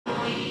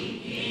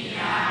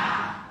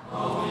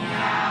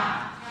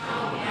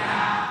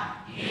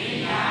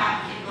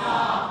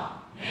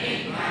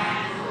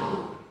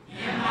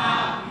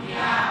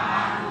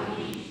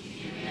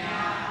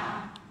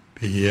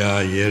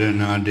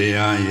Yerana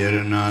Dea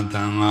Yerana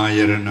Tanga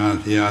Yerana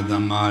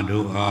Siatama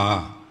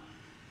Dua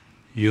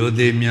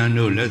Yodi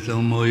Miano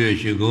Lesomo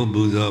Yeshigo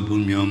Buza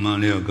Pumio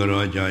Malio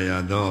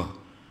Karajaya Do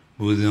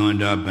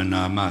Buzonda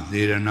Panama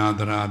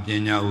Siranadra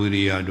Pena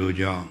Uria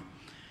Doja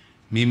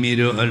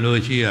Mimiro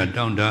Aloshia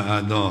Tonda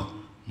Ado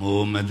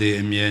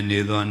Mohamedi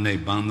Mienido Ne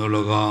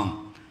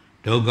Bandologon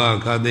Doga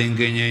Kadin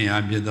Kenya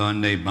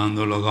Abidon Ne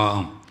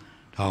Bandologon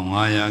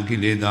Tongaya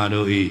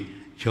Kilidadoi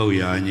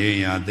Choya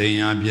Nya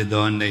Denya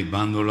Bidon Ne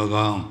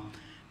Bandologon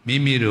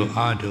Mimiro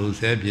Ato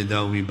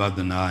Sepida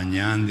Vibadana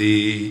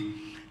Nyandi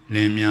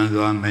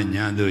Lemyanzo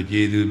Menyando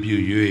Jedu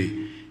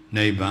Puyue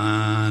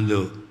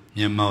Nebando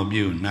Nyamau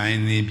Biu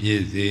Naini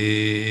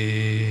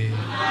Pieze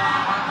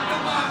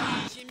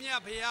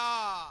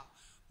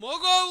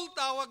Mogo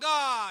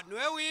Tawaga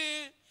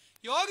Nuewi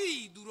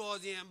Yogi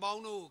Durozian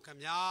Bono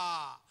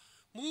Kamya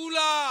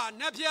Mula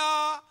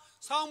Napia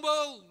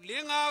Sambo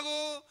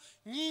Lingago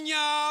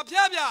Nina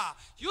Piabia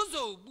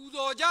Yuzo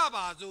Budo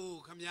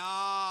Jabazo Kamya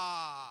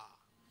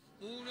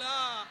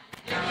Mula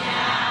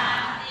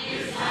Napia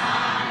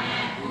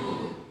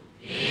Isaneku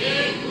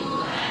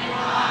Egu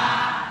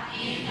Enwa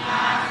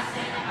Inka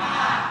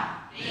Setaba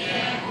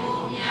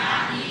Egu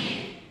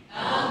Nyani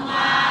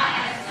Oma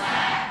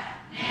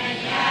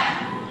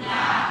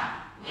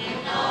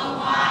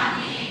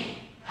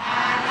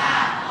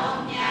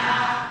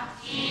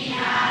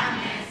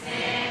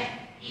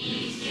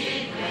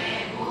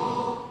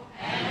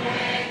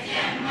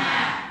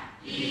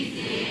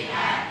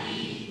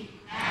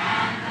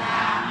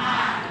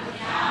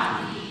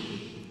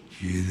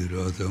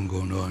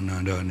Gono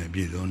Nanda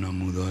Nebizona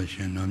Mudo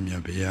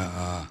Shenamia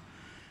Pia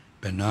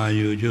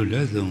Benayu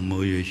Lesum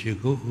Moye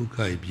Shiko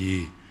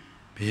Ukaipi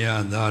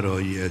Pia Daro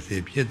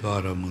Yese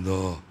Pietara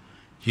Mudo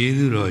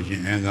Jiduro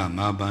Jenga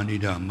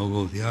Mabandida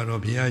Mogo Siaro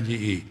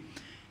Piaji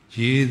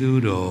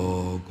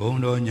Jiduro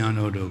Gondo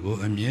Nyano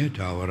Dogo Amie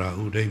Tawara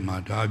Ude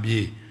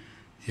Matabi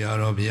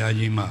Siaro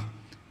Piajima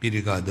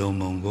Pidika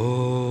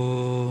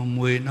Domongo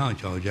Mwe Na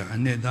Choja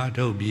Aneta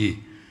Tobi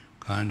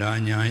Kanda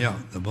Nyaya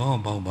the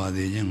Bomb by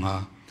the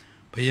Yenga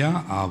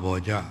Paya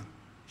Aboja,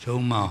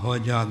 Soma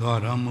Hoja,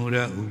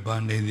 Ramura,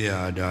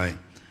 Upandia die,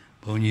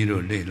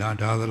 Poniro de la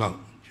Dadalo,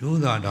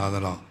 Juda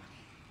Dadalo,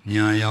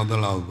 Nyaya the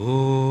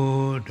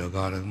Lago, the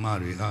God of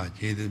Maria,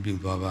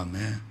 Jedu Baba me,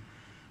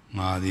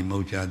 Madi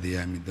Mocha de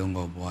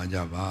Amidongo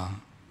Boajava.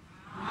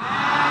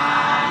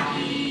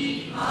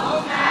 Madi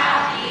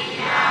Mocha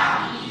de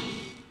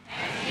Ami,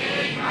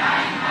 escape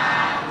my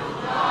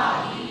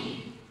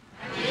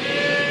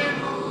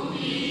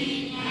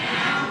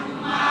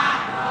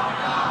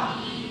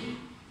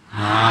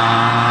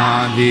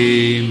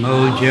Adi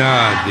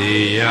Moja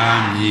de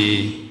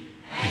Yami,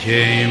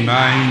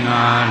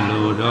 Chambaina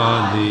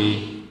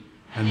Lododi,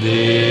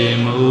 Ade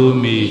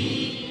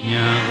Mumi,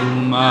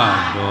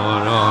 Nyuma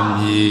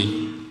Doromi,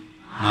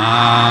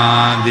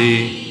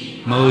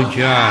 Adi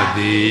Moja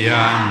de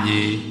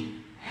Yami,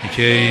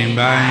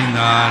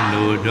 Chambaina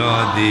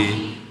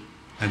Lododi,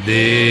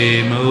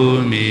 Ade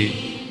Mumi,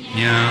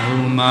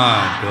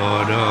 Nyuma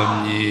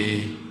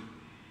Doromi.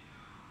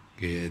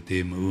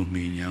 Temu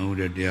Minyao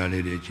the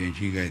Daily de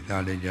Chinchiga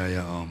Tale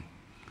Jaya Om.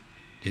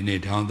 Dine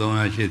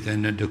Tandon she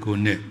sent the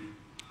Kunet,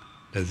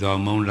 the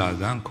Zalmon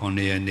Lazan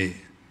Koneane,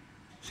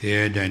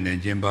 said and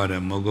Jimba the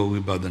Mogo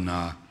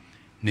Wibadana,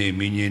 ne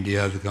Minion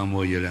Diaz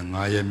Camoyel and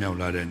I am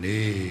Yavla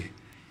ne,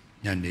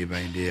 Yandi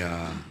by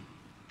Dia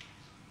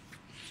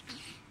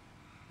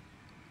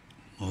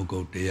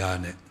Mogo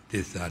Diane,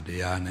 Tissa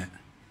Diane,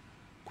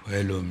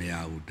 Quello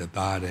Miau, the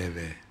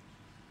Tareve,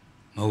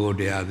 Mogo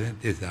Diaz,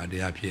 Tissa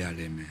Dia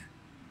Leme.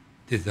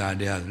 Tissa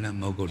Dia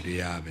Mogo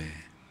Diabe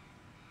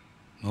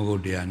Mogo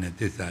Diane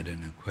Tissa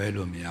and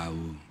Quello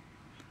Miau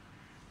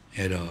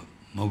Edo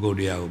Mogo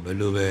Diao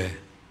Belube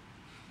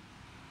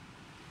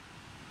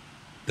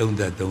Don't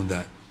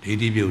that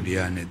Didi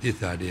Diane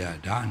Tissa Dia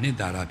Da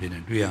Nitara Pin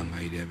and Dria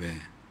my debe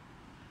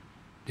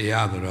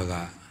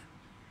Diagoraga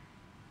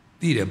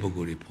Tire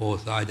Boguri Po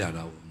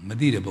Sajara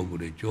Madide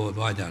Boguri Jo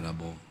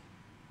Vajarabo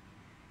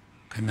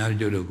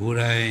Camarjo de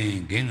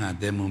Gurai Ginga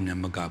Demum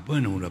Yamaka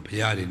Puno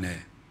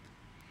Piarine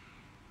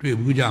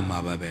Buja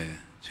Mababe,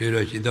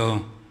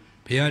 Siroshido,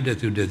 Pia de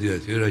Sudesu,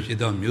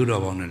 Siroshido,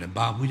 Murabon, and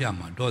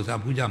Babujama, Dosa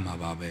Pujama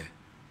Babe.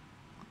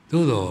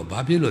 Todo,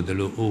 Babilo de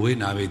Lu,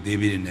 Uwinavi,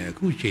 David in a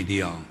Kuchi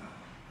Dion.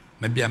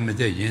 Maybe I'm a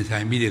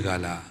inside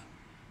Midigala,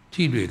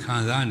 Chidri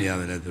Kanzania,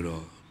 the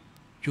Letro,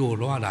 Joe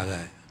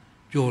Laga,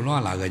 Joe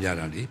Laga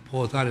Jarali,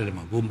 Paul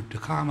Saladamagum, to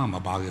Kama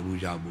Mabaga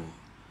Bujabo.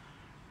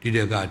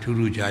 Didaga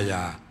Turu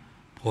Jaya,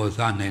 Paul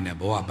San and a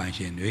Boa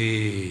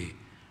Banshin,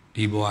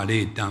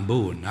 Diboale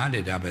Tambo,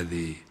 Nade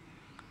Dabadi,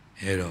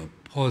 Hero,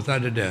 Posa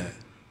de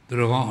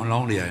Drogon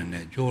Lonely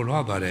and Joe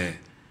Robare,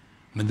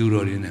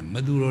 Maduro in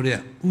Maduro,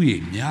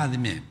 Ui,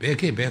 Miadime,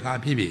 Beke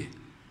Beka Pibi,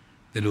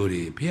 the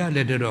Luri, Pia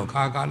Letter of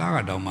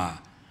Kakalaga Doma,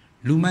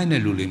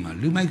 Lumine Lulima,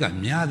 Lumaga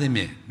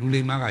Miadime,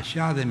 Lulimaga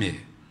Shademe,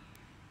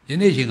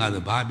 Genation of the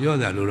Babio,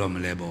 the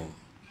Lurom Lebo,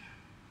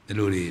 the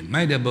Luri,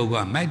 Maida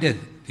Boga, Maida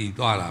di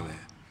Tuarabe,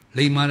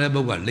 Lay Mara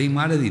Boga, Lay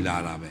Mara di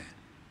Larabe.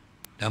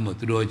 ဒါမို့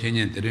သူတော်ချင်းချ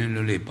င်းတရင်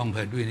လွတ်လေးပေါင်းဖ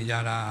က်တွေ့နေကြ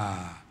တာ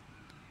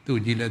သူ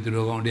ကြည့်လဲသူ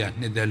တော်ကောင်းတွေက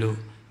နှစ်သက်လို့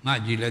ငါ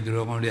ကြည့်လဲသူ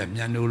တော်ကောင်းတွေက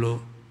မြတ်နိုးလို့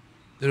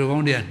သူတော်ကော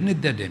င်းတွေကနှစ်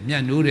သက်တယ်မြ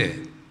တ်နိုးတယ်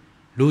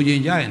လူချ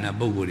င်းကြရင်တဲ့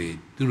ပုံကိုယ်တွေ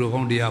သူတော်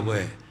ကောင်းတရားပွဲ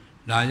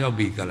လာရောက်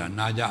ပြီးကလာ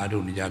နာကြအထု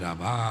တ်နေကြတာ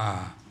ပါ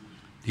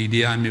ဒီတ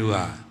ရားမျိုးက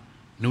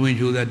လူဝင်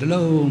ချိုးတဲ့တ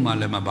လုံးမှ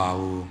လည်းမပါ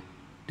ဘူး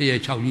တရ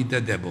6ကြီးတ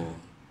က်တက်ပေါ့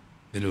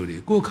ဒီလိုတွေ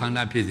ကိုယ်ခန္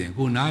ဓာဖြစ်စဉ်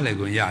ကိုနားလည်း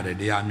ကိုရတဲ့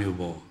တရားမျိုး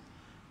ပေါ့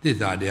သစ္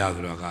စာတရား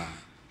ဆိုတော့က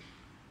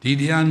ဒီ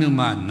တရားမျိုး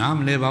မှနားမ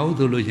လဲပါဘူး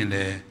ဆိုလို့ရှင်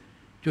လေ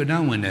ကျွတ်တ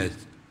န်းဝင်တဲ့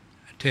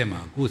အထက်မှာ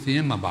ကိုယ်စင်းရ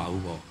င်မပါ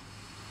ဘူးပေါ့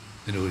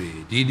ဒီလို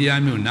ဒီတ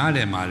ရားမျိုးနားလ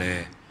ည်းမှလ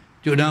ည်း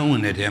ကျွတ်တန်းဝ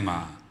င်တဲ့ထဲမှာ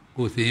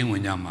ကိုယ်စင်းရင်ဝ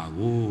င်ကြမှာ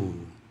ကို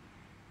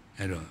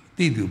အဲ့တော့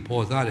တိတူ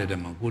ပေါ်စားတဲ့ထဲ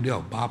မှာကိုတယော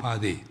က်ပါပါ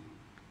သေး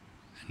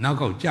နောက်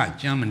ကောက်ကြ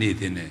ကြမ်းမနေ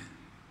သေးနဲ့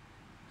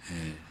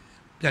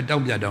ပြတ်တော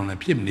က်လည်း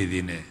ဖြစ်မနေ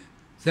သေးနဲ့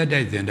စက်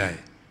တိုက်စင်တိုက်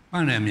ပ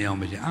န်းလည်းမအောင်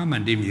မရှိအာမ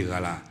န်တိမြေက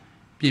လာ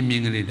ပြင်းပြ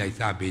င်းကလေးလိုက်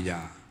စားပေးကြ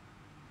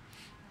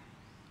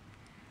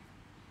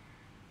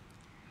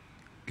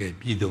ကဲ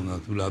ပြည်တုံ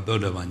တော့သူလာသော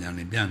တပန်ညာ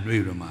နဲ့ပြန်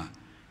နှွေးရမှာ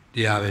တ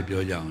ရားပဲ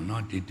ပြောကြအောင်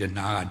နော်ဒီတ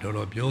ဏှာကတော်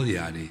တော်ပြောစ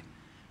ရာတွေ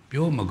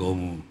ပြောမကုန်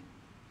ဘူး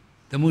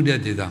သမုဒ္ဒ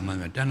တေသာမှန်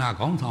တဏှာ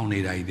ခေါင်းဆောင်နေ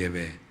တာကြီးတဲ့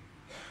ပဲ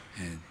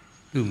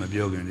သူ့မ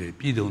ပြောခင်လေး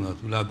ပြည်တုံတော့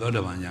သူလာသောတ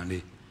ပန်ညာ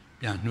လေး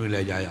ပြန်နှွေး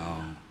လိုက်ကြရအော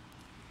င်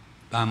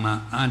တာမန်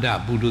အန္တ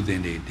ပုထုဇဉ်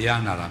တွေတ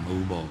ရားနာတာမဟု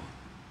တ်ပေါ့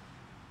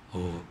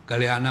ဟိုက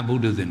လျာဏပု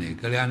ထုဇဉ်တွေ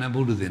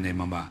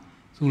မှာပါ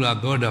သုလာ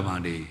သောတပ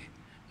န်တွေ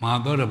မဟာ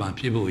သောတပန်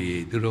ဖြစ်ဖို့ရ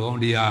ည်သူတော်ကော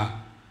င်းတရား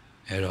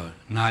အဲ့တော့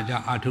နာကြ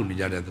အထုတ်နေ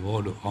ကြတဲ့သဘော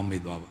လို့အောက်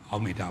မေ့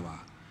တာပါ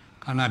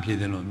ခန္ဓာဖြစ်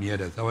စဉ်လို့မြင်ရ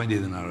တဲ့သဝိုင်းဒေ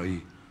သနာတော်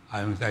ကြီးအာ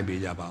ယုံစိုက်ပေး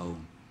ကြပါဦး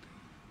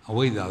အ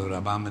ဝိဇ္ဇာဆိုတာ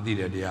ဘာမသိ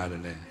တဲ့တရားတွေ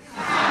လဲ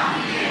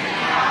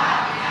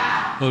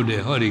ဟုတ်တ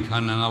ယ်ဟောဒီခ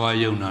န္ဓာ၅ပါး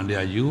ယုံနာတ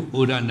ရားယူဩ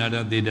ဒနာတ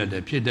သိတတ်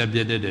တဲ့ဖြစ်တတ်ပြ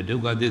တ်တတ်တဲ့ဒု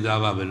က္ခသစ္စာ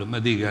ပါပဲလို့မ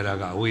သိကြတာ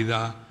ကအဝိဇ္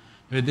ဇာ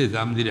ဒီသစ္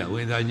စာမသိတဲ့အ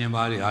ဝိဇ္ဇာချင်း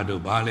ပါးတွေအထု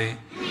တ်ပါလေ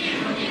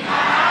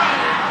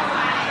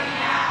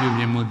ပြု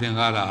ပြင်မှုသင်္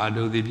ခါရအ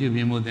ထုတ်သည်ပြုပြ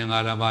င်မှုသင်္ခါ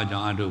ရဘာကြော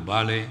င့်အထုတ်ပါ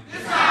လေ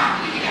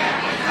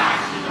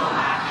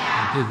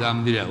သစ္စာမ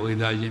သိတဲ့အဝိဇ္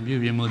ဇာချင်းပြု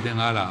ပြင်မှုသင်္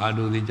ခါရအ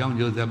ထုတ်သည်ကြောင့်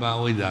ကျိုးစပါ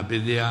အဝိဇ္ဇာပ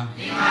စ္စယ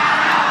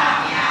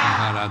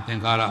သ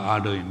င်္ခါရအ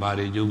ထုတ်ရင်ဘာ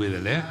တွေကျိုးပေးတ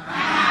ယ်လဲ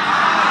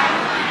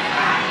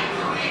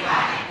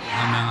ခ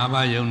န္ဓာ၅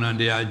ပါးယုံနာ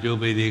တရားကျိုး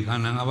ပေးသည်ခ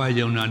န္ဓာ၅ပါး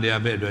ယုံနာတ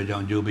ရားပဲအတွက်ကြော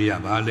င့်ကျိုးပေးရ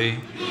ပါလေ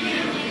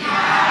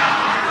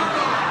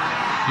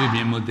ပြုပြ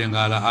င်မှုသင်္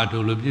ခါရအထု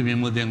တ်လို့ပြုပြင်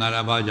မှုသင်္ခါရ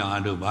ဘာကြောင့်အ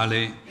ထုတ်ပါ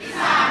လေ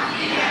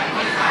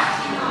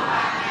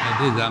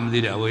သစ္စာမသိ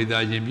တဲ့အဝိဇ္ဇာ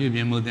ချင်းပြုပြ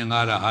င်မှုသင်္ခါ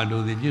ရအထု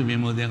တ်သည်ပြုပြင်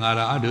မှုသင်္ခါရ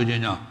အထုတ်ခြ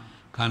င်းကြောင့်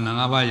ခန္ဓာ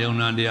၅ပါးယုံ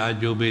နာတရားအ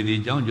ကျိုးပေးသည်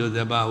ကြောင့်ကျိုးစ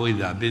ပါအဝိဇ္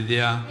ဇာပစ္စ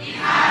ယ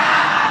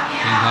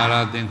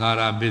သင်္ခါ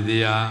ရပစ္စ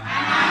ယ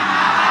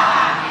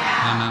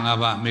ခန္ဓာ၅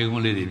ပါးအမေကု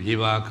န်းလေးတွေဖြေ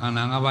ပါခန္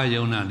ဓာ၅ပါး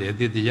ယုံနာတဲ့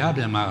သတရား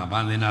ပြန်မှာကဘာ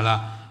သင်တာလား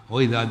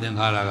ဝိဇ္ဇာသင်္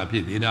ခါရကဖြ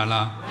စ်သေးတာ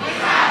လား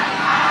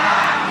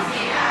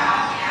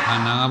ခ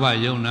န္ဓာ၅ပါး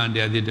ယုံနာ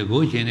တဲ့တကု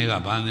ရှင်တွေက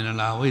ဘာသင်တာ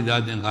လားဝိဇ္ဇာ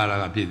သင်္ခါရ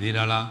ကဖြစ်သေး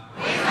တာလား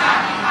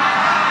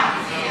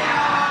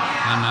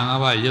ခန္ဓာ၅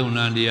ပါးယုံ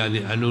နာတရားသ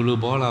ည်အလိုလို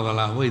ပေါ်လာပါ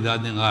လားဝိဇ္ဇာ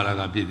သင်္ခါရ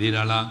ကဖြစ်သေး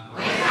တာလား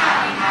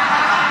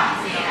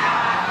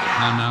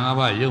ခန္ဓာ၅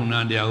ပါးယုံနာ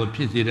တရားကိုဖြ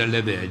စ်စေတဲ့လ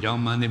က်တဲ့အကြော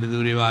င်းမှန်သည်ဘယ်သူ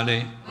တွေပါလဲ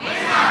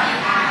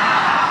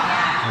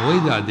အဝိ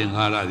ဇ္ဇာသင်္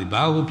ခါရသည်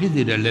ဘာကိုဖြစ်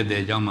စေတဲ့လက်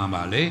တဲ့အကြောင်းမှန်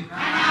ပါလဲ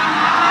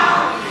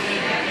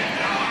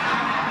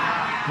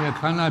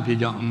ခန္ဓာဖြစ်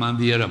ကြောင်းအမှန်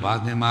တရားတော့ဘာ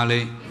သင်ပါလဲ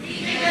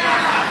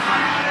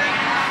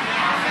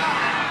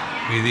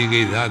ဝိသိ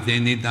ကိစ္စသင်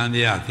သည်တန်တ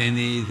ရားသင်သ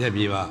ည်ဆက်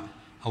ပြေပါ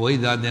အဝိ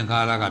ဇ္ဇာသင်္ခါ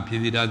ရကဖြစ်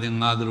စေတာသင်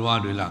ငါးသတ္တဝါ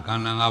တွေလားခ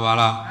န္ဓာ၅ပါး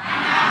လား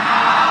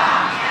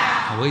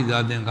အဝိဇ္ဇာ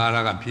သင်္ခါရ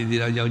ကဖြစ်စေ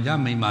တာယောက်ျား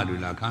မိန်းမတွေ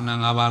လားခန္ဓာ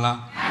၅ပါးလား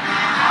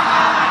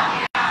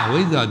အဝိ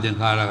ဇ္ဇာသင်္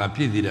ခါရကဖြ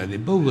စ်စေတာဒီ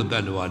ပုဂ္ဂိုလ်တ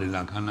attva တွေ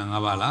လားခန္ဓာ၅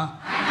ပါးလား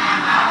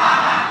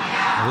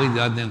အဝိဇ္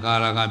ဇာသင်္ခါ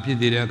ရကဖြစ်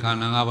စေတဲ့ခန္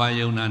ဓာ၅ပါး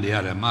ယုံနာတ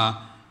ရားတွေမှာ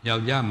ယော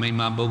က်ျားမိန်း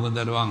မပုဂ္ဂိုလ်တ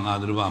attva ငါ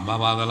သတ္တဝါပါ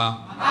ပါသလား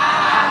မပါ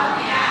ပါ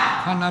ဘူးဗျာ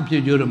ခန္ဓာဖြ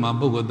စ်ကြတော့မှာ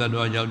ပုဂ္ဂိုလ်တ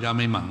attva ယောက်ျား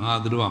မိန်းမငါ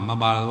သတ္တဝါမ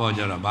ပါတော့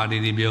ကြတော့ဗာတိ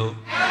တိပြု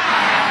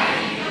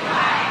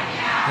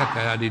သက်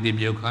ခါယတိတိ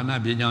ပြုခန္ဓာ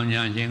ဖြစ်ကြောင်း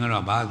ညာရှင်းက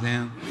တော့ဘာသင်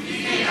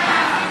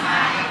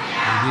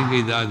ဒီကိ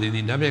စ္စသင်သ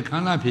ည်ဒါပေခ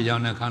န္ဓာဖြစ်ကြော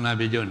င်းနဲ့ခန္ဓာ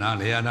ဖြစ်ကြောင်းနား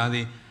လေရတာသ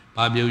ည်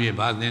ဘာပြု၍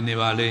ဘာသင်နေ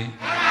ပါလေ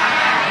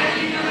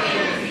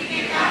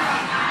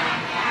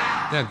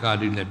သက်ခါ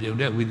တိနဲ့ပြုတ်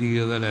တဲ့ဝိသိ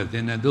ကိစ္စလည်းသ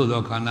င်တဲ့သို့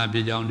သောခန္ဓာဖြ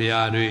စ်ကြောင်းတ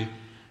ရားတွေ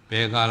ဘ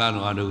ယ်ကာလ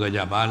တော့အထုကြကြ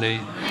ပါလေ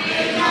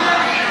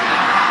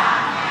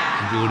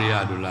အကျိုးတ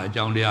ရားတို့လားအ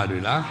ကြောင်းတရားတွေ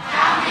လား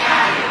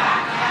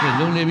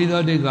လုံနေပြီး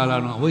တော့ဒီကာလ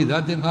တော့ဝိဇ္ဇာ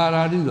သင်္ခါရ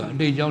တိဆိုအ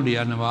တိတ်ကြောင့်တ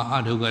ရားနှစ်ပါးအ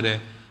ထုကြတဲ့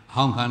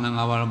ဟောင်းခန္ဓာ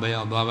၅ပါးတော့ဘယ်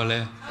ရောက်သွားပါလဲ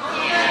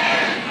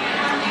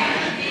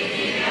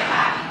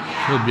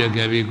ထုတ်ပြ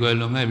ခဲ့ပြီးကွယ်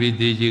လွန်မဲ့ပြီး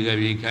တည်ကြည်ခဲ့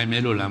ပြီးခိုင်မြဲ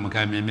လို့လားမ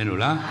ခိုင်မြဲလို့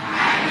လား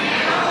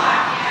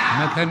မ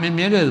ခိုင်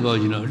မြဲတဲ့သဘော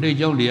ရှိလို့အတိတ်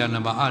ကြောင့်တရားနှ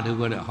စ်ပါးအထု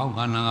ကြတဲ့ဟောင်းခ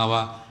န္ဓာ၅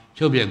ပါး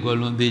ချုပ်ပြကွယ်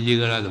လွန်တည်ကြည်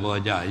ကြတဲ့သဘော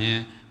ကြရင်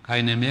ခို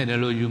င်နေမြဲတယ်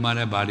လို့ယူမှ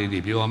တဲ့ပါဠိတွေ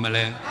ပြောမ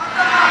လဲ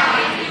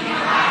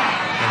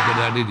သက္က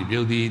ရာတိပြု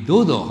တ်သည်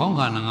သို့တော်ဟောင်း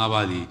ခန္ဓာ၅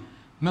ပါးသည်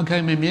မခို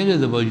င်မြဲတဲ့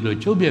သဘောရှိလို့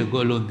ချုပ်ပြကွ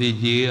ယ်လွန်တည်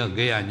ကြည်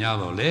ခဲ့ရ냐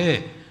တော့လေ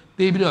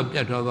သိပြီးတော့ပြ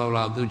တ်ထွက်သွား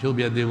လားသူချုပ်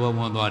ပြသေးဘော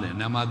မွန်သွားတယ်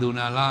နမသူ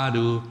နာလား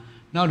သူ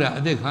နောက်တဲ့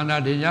အသက်ခန္ဓာ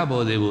တင်ကြ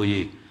ပေါ်သေးဘူး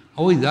ကြီး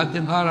အဝိဇ္ဇာသ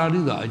င်္ခါရဓု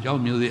သာအကြော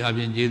င်းမျိုးစေအ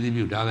ပြင်ကျေးဇူး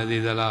ပြုထား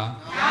သေးသလား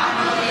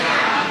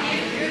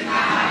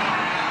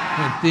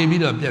သိ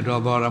ပြီးတော့ပြတ်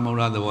တော်သွားရမ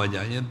လားသဘောကြ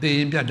ရင်သိရ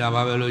င်ပြတ်တာ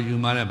ပါပဲလို့ယူ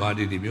မှလည်းဘာ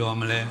တိတိပြော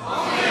မလဲ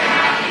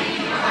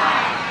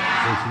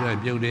ဟုတ်ကဲ့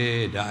ပြုတ်တယ်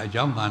ဒါအ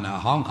ကြောင်းခန္ဓာ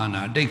အဟောင်းခန္ဓာ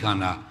အတိတ်ခန္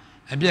ဓာ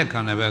အပြက်ခ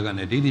န္ဓာဘက်က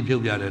နေဒိဋ္ဌိပြု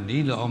တ်ပြတယ်ဒီ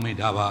လိုအောင်မိ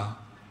ထားပါ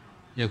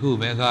ယခု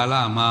ဘယ်ကာလ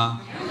မှာ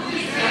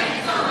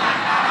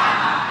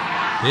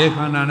ဘယ်ခ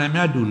န္ဓာနဲ့မြ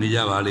တ်တူနေကြ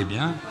ပါလိမ့်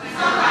ဗျာ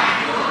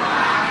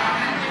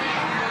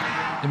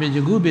ဒါပေမဲ့ယ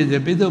ခုပိ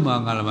ဿုပန်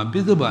ကာလမှာပိ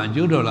ဿုပန်အ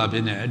ကျိုးတော်လာဖြ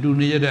စ်နေအတူ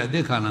နေရတဲ့အသ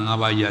စ်ခန္ဓာ၅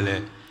ပါးကြီးလ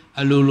ည်း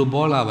အလိုလို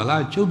ပေါ်လာသ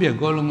လားချုပ်ပြက်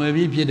ကောလုံးငယ်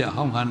ပြီးဖြစ်တဲ့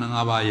ဟောင်းခန္ဓာ၅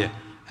ပါးရဲ့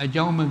အ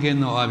ကြောင်းမကင်း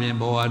သောအပြင်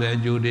ပေါ်ရတဲ့အ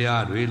ကျိုးတ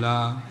ရားတွေ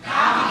လား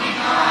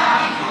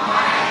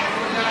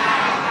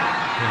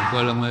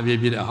ကောလုံးငယ်ပြီး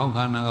ဖြစ်တဲ့ဟောင်းခ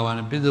န္ဓာ၅ပါး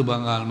နဲ့ပိဿုပ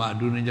န်ကာလမှာအ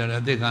တူနေကြတဲ့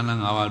အသစ်ခန္ဓာ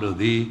၅ပါးတို့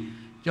သည်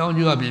ကြောင်း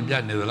ကျိုးအပြင်ပြ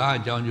တ်နေသလား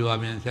ကြောင်းကျိုးအ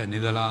ပြင်ဆက်နေ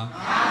သလား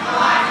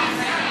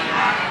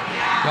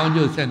ကြောင်း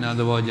ကျိုးဆက်နေ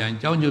သဘောကြရင်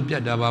ကြောင်းကျိုးပြ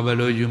တ်တာပါပဲ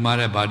လို့ယူမှ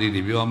တဲ့ဗာတိ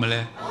တွေပြောမ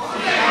လဲ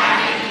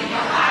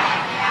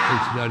ဟု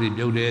တ်စီရာတွေ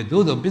ပြုတ်တယ်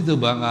သို့သောပိဿု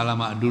ပန်ကာလ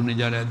မှာအတူနေ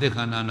ကြတဲ့အသစ်ခ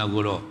န္ဓာနောက်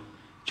ကိုတော့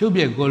ချုပ်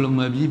ပြက်ကိုလုံးမ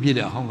ပြီးဖြစ်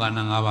တဲ့ဟောင်းခန္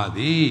ဓာ၅ပါးသ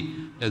ည်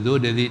တသို့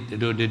တည်း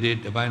တို့တည်း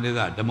တပိုင်းလေးက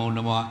ဓမ္မုံဓ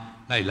မ္မ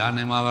လိုက်လာ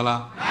နိုင်မှာသ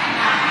လား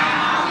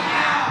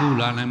ခု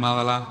လာနိုင်မှာသ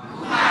လား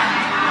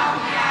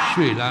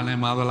ရွှေ့လာနို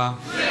င်မှာသလား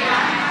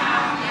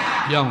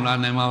ပြောင်းလာ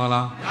နိုင်မှာသ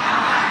လား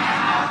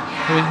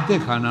ဒီအသ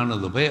စ်ခန္ဓာ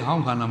လို့ဆိုဘယ်ဟော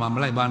င်းခန္ဓာမှာမ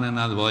လိုက်ပါနဲ့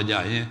နာသဘောကြ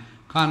ရင်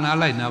ခန္ဓာ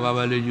လိုက်နာပါ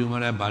ပဲလို့ယူမ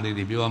လဲဗာတိ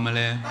တွေပြောမ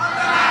လဲ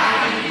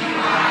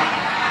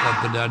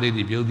သတ္တဒိဋ္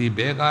ဌိပြုတ်သည်ဘ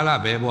ယ်ကာလ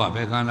ဘယ်ဘဝဘ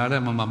ယ်ခန္ဓာ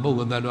တဲ့မှာပုဂ္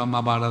ဂိုလ်တ attva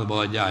မှာပါတဲ့သ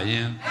ဘောကြရ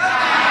င်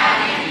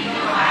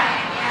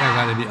သက္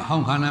ကာတိအဟော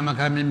င်းခန္ဓာမ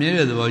ခံမြဲ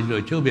တဲ့သဘောကြီး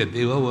လို့ချုပ်ပြ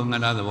သေဝဝင္က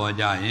နာသဘော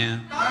ကြရင်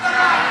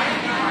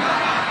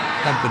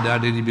သတ္တ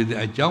ဒိဋ္ဌိပြုတ်သည်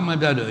အကြောင်းမ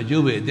ပြတော့အ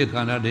ကျိုးပဲအသစ်ခ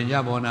န္ဓာတင်ကြ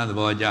ပေါ်နာသ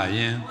ဘောကြရ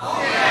င်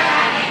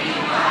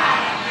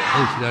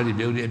ဟုတ်စီရာဒီ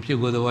ပြုတ်ဒီအဖြစ်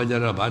ကိုသဘောကြ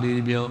တော့ဗာတိ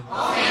ဒီပြုတ်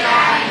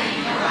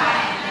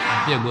အ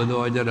ဖြစ်ကိုသ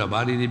ဘောကြတော့ဗာ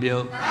တိဒီပြု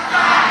တ်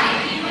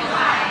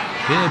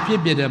ဘယ်အဖြစ်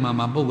ပြတဲ့မှာ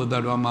ပုဂ္ဂိုလ်တ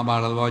attva မှာပါ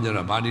တော့သဘောကြ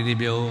တော့ဗာတိဒီ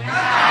ပြုတ်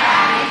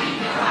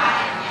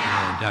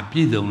ဒါပြ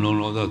ည့်စုံလုံး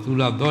လို့ဆိုသု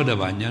လသောတ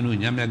ပန်ဉာဏ်တို့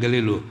ဉာဏ်မြတ်က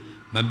လေးလို့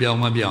မပြောင်း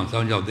စော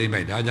င်းကြောက်သိမ့်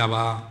ပိုက်ထားကြ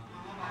ပါ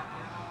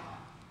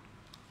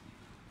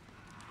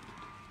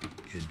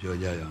ပြော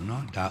ကြရအောင်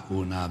နော်ဒါဥ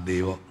နာ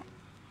သေးပေါ့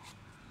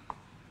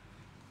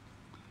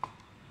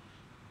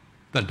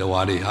တတ္တဝါ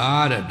တွေဟာ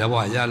တဲ့တ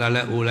ဘွားရလာ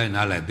လဲအိုးလိုက်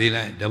နားလိုက်သေး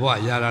လိုက်တဘွား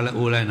ရလာလဲ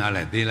အိုးလိုက်နား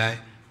လိုက်သေးလိုက်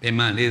ပင်မ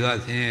လေးသွား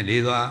ဆင်း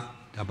လေးသွား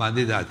ဓမ္မသ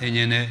စ္စာဆင်းခြ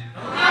င်းနဲ့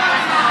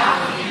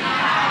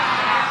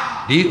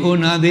ဒီဩ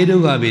နာသေးဒု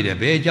က္ခပဲတဲ့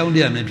ဘယ်အကြောင်းတ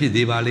ရားမှဖြစ်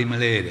သေးပါလိမ့်မ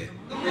လဲတဲ့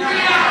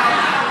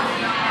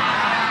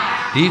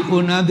ဒီဩ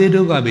နာသေး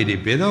ဒုက္ခပဲဒီ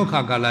ဘယ်သောခါ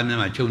ကာလများ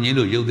မှာချုပ်ငင်း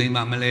လို့ရုပ်သိမ်း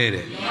ပါမလဲ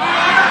တဲ့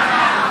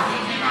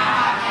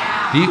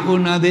ဒီဩ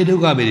နာသေးဒု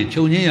က္ခပဲဒီ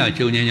ချုပ်ငင်းရ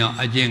ချုပ်ငင်းကြောင့်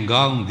အကျင့်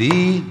ကောင်းသ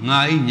ည်ငါ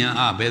ဤညာ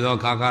အဘယ်သော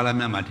ခါကာလ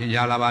များမှာထင်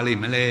ရှားလာပါလိ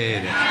မ့်မလဲ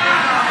တဲ့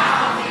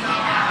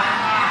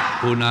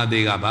ဩနာ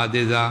သေးကဘာသ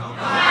စ္စာ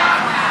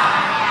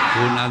ဩ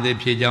နာသေး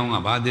ဖြေကြောင်းက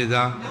ဘာသစ္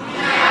စာ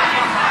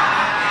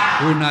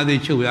ဩနာ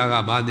သေးချုပ်ရက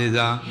ဘာသစ္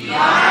စာ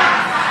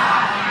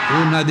ဩ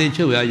နာသေး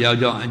ချုပ်ရရောက်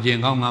ကြောင်းအကျင့်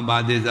ကောင်းကဘာ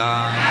သစ္စာ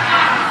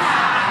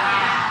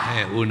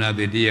ဩနာ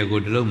သေးတည်းကို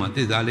ဒီလုံးမှာသ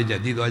စ္စာလေးချ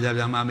က်သိသွားကြ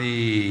ပြန်ပါမည်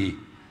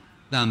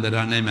တန်တ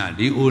ရာနဲ့မှ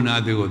ဒီဩနာ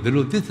သေးကိုဒီ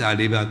လိုသစ္စာ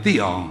လေးပါသိ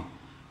အောင်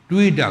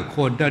တွေးတတ်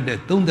ခေါ်တတ်တဲ့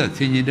သုံးသက်ဆ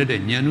င်ခြင်တတ်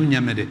တဲ့ဉာဏ်ဥဉာ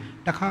ဏ်မဲ့တဲ့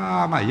တခါ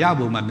မှရ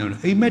ဖို့မှပြော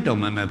လို့အိမ်မက်တော်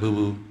မှမ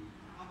ဘူး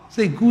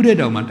စိတ်ကူးတဲ့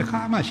တော်မှတခါ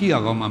မှရှိရ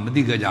ကောင်းမှမ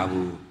သိကြကြ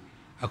ဘူး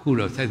အခု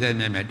တော့ဆက်ဆက်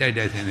မြဲမြဲတိုက်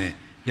တိုက်ဆင်းဆင်း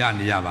ရ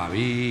နေရပါ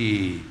ပြီ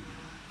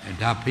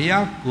ဒါဘု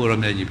ရားကိုရ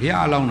မေကြီးဘု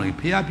ရားအလောင်းတော်ကြီး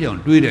ဘုရားပြောင်း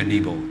တွေးတဲ့ဤ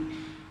ပုံ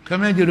ခ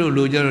မဲကျတို့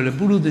လိုကြတော့လေ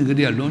ပုရုသင်္က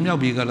တိကလွန်မြောက်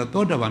ပြီးကတော့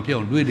သောတပန်ပြော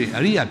င်းတွေးတယ်အ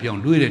ရိယာပြော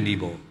င်းတွေးတဲ့ဤ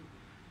ပုံ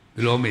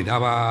ဒီလိုမိ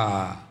ထားပါ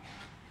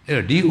အဲ့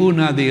တော့ဒီဥ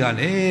နာသေးက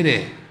လည်း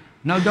တဲ့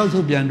နောက်ကြောက်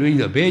ဆိုပြန်တွေးပြီး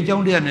တော့ဘယ်အကြော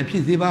င်းတရားနဲ့ဖြ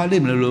စ်စေပါလိ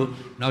မ့်မလို့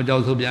နောက်ကြော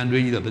က်ဆိုပြန်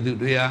တွေးပြီးတော့ဘယ်သူ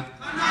တွေးရ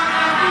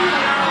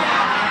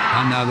ခ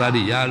န္ဓာသာ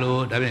တိရ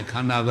လို့ဒါပြန်ခ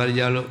န္ဓာသာတိ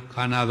ရလို့ခ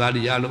န္ဓာသာ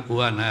တိရလို့ဥ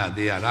ဟာနာယ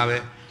သေးရတာပဲ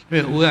ဒါ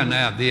ဥဟာနာ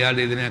ယသေးရ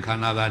လေးတဲ့ခန္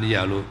ဓာသာတိရ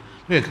လို့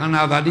ဒါခန္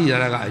ဓာသာတိရ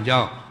တာကအကြော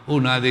င်းဥ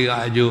နာသေးက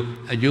အ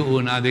ကျိုးဥ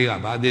နာသေးက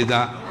ဘာသေး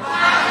သာ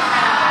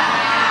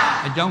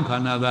အကြောင်းခ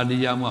န္ဓာသာတိ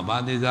ရမှုကဘာ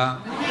သေးသာ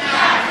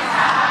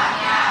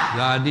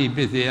ဇာတိပ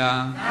စ္စယ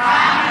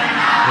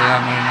ဒါ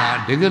မှမဟုတ်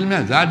ဒီက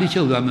နေ့ဇာတိ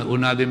ချုပ်သွားမယ်ဥ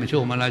နာသေးမချု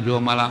ပ်မလားကြော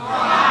မလား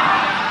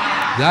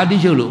ဇာတိ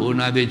ချုပ်လို့ဥ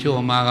နာသေးချု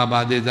ပ်မှာကဘာ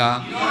သေးသာ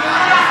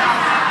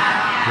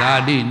ဇာ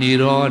တိနိ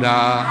ရောဓ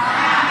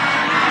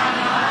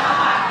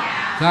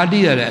ဇာတိ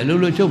ရတယ်အလို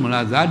လိုချုပ်မ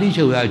လားဇာတိ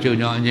ချုပ်ရချုပ်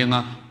ကြောင်းအရင်က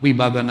ဝိ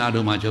ပဿနာ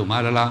တို့မှာချုပ်မှာ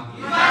လား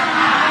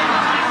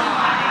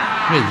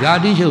ဇာ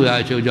တိချုပ်ရ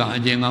ချုပ်ကြောင်းအ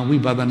ရင်ကဝိ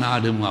ပဿနာ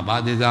တို့မှာဘာ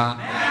သစ္စာ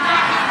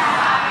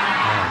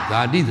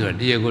ဇာတိဆိုတဲ့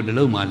တရားကိုတ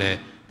လုံးမှလည်း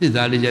သစ္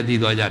စာလေးချက်သိ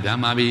သွားကြပြန်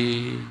ပါပြီ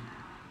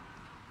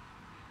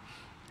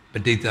ပ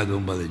ဋိစ္စ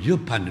သုံးပါးရွ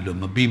တ်ဖတ်တယ်လို့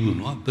မပြီးဘူး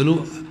နော်သူ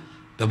တို့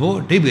သဘော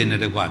အဓိပ္ပာယ်နဲ့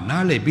တကွာ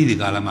နားလည်ပြီးဒီ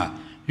ကာလမှာ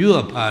ရွ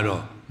တ်ဖတ်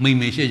တော့မိန်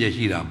ရှက်ချက်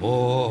ရှိတာဗော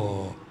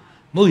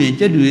မဟုတ်ရင်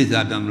ကြက်တူရေးစာ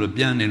ပြန်လို့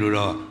ပြန်နေလို့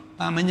တော့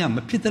တာမညမ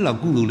ဖြစ်တဲ့လောက်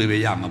ကုသိုလ်လေးပဲ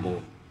ရမှာပေါ့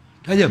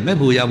ဒါကြောင့်မဲ့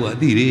ဖို့ရဖို့အ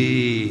တိတွေ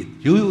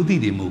ရိုးရိုးအတိ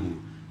တွေမဟုတ်ဘူး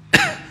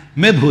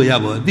မဲ့ဖို့ရ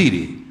ဖို့အတိ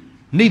တွေ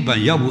နိဗ္ဗာ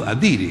န်ရောက်ဖို့အ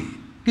တိတွေ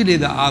ကိလေ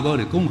သာအာသော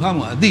တွေကုန်ခါ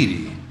မှုအတိတွေ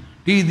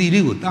ဒီအတိတွေ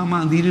ကိုတာမ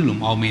န်အတိတွေလို့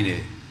မအောင်မင်းတ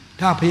ယ်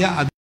ဒါဖရာ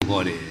အတိ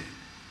ခေါ်တယ်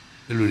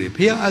ဒီလိုတွေဖ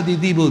ရာအတိ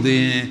သိဖို့ဆို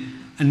ရင်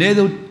အ ਨੇ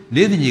ဆုံး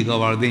လေးသိကြီးက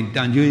ဘာလို့သိတ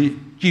န်ကျွေး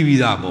ကြည့်ပြီး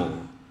သားပေါ့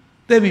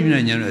တဲ့ပြီးမြ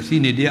င်ညာတော့စီ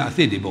နေတရားအစ်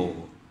စ်တွေပေါ့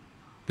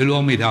ဒီလို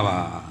မေ့ထားပါ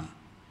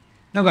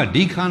နောက်က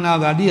ဒီခန္ဓာ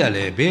သာတိရ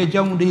လဲဘယ်အ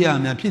ကြောင်းတရား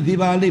များဖြစ်သေး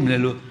ပါလိမ့်မလဲ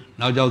လို့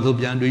နောက်ကြောက်ဆို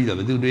ပြန်တွေးဆိုဘ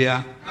ယ်သူတွေက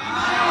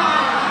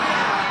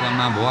ကမ္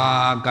မ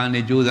ဘွားကံ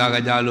နေကြိုးစား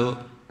ကြလို့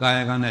ကာယ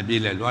ကံနဲ့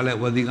ပြေးလဲလွားလဲ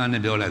ဝစီကံ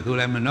နဲ့ပြောလဲဆို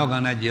လဲမနောကံ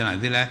နဲ့ကျင်းလိုက်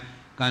သိလဲ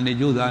ကံနေ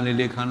ကြိုးစား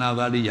လေးခန္ဓာ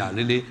သာတိရ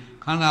လေး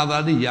ခန္ဓာသာ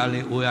တိရ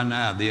လေးအိုရနာ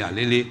ရသေးရ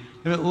လေးဒါ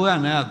ပေမဲ့အိုရ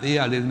နာရသေးရ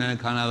လေးနဲ့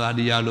ခန္ဓာသာ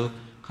တိရလို့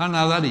ခန္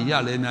ဓာသာတိရ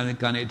လေးများ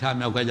ကံနေထ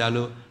မြောက်ခဲ့ကြ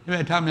လို့ဒါပေ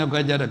မဲ့ထမြောက်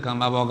ခဲ့ကြတဲ့ကမ္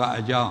မဘောက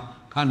အကြောင်း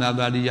ခန္ဓာ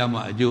သာတိရ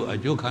မှာအ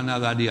ကျိုးခန္ဓာ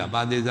သာတိရ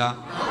ပါသေးစား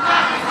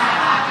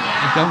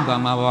အကြောင်းက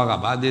မ္မဘောက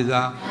ပါသေး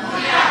စား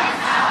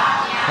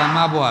ကမ္မ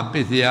ဘောပ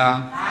စ္စယ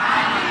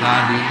ဇာ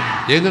တိ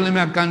ဒီကလေး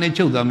များကံနဲ့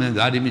ချုပ်သွားမယ်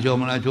ဇာတိမချုပ်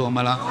မလားချုပ်မ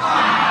လား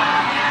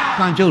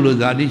ကံချုပ်လို့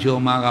ဇာတိချု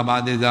ပ်မှာကပါ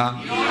သေးစား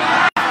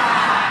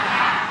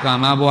ကမ္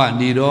မဘော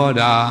နိရော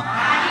ဓ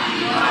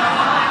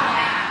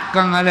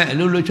ကံကလည်းအ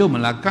လိုလိုချုပ်မ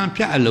လားကံ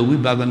ဖြတ်အလိုဝိ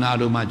ပဿနာအ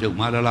လိုမှချုပ်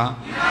မှာလား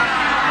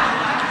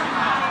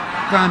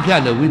ကံဖြ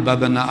တ်လို့ဝိပ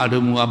ဿနာအထုံ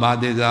မူပါ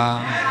သေးစား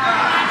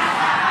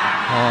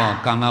ဟော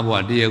ကမ္မဘဝ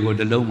တရားကို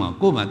တလုံးမှာ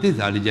ကိုယ်မှသစ္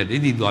စာလေးချက်ဒိ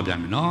ဋ္ဌိသွားပြန်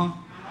ပြီနော်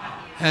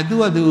သူ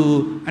ကသူ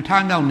အ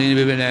ထားနောက်နေ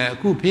ပဲလေအ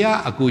ခုဖះ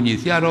အကူကြီး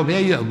ဆရာတော်ဖះ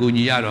ကြီးအကူ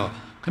ကြီးရတော့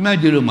ခမ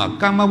ကျလို့မှာ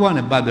ကမ္မဘဝ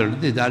နဲ့ပတ်သက်လို့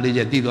သစ္စာလေးချ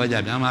က်သိသွားကြ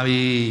ပြန်ပါပြီ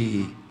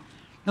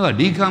တော့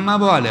ဒီကမ္မ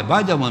ဘဝလည်းဘာ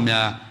ကြောင့်မှ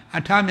များအ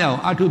ထားမြောက်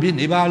အထုဖြစ်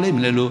နေပါလိမ့်မ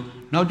လဲလို့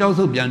နောက်ကြောက်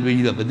ဆုပ်ပြန်တွေးကြ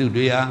ည့်တော့ဘယ်သူ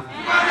တွေဟာ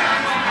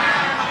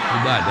ဥ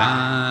ပါဒံ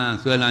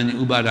ဆွဲလန်းခြင်း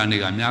ဥပါဒံတွေ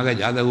ကများခဲ့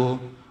ကြသကို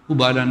ဥ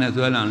ပါဒณနဲ့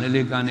ဆွဲလန်း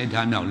လေးကံနေ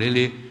ထားမြောက်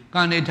လေး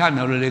ကံနေထား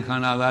မြောက်လေးခ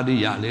န္ဓာသာတိ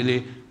ရ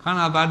လေးခန္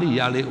ဓာသာတိ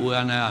ရလေးအိုရ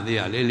နာရသေး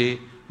ရလေးဒီ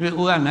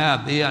အိုရနာရ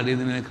သေးရလေး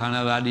တဲ့ခန္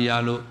ဓာသာတိရ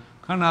လို့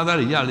ခန္ဓာသာ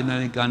တိရလေး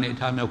နဲ့ကံနေ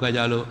ထားမြောက်ခဲ့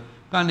ကြလို့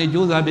ကံနေ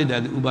ကြိုးစားဖြစ်တဲ့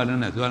ဥပါဒณ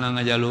နဲ့ဆွဲလန်း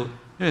ကြလို့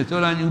ဆွဲ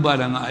လန်းဥပါ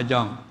ဒณကအ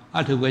ကြောင်း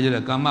အထုခဲ့ကြ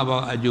တဲ့ကမ္မ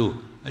ဘောအကျိုး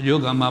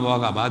ကမ္မဘော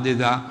ကဘာသေး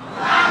စား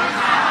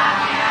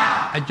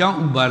အကြောင်း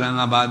ဥပါဒณ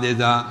ကဘာသေး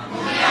စား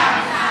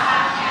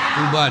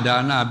ဥပါဒ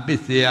နာပ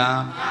စ္စယ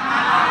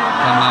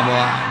ကမ္မ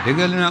ဘောဒီက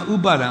လေးကဥ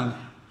ပါဒံ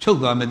ချုပ်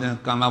သွားမယ်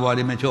ကမ္မဘော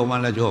ဒီမချုပ်မှ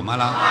လည်းချုပ်မှ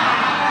လား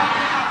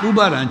ဥ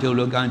ပါဒံချုပ်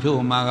လို့ကံချု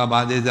ပ်မှာကဘာ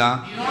သေးစား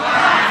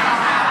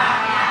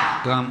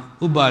ကံ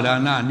ဥပါဒ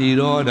နာနိ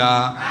ရောဓ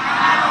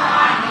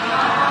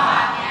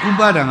ဥ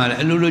ပါဒံကလည်း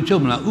အလိုလိုချု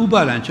ပ်မလားဥ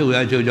ပါဒံချုပ်ရ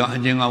ချုပ်ကြောင့်အ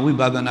ကျဉ်းကဝိ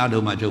ပဿနာ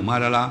တို့မှချုပ်မှာ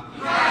လား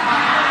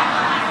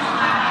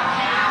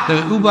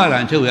ဥပါဒံ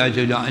ချုပ်ရ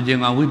ချုပ်ကြောင့်အကျဉ်း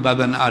ကဝိပ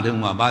ဿနာအထုံး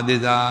မှာဘာ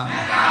သေးစား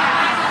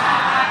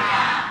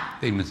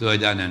သိမစွဲ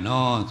ကြနဲ့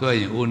နော်စွဲ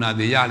ရင်အိုနာ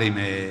သေးရလိမ့်မ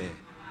ယ်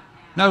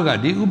နောက်က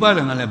ဒီဥပါ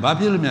ဒံကလည်းဘာ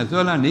ဖြစ်လို့များ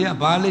စွဲလာနေရ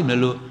ဘာလိမ့်မ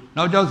လို့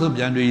နောက်ကြောက်ဆို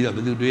ပြန်တွေးတော့ဘ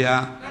ယ်သူတွေဟာ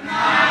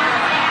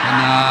ခ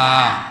ဏ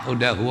ဟုတ်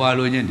တဲ့ဟိုဟာ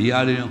လိုချင်းဒီဟာ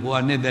လိုချင်းဟိုဟာ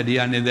နှစ်သက်ဒီ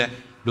ဟာနှစ်သက်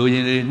လိုချ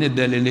င်းလေးနှစ်သ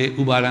က်လေး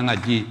ဥပါဒံက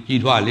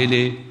ကြီးထွားလေး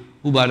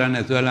ဥပါဒံ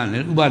နဲ့စွဲလာနေ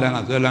ဥပါဒံက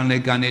စွဲလာနေ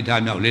ကံနေထ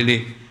မြောက်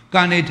လေး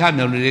ကံနေထ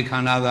မြောက်လေးခ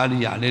န္ဓာသာတိ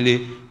ရလေး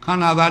ခန္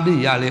ဓာသာတိ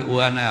ရလေးဩ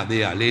ရနာရ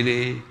သေးရလေး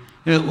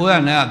ဩရ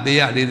နာရသေး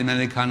ရလေး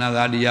တဲ့ခန္ဓာ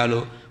သာတိရ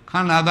လို့ခ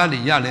န္ဓာသာတိ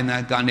ရလေး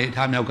နဲ့ကံနေထ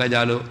မြောက်ခဲ့ကြ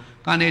လို့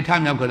ကံနေထ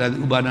မြောက်ခဲ့တဲ့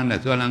ဥပါဒံနဲ့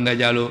စွဲလာခဲ့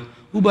ကြလို့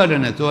ဥပါဒ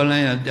နဲ့စွဲလ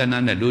န်းရတဏှာ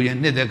နဲ့လူရင်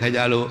နှစ်သက်ခကြ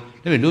လို့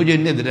ဒါပေမဲ့လူချ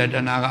င်းနှစ်သက်တဲ့တ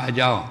ဏှာကအ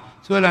ကြောင်း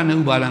စွဲလန်းတဲ့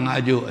ဥပါဒံက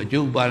အ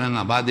ကျိုးဥပါဒံက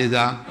ဘာသေး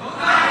စား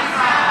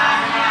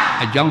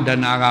အကြောင်းတ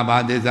ဏှာကဘာ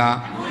သေးစား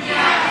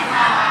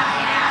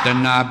တ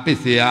ဏှာပစ္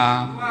စယ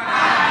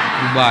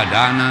ဥပါ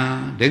ဒါန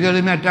ဒီက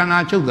လေးမြတ်တဏှာ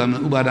ချုပ်သွားမ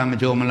ယ်ဥပါဒံမ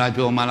ချုပ်မလား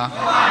ချုပ်မလား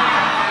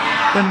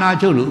တဏှာ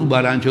ချုပ်လို့ဥပါ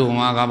ဒံချုပ်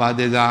မှာကဘာ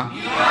သေးစား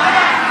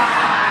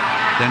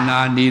တဏှာ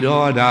နိ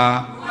ရောဓ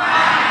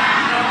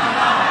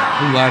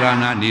ဥပါဒ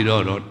နာနိရော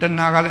ဓတ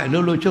ဏှာကလည်းအ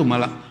လိုလိုချုပ်မ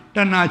လားတ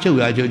ဏှာချုပ်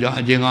ရချုပ်ကြောင့်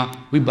အကျဉ်းက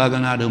ဝိပဿ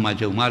နာတို့မှ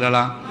ချုပ်မှာ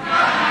လား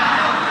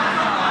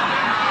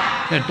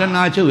တ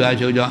ဏှာချုပ်ရ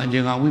ချုပ်ကြောင့်အကျ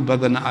ဉ်းကဝိပ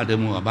ဿနာအ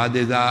ထုံးကဘာ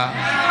သေးစား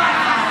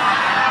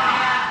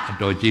အ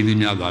တော်ကြီးသူ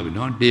များသွားပြီ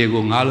နော်တရား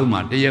ကို၅လုံးမှာ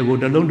တရားကို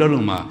တစ်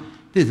လုံးမှာ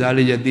သစ္စာ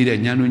လေးရသိတဲ့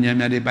ဉာဏ်လူဉာဏ်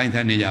များတွေပိုင်း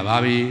ဆိုင်နေကြပါ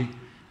ပြီ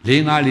၄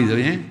၅လီဆို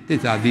ရင်သ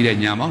စ္စာသိတဲ့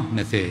ဉာဏ်ပေါင်း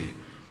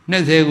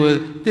20ကို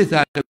သစ္စာ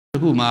တစ်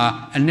ခုမှာ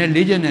အနဲ့၄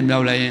ချက်နဲ့မြော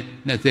က်လိုက်ရင်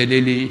20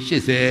လေး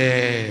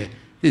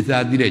80သစ္စာ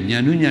သိတဲ့ဉာ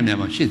ဏ်ဉာဏ်များ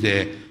မှာ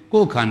80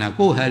ကိုယ်ခန္ဓာ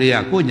ကိုယ်ဟရိယ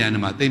ကိုယ်ဉာ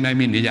ဏ်မှာသိမ့်ပိုင်း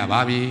မိနေကြပါ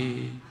ပြီ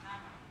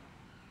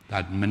ဒါ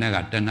မနေ့က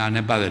တဏှာ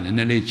နဲ့ပတ်သက်နည်းန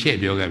ည်းလေးချက်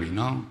ပြောခဲ့ပြီ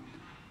နော်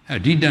အဲ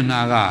ဒီတဏှာ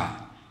က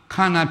ခ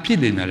န္ဓာဖြစ်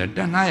နေတယ်တ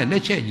ဏှာရဲ့လ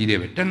က်ချက်ကြီးတယ်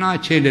ပဲတဏှာ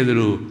ချဲတယ်သ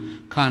လို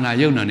ခန္ဓာ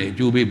ယုံနာနဲ့အ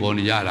ကျိုးပေးပေါ်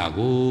နေကြတာ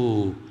ကို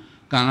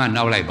ကံက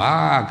နောက်လိုက်ပါ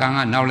ကံက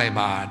နောက်လိုက်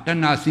ပါတ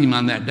ဏှာစီမံ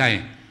တဲ့အတိုင်း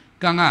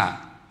ကံက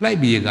လိုက်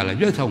ပြီးကလည်း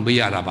ရွတ်ဆောင်ပေး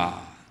ရတာပါ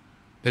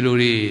ဘယ်လို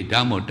လဲဒါ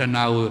မှမဟုတ်တ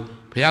ဏှာကို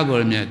ဘုရားကို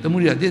ယ်မြတ်သမှု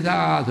ရိယသစ္စာ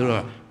ဆို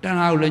တော့တ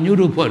ဏှာကိုလည်းညှို့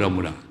တို့ဖွဲ့တော်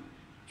မူတာ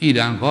ဣ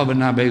ဒံခောပ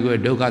နာဘေကွ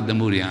ဒုက္ခသ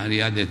မှုရိယအရိ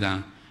ယသစ္စာ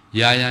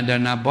ယာယံတ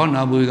ဏဘော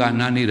နာဘုက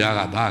နာနိရာ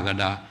ဂသာက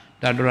တာ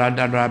တတရာတ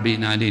တရာဘိ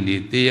နာတိနိ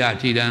တေယ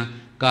ထိတံ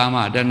ကာမ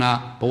တဏ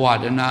ဘဝ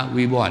တဏ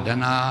ဝိဘဝတ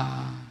ဏ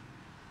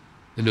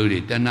ဒီလိုတွေ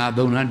တဏ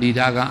သုံးလတိ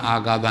ထာကအာ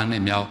ကာသ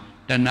နဲ့မြောက်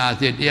တဏ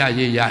စစ်တရားရ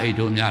ည်ရအိတ်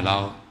တို့များလော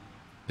က်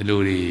ဒီလို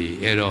တွေ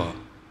အဲ့တော့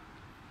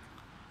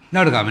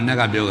နောက်တစ်ခါမနေ့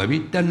ကပြောခဲ့ပြီ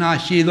တဏှာ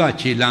ရှည်သွား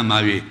ခြေလမ်းမှာ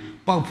ပြီ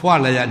ပေါက်ဖွာ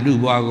လာရလူ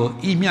ဘွားကို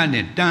ဤမြ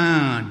နဲ့တ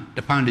န်းတ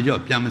ဖန်တ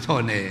ကြော့ပြန်မ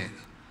ဆော့နဲ့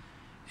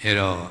အဲ့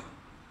တော့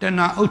တ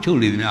ဏှာအုပ်ချုပ်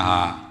လေသမျှ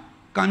ဟာ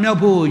ကံမြောက်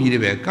ဖို့ကြီးတ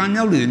ယ်ပဲကံ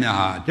မြောက်လေသမျှ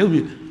ဟာ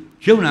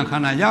ရုပ်နာခ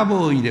န္ဓာရ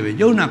ဖို့ကြီးတယ်ပဲ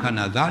ရုပ်နာခန္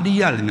ဓာဇာတိ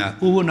ရလေသမျှ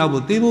အိုးဖို့နောက်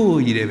ဖို့သိ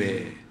ဖို့ကြီးတယ်ပဲ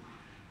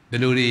ဘ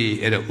ယ်လိုလဲ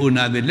အဲ့တော့အို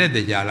နာတဲ့လက်တ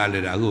ကြလာ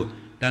လို့ဒါကို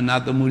တဏှာ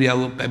သမုဒယ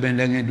ကိုပဲပင်လ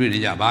ည်းငယ်တွေ့နေ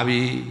ကြပါပြီ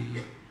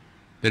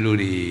ဘယ်လို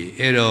လဲ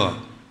အဲ့တော့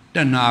တ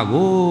ဏှာ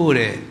ကို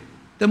တဲ့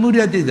သမုဒ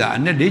ယသစ္စာအ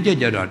နဲ့၄ချက်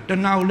ကြတော့တ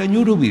ဏှာကိုလည်း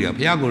ညှို့ထုတ်ပြီးတော့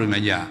ဘုရားကိုယ်တော်မြ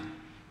တ်ကြီး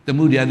သ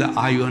မုဒယသ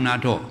အာယောနာ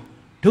တော့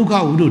ဒုက္ခ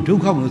ဝုဒ္ဓဒု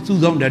က္ခကိုစူး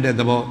စောင်းတတ်တဲ့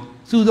သဘော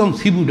စူးစောင်း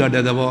စီးပူတတ်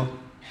တဲ့သဘော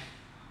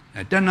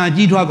တဏှာ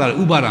ကြီးထွားတာ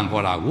ဥပါဒံ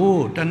ခေါ်တာကို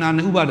တဏှာ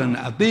နဲ့ဥပါဒံ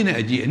နဲ့အသေးနဲ့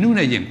အကြီးအနု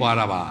နဲ့ရင်ကွာ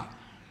တာပါ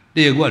တက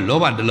ယ်ကလော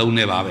ဘတစ်လုံး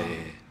နဲ့ပါပဲ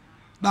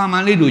တာမ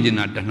န်လေးလိုချင်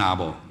တာတဏှာ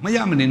ပေါ့မရ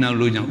မနေနိုင်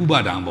လိုချင်ဥပါ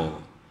ဒံပေါ့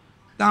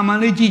တာမန်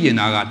လေးကြည့်ချင်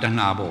တာကတ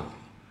ဏှာပေါ့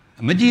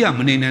မကြည့်ရမ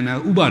နေနိုင်တာ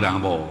ဥပါဒံ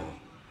ပေါ့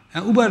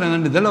ဥပါဒံက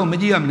လည်းဒါတော့မ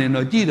ကြည့်ရမနေ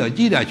တော့ကြည့်တာ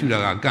ရှုတာ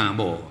ကကံ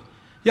ပေါ့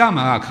ရ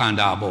မှာကခန္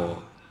ဓာပေါ့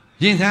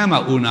ရင်ဆန်းမှာ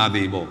အိုနာ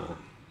သေးပေါ့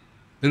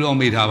ဒီလို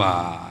မေးထားပါ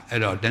အဲ့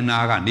တော့တဏှာ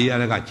ကနေရာ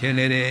ကချဲ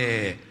လဲတယ်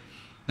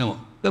ဟုတ်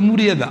သမု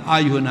ဒယသအာ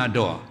ယောနာ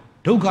တော့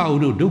ဒုက္ခဥဒ္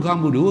ဓဒုက္ခ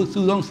မှုတို့စူ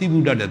ဆောင်းစီးပူ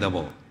တတ်တဲ့သ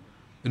ဘော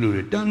ဒီလို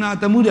တဏှာ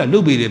သမုဒယလု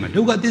တ်ပေးတယ်မှာ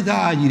ဒုက္ခသစ္စာ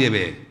ကြီးတယ်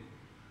ပဲ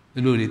ဒီ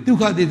လိုဒုက္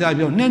ခသစ္စာ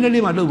ပြောနည်းနည်း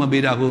လေးမှလုတ်မ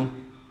ပေးတာဘူး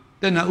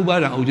တဏှာဥပါ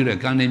ဒံအုပ်ချုပ်တဲ့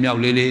ကံနေမြောက်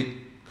လေး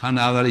ခန္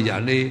ဓာသားရ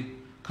လေး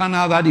ခန္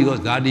ဓာသားဒီကို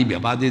ဇာတိပြ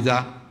ဘာသစ္စာ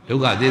ဒု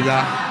က္ခသစ္စာ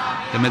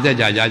ဓမ္မစ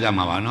ကြာကြားကြ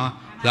မှာပါနော်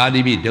ဇာ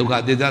တိပိဒုက္ခ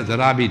သစ္စာဇ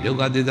ရာပိဒုက္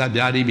ခသစ္စာ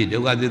ဗျာတိပိဒု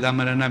က္ခသစ္စာမ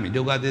ရဏပိ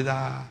ဒုက္ခသစ္စာ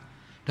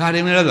ဒါတွေ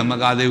လည်းတော့မ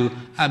ကားသေးဘူး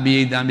အပိယ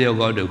တံပြော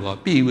ကောဒုက္ခ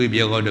ပိဝေ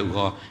ပြောကောဒုက္ခ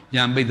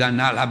ယံပိသ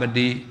နာလပ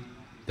တိ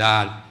ဒါ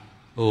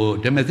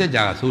ဓမ္မစ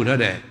ကြာကဆိုထား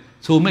တဲ့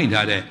ဆိုမိတ်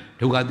ထားတဲ့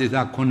ဒုက္ခသစ္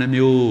စာ9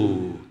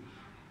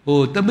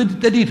မျိုး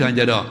တတိထံ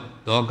ကြတော့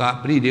ဒေါက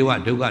ပရိဒေဝ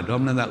ဒုက္ခဒေါ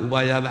မနတဥပါ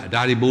ယသ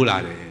ဒါတွေပိုးလာ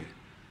တယ်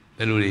ဘ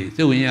ယ်လိုလဲ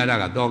စိတ်ဝင်ရတာ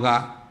ကဒေါက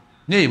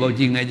နေဘော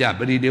ကြည့်နေကြ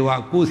ပရိဒေဝ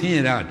ကိုဆင်းရ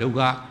တာကဒုက္ခ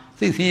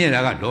စိတ်ဆင်းရတာ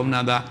ကဒေါမန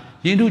တ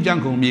ရင်ထုကြံ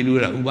ခုံမြည်လို့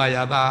ရဥပါယ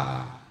သ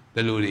ဘ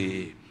ယ်လိုလဲ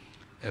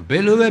ဘ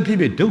ယ်လိုပဲဖြစ်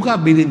ဖြစ်ဒုက္ခ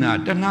ပေးနေတာ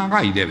တဏှာက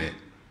ကြီးတယ်ပဲ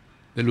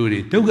ဘယ်လိုလဲ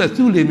ဒုက္ခ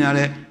စုလေများ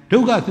လဲဒု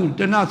က္ခစု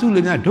တဏှာစု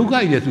လေများဒုက္ခ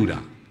ကြီးတယ်စုတာ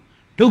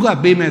ဒုက္ခ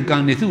ပေးမဲ့ကံ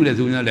တွေစုတယ်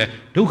ဆိုရင်လည်း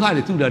ဒုက္ခ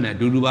တွေစုတာနဲ့အ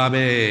တူတူပါ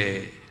ပဲ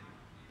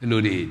ဘယ်လို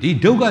လဲဒီ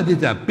ဒုက္ခသစ္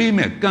စာပေး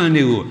မဲ့ကံ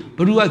တွေကိုဘ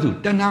누구ကစု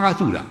တဏှာက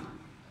စုတာ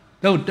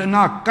တော့တ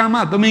ဏှာကမ္မ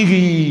သမင်္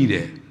ဂီ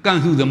တဲ့ကံ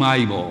စုသမား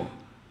ကြီးပေါ့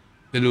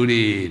ဘယ်လို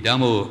လဲဒါ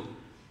မို့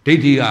ဒိ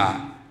ဋ္ဌိက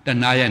တ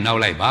ဏှာရဲ့နောက်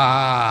လိုက်ပါ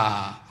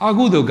အ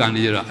ကုသိုလ်ကံ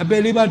တွေကျတော့အပ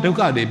ယ်လေးပါဒုက္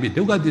ခတွေပြီး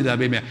ဒုက္ခသစ္စာ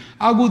ပေးမဲ့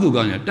အကုသိုလ်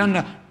ကံတွေတ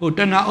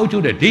ဏှာအုပ်ချု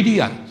ပ်တဲ့ဒိဋ္ဌိ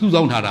ကစု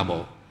ဆောင်းထားတာ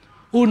ပေါ့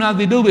ဩနာ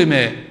တိတို့ပေး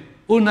မဲ့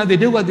ဩနာတိ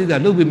ဒုက္ခသစ္စာ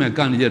လုပ်ပေးမဲ့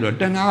ကံတွေကျတော့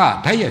တဏှာက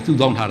ဓာတ်ရဲ့စု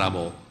ဆောင်းထားတာ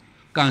ပေါ့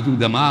ကံစု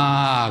သ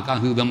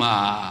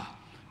မား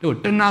တို့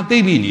တဏှာသိ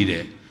ပြီးနေတ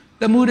ယ်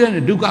သမုဒယ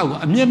နဲ့ဒုက္ခကို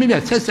အမြဲမြဲ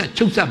ဆက်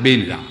ချုပ်ဆက်ပေး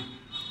နေတာ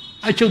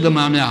အချုပ်သ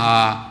မားများဟာ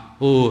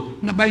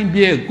နှစ်ပိုင်း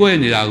ပြဲကွဲ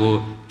နေတာကို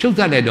ချုပ်ဆ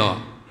က်လိုက်တော့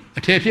အ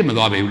ထည်ဖြစ်မ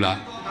သွားပေဘူးလား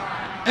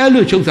အဲ့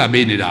လိုချုပ်ဆက်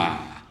ပေးနေတာ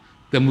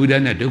သမုဒယ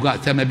နဲ့ဒုက္ခ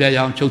ဆက်မပြတ်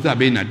အောင်ချုပ်ဆက်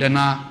ပေးနေတာတ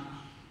ဏှာ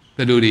ဘ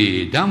ယ်လိုဒီ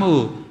ဒါမို့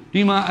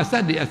ဒီမှာအစ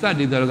တ်တွေဆို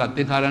တော့ကသ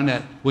င်္ခါရနဲ့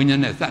ဝိညာ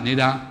ဉ်နဲ့စနေ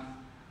တာ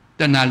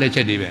တဏှာလက်ချ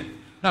က်တွေပဲ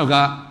နောက်က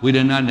ဝေဒ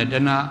နာနဲ့တ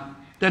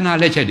ဏှာ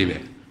လက်ချက်တွေပဲ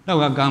နောက်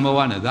ကကာမဘဝ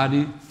နဲ့ဇာတိ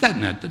စက်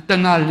နဲ့တ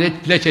ဏှာ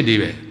လက်ချက်တွေ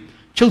ပဲ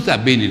ချုပ်ဆက်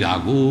ပေးနေတာ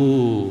ကို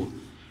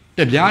တ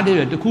ပြားတည်း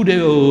တခုတ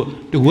ည်း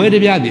တကွဲတ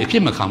ပြားတည်းအဖြ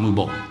စ်မခံဘူး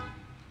ပေါ့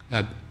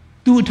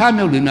သူအထ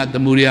မြောက်နေတာသ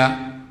မုဒယ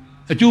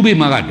အကျိုးပေး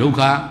မှာကဒုက္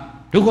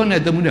ခနဲ့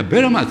သမုဒယဘ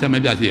ယ်တော့မှဆက်မ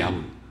ပြတ်စေရ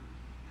ဘူး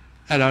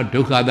အဲ့တော့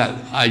ဒုက္ခသ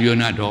အာယော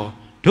နာတော်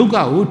ဒုက္ခ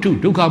ဝုထု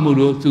ဒုက္ခမှု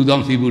တို့စုဆော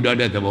င်စီပူတတ်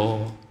တဲ့သဘော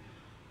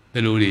ဘ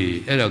ယ်လိုလဲ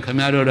အဲ့တော့ခမ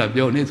ည်းတော်တော့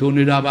ပြောနေဆို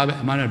နေတာပါပဲ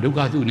အမှန်တော့ဒုက္ခ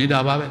စုနေတာ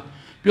ပါပဲ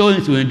ပြောရ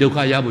င်ဆိုရင်ဒုက္ခ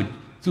ရဖို့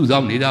စုဆော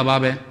င်နေတာပါ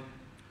ပဲ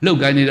လောက်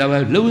ကိုင်းနေတာပဲ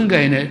လှုပ်ဝင်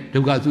ကိုင်းနဲ့ဒု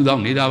က္ခစုဆော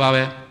င်နေတာပါ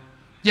ပဲ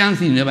ကြမ်း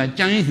စီနေပါ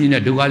ကြမ်းရင်စီ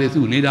နဲ့ဒုက္ခတွေ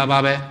စုနေတာပါ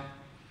ပဲ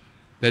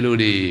ဘယ်လို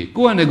လဲ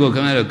ကိုယ့်အနေကိုခ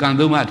မည်းတော်ကံ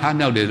သုံးပါအထား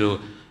မြောက်တယ်လို့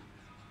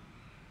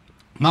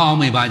မအောင်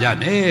မေးပါကြ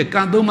နဲ့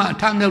ကံသုံးပါအ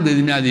ထားမြောက်တယ်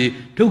ဒီများစီ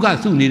ဒုက္ခ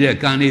စုနေတဲ့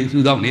ကံတွေစု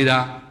ဆောင်နေတာ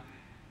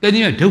တန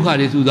ည်းဒုက္ခ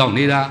တွေစုဆောင်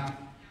နေတာ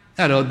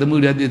အဲ့တော့သမု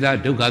ဒယသစ္စာ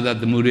ဒုက္ခသ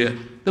သမု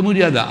ဒ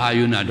ယသအာ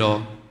ယောနာတော့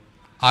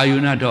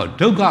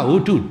ဒုက္ခဝု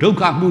ထုဒုက္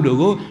ခမှုတို့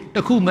ကိုတ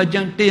ခုမ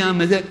ကြံတရား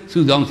မစက်စု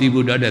ဆောင်စီ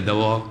ဖို့တတ်တဲ့သ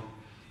ဘော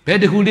ဘယ်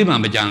တခုလေးမှ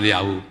မကြံရ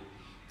ဘူး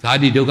ဇာ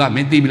တိဒုက္ခမ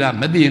င်းသိပြီလား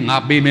မသိရင်ငါ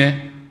ပေးမယ်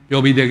ပြော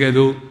ပြီးတဲ့ကဲ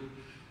ဆို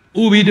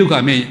ဥပိဒုက္ခ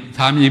မင်း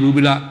သာမြည်ဘူး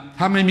ပြီလား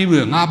သာမမြည်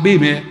ဘူးငါပေး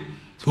မယ်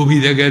ဆို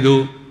ပြီးတဲ့ကဲဆို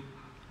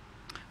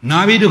နာ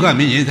ဘိဒုက္ခ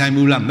မင်းရင်ဆိုင်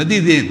ဘူးလားမသိ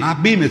သေးရင်ငါ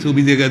ပေးမယ်ဆို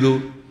ပြီးတဲ့ကဲဆို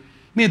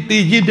မင်းသိ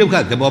ချင်းဒုက္ခ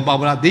သဘောပေါ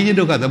က်လားသိချင်း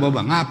ဒုက္ခသဘော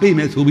ပေါက်ငါပေးမ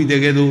ယ်ဆိုပြီး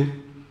တဲ့ကဲဆို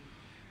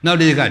နောက်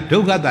တစ်ခါဒု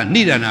က္ခသ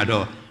နိဒာနာ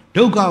တော့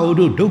ဒုက္ခဝုဒ္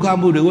ဓဒုက္ခ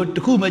မှုတွေကိုတ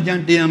ခုမကြံ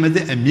တရားမစ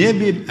က်အမြဲ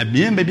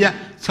မပြတ်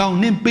ဆောင်း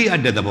နှင်းပေးအ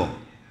ပ်တဲ့သဘော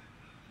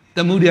သ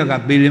မုဒယက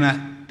ပေးရမှ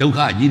ဒုက္ခ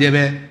ကြီးတယ်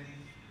ပဲ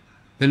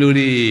ဘယ်လို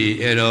လဲ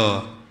အဲ့တော့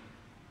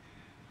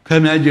ခ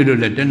မည်းကျွတ်လည်း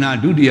တဏှာ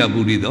ဒုတိယပု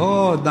ရိသော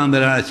တန္တ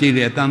ရာရှိ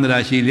လေ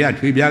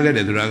ထွေပြားခဲ့တ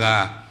ယ်ဆိုတာက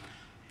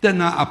တ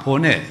ဏှာအဖို့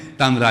နဲ့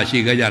တန္တရာရှိ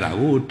ခဲ့ကြတာ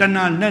ကိုတ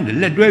ဏှာနဲ့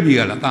လက်တွဲပြီး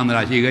ကလားတန္တ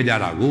ရာရှိခဲ့ကြ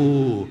တာကို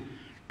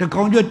တ The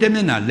conjure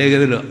temina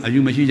legger, a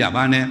you machine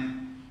Japane,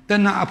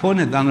 then a phone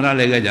and Tandra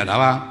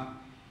legajava.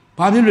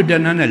 Pavilu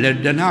Danana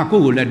let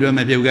Danako let them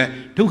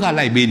have took her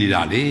like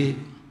Benidali.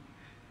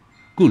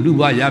 Good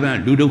Luba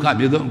Yavan, Ludoka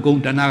Mudo,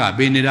 Gontanaga,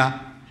 Benida.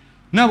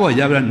 Nabo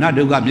Yavan,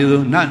 Naduga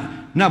Mudo,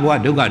 Nabwa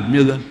Duga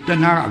Mudo,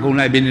 Tanaga, go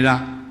like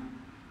Benida.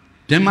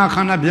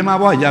 Demakana,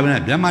 Demawa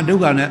Yavan,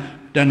 Demaduga,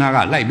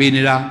 Tanaga, like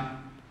Benida.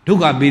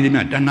 Tuga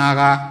Benima,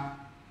 Tanaga.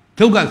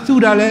 Tuga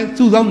Sudale,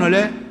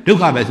 Suzonale,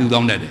 Duga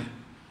Suzonale.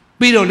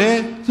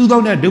 Pidole,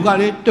 Suzonale,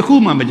 Dugale,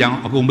 Takuma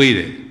Majang,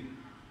 Agumbede.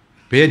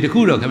 Pay the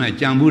Kuro, come at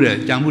Jambura,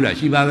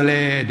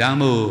 Shibale,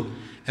 Damo,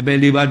 a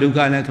Beliba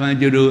Duga,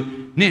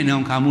 Twanjuru,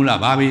 Ninam Kamula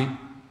Babi,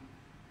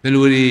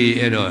 Beluri,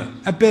 Edo,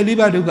 a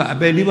Beliba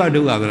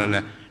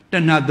Duga,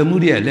 then not the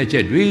Mudia,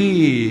 Lecce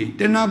Dri,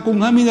 then not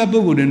Kungamida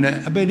Bugud, and a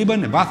Beliba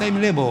and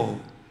Batham Lebo.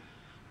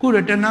 Could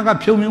a Tanaga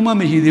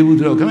Pumima, he would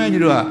come at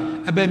you,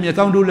 a Bemia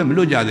Town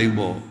Luja de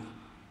Bo.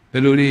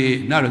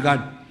 Beluri, Naragat,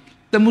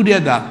 the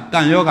Mudia,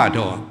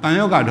 Tanyogato,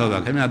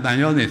 came at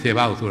Tanyon,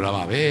 Seva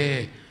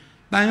Surabe.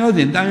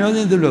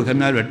 Tanyosin to look at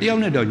Mara,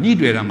 Tionedo,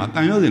 Nidrama,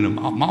 Tanyosin,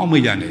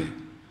 Maumijane.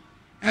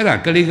 Era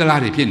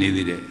Caligalati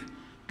Pinny.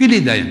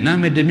 Kilida,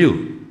 Name de Mu.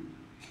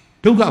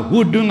 Took up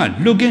wood doing a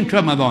looking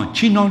tramadon,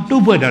 Chinon,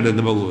 2 foot out of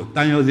the boat,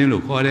 Tanyosin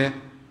Lucore.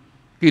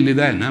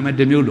 Kilida, Name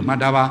de Mu,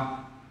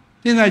 Matava.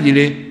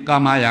 Sinajili,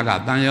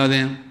 Kamayaga,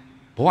 Tanyosin,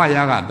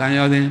 Poyaga,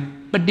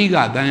 Tanyosin,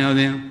 Patiga,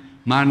 Tanyosin,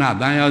 Mana,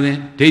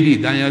 Tanyosin, Teddy,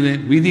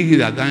 Tanyosin,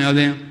 Vidiga,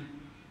 Tanyosin.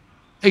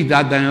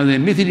 Eita Tanyosin,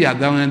 Misiria,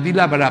 Tanyosin,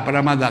 Dila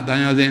Paramada,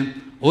 Tanyosin.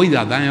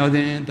 Oida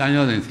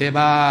Tanyosin,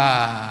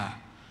 Seba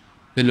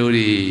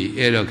Peluri,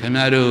 Ero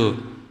Camaro,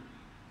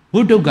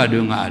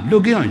 Utogadunga,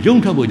 looking on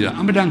Juntabuja,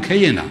 Amadan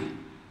Kayena,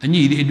 and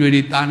ye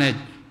really Tane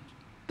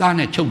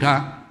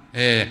Chota,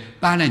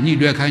 Tane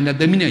Nidra kind of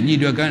the minute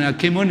Nidra kind of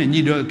came on and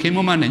Nidra came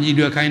on and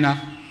Nidra kind of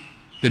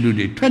the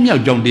Ludi, 20 years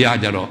John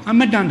Diajaro,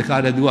 Amadan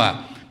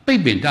Karadua,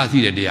 Pipin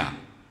Tasi Dia.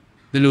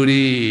 The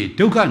Ludi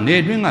took a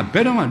nedring a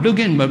better one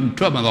looking but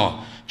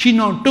trouble. She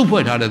not 2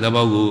 foot out of the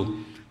Bagu.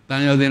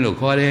 Tanyosin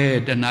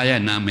Lucore, Tanaya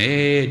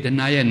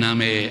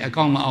Name, a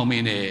comma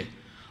omine.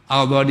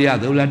 Algodia,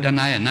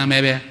 Tanaya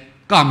Name,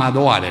 Kama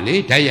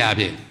Doade,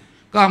 Tayabi,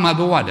 Kama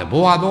Doade,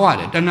 Boa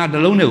Doade, Tana the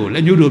Lone,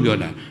 let you do your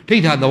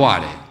take out the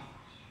water.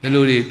 The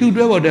Ludi, 2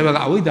 drove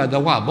whatever with the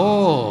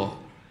Wabo.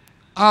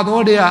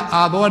 Adodia,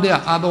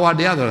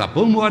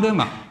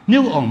 Pumwadema,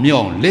 new on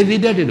Mion, Lady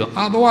Daddy,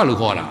 Adoa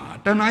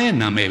Lucora, Tanaya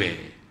Name,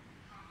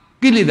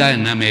 Gilida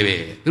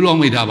Name, the long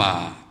with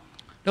Aba.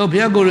 No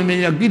Piago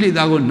remain a gilly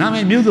that would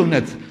name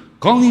musunets,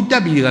 Congi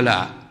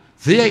Tabigala,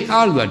 Zay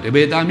Alga, the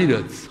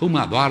Betamidos,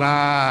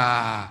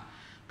 Humadara,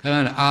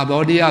 Can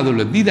Adodia,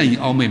 the Didan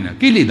Omen,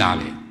 Gilly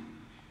Dali.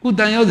 Good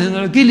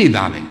Daniel Gilly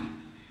Dali.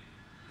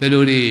 The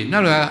Ludi,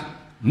 Nara,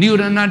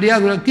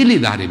 Nuranadia, Gilly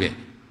Dali.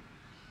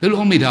 The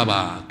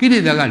Omitaba,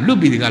 Gilly Daga,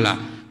 Lupi Gala,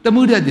 the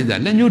Muda did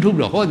that, then you took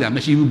the Hoda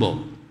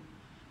Mashibu.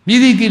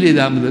 Midi Gilly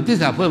Dam,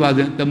 this are for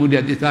the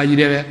Muda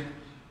decided.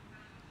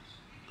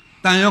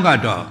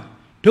 Tanyogato.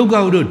 Toga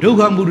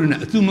Muruna,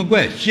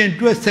 Sumaque, Shin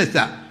dress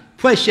Sessa,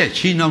 fresh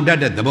chin on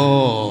that at the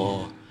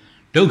ball.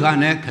 Toga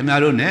neck,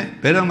 Camarone,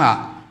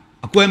 Perama,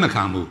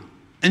 Aquemakamu,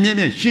 and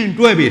then Shin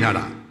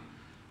Dwebitara.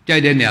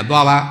 Jadenia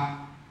Baba,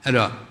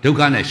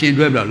 Toga Shin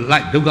Dweb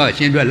like Toga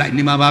Shin Dweb like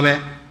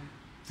Nimababe,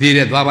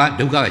 Zira Baba,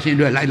 Toga Shin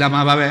Dweb like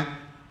Lamababe,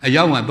 a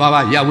young one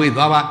Baba, Yahweh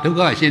Baba,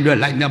 Toga Shin Dweb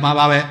like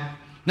Namababe,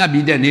 not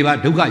be the neighbor,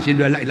 Toga Shin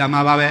Dweb like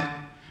Lamababe,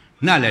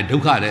 not let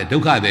Toga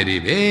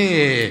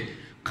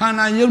the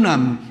Kana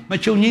Yunam,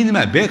 Machuni,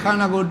 my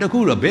Bekana go to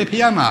Kura,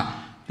 Bepiama,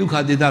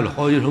 Tuka did that,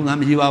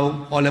 Hoyam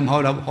Hiva, Holem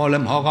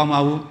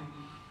Hogamawu.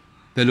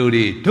 The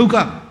Ludi took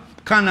up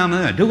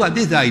Kana, took up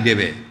this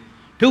idea.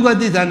 Took up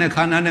this and a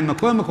Kana and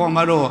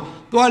Makomaro,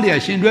 Tualia,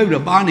 Shindre, the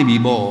Barney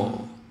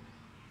Bo.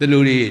 The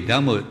Ludi,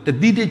 Damo, the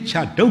Didi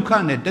chat,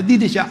 Tokan, the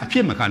Didi chat,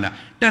 Pimakana,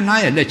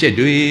 Tanaya, let you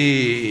do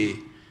it.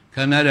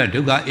 Canada,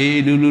 Tuka,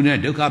 A.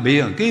 Luluna, Tuka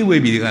Bay, Gateway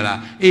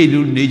Bigala, A.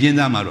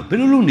 Lulunijamaro,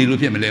 Peluni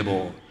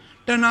Lupiam.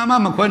 Tanama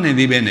Maquane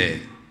di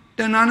Bene,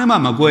 Tanana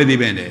Maque di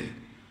Bene,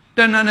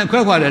 Tanana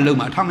Quaqua de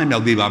Luma,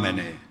 Tamil di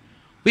Bamene.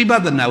 We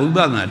bother now,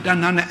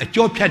 Tanana a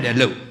job chat at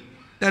low,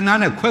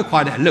 Tanana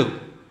Quaqua at low,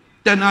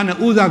 Tanana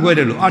Uza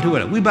Guedo,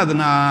 Artua, we bother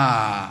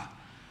na.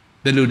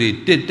 The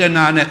Ludi did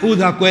Tanana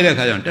Uza Guedo,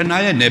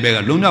 Tanaya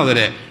Nebega, Luna,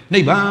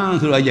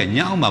 Neban,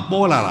 Yama,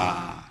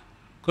 Bola.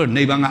 Could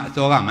Nebanga,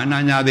 Soga,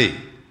 Manana de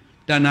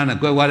Tanana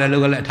Quaqua de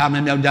Loga at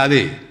Tamil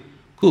Dadi,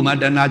 Kuma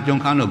Dana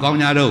Joncano,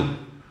 Gognado.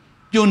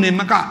 June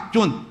Maka,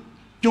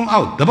 June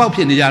out, the Bob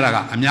in the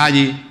Yaraga,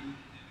 Amyaji,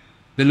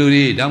 the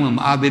Ludi, Dama,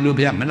 Madi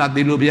Lubia,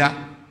 Meladi Lubia,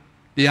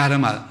 the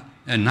Arama,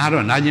 and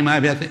Naro, Najima,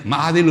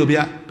 Madi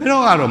Lubia, Pero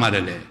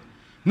Aromadele.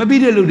 Maybe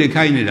the Ludi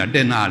Kainida,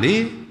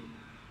 Denali,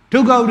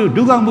 took out to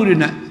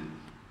Dugamurina,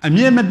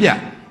 Amyamabia,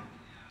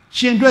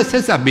 she and dress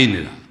Sessa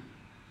Binida.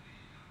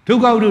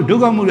 Took out to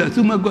Dugamura,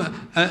 Sumaga,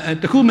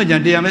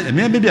 Takumajan,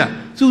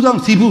 Amyamabia, Susan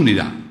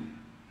Sibunida.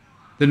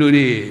 The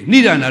Ludi,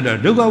 Nida another,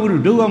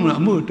 Dugamuru,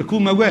 Dugamu,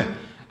 Takumawe.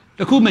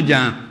 The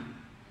Kumajan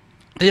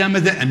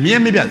Ayamazet, a mere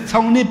maybe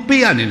soundly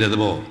pian into the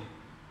ball.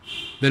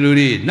 The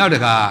Ludi, now the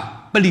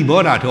car,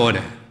 Paliboda told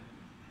her.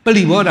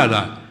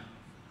 Paliboda.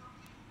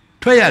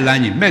 Twaya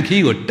Lani, make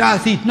he go,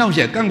 Darcy, no,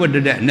 she can't go to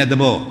that, net the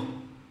ball.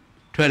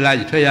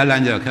 Twaya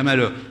Lanja,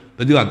 Camaro,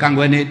 but you are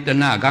Gangwani,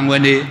 Tana,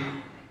 Gangwani.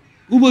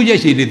 Ubu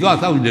Yashi, the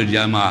 2,000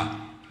 Jama.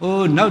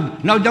 Oh,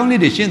 now don't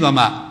need the shin of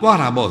my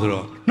water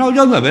bottle. No,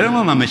 don't have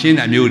a machine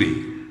and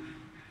beauty.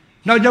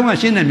 No, don't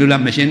machine and mula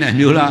machine and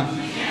mula.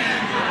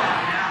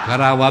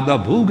 Karawaba,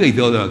 Bugay,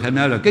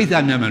 Canada,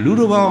 Kaysam,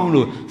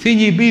 Ludovon,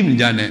 Sini Beam,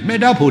 Janet,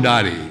 made up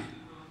Hodari.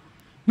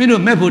 Mino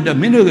Meputa,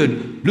 Mino,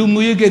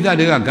 Lumu Geta,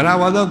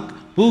 Karawada,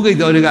 Bugay,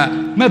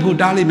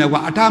 Meputali,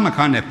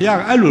 Atamakan,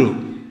 Pia Alu,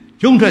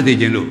 Junta de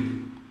Genu.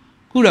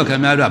 Kura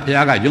Canada,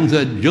 Piaga,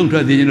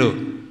 Junta de Genu.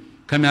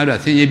 Camera,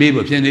 Sini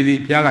Baby, Kennedy,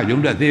 Piaga,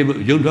 Junta,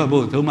 Junta,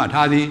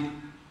 Tomatadi.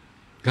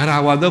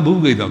 Karawada,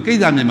 Bugay,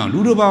 Kaysam,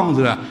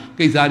 Ludovon,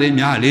 Kaysade,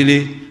 Mia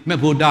Lily,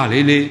 Meputa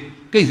Lily.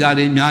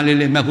 Kaysade,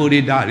 Yalili,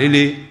 Mapudi,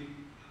 Lily.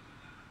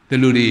 The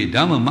Ludi,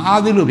 Dama,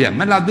 Maadilubia,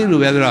 Maladilu,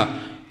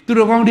 to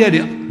the Gondia,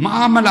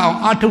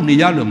 Mamala, Atuni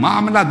Yalu,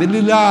 Mamala, the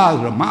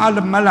Lila,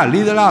 Mala,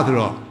 Lida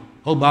Lazaro.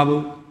 Oh,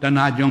 Babu,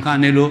 Dana,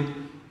 Joncanelo,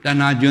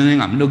 Dana, Juning,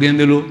 I'm looking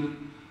the Lu,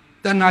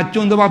 Dana,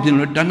 Jun the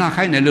Bobin, Dana,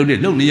 Hainelu,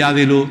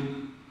 Luniadilu.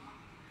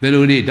 The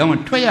Ludi, Dama,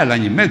 Twaya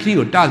Lani, make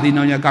you Tazi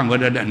on your Ganga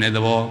and Nether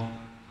Wall.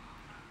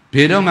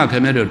 Pedoma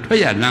Camedo,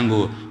 Twaya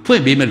Lango, Pui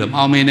Bimel of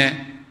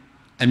Almene.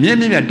 And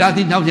then a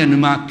dozen thousand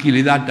mark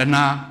Kilida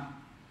Dana,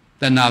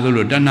 Dana,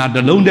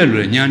 the Lone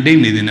Delaware, Yan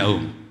Daily in the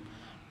home.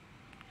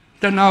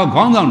 Dana,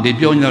 gone down the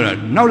Junior,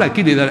 now like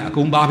Kilida,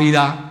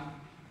 Kumbabida,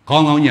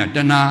 gone on ya,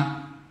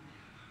 Dana.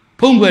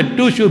 Punga,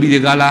 two should be the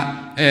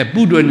gala, a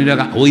Buddha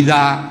Nida,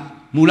 Oida,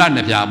 Mulan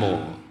de Piabo.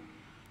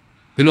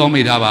 Below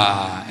me,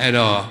 Dava,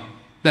 Edo,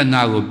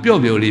 Dana,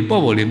 Pioboli,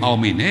 Poboli,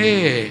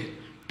 Almine,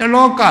 the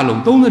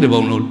local, don't the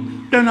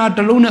bone, Dana,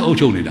 the Luna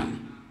Ochonida.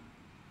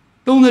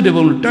 Don't the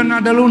devil turn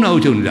out alone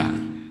out on that.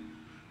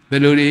 The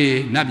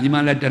Lodi,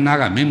 Napimala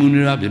Tanaga,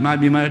 Memuna,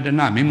 Bimabima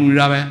Tana,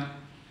 Memura.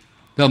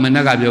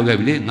 Domanaga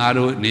Yogabi,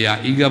 Naro, Nia,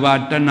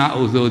 Igaba, Tana,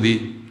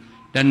 Ozodi,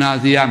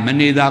 Tanazia,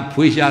 Manida,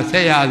 Puisha,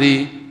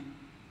 Sayadi.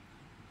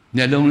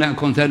 Nelona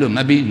Concedo,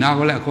 maybe,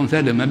 Nagola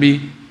Concedo,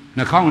 maybe,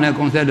 Nakona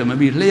Concedo,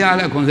 maybe,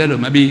 Leala Concedo,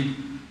 maybe.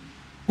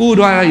 Who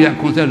do I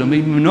concedo,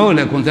 maybe, no,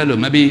 Concedo,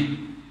 maybe.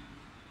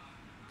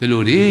 The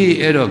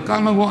Lodi, Edo,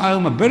 Kamago,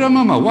 I'm a better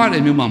mamma, what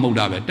a new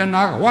mamma,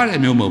 Tana, what a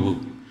new mobu.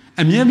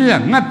 A mere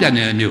Napian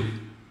and you.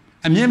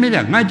 A mere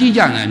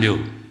Najijan and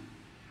you.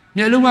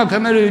 Neluma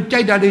Camaro,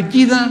 Chita de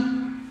Giza,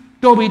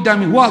 Toby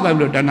Dami, what I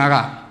wrote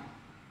Tanaga.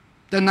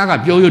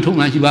 Tanaga, Joyo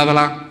Tunga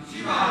Shibagala.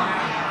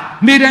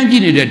 Made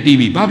engineer at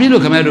TV, Papilo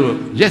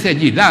Camaro, Jesse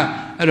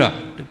Gila,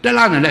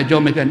 Talana, that Joe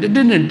Machan,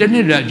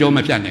 didn't let Joe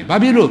Machan,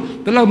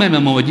 Papilo, the low member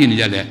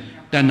Mojini.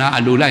 Tana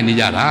Alula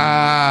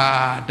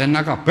Nijara,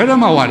 Tanaka,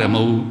 Perama water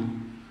move.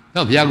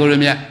 No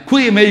Piagoremia,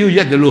 Qui may you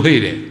yet the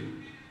Luhede.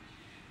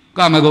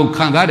 Kamago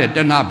Kangada,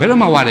 Tana,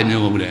 Perama water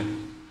move.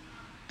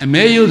 And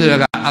may you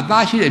the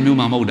Atashi and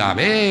Numa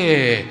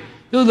Modabe.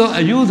 Though a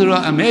user,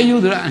 a may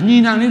user, and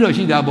Nina Nido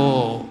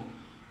Shidabo.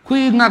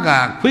 Qui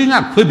Naga, Qui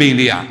Nak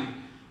Quibilia,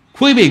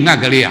 Quibi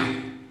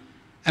Nagalia.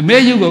 And may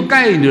you go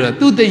kind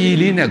to the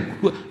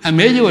Yelina, and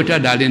may you a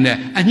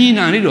Tadalina, and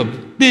Nina Nido,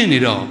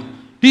 Dinido.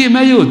 Be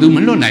mayo do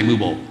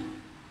Melonaimu.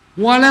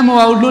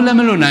 Walamo,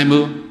 Lulamelo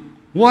Naimu.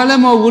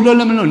 Walamo,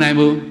 Lulamelo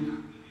Naimu.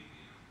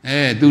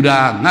 Eh, do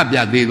that, not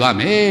that they were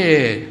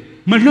me.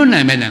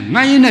 Melonaiman,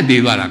 Mayana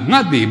Devara,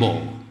 not the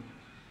ball.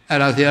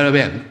 As the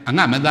Arabian, and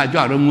not that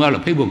job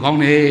of people gone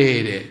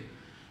ahead.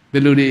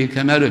 Beludi,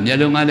 Camaro,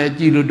 Yellow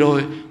Gilo,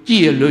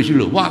 Gia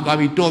Lucilu, what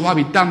Babi,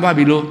 Tobabi,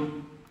 Tambabilo.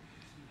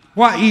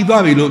 What E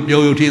Babilo,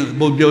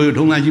 Joyo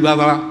Tonga.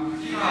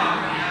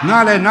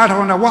 Not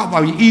on a walk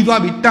by E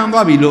Babi,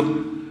 Tambabilo.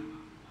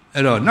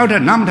 Not a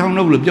Namtown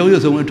noble of Joyo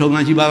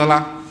Tonga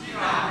Shibala.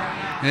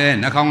 Eh,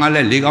 Nakanga,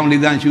 Legon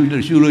Lidan,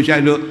 Shulu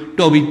Shilo,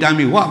 Toby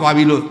Tammy, what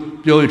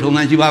Babilo, Joyo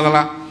Tonga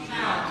Shibala.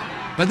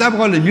 But that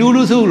was the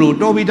Mulu Sulu,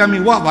 Toby Tammy,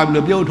 what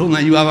Babilo, Joyo Tonga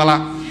Shibala.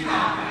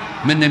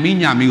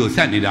 Menamina, me was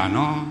sent it down,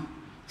 no?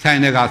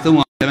 Sanaga,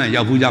 someone,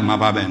 Yabuja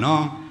Mababe,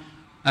 no?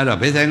 At a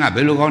Pesanga,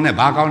 Belocon,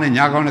 Bakon, and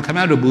Yakon, come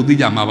out of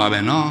Budija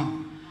Mababe,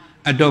 no?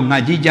 I don't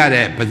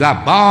Najija,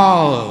 Pazap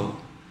Bow.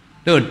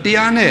 The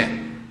Tiane.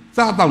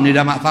 Sata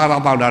Nidama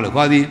Sara Powder,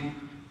 Quadi.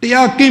 They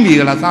are Kimi,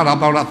 La Sara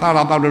Powder,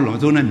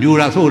 Suna,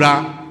 Nura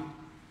Sura.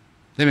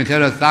 They make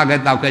a saga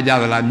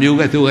Takajala,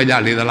 Nuga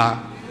Sugaja Lidala.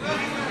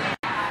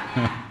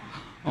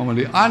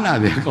 Only Anna,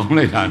 they call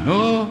later,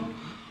 no?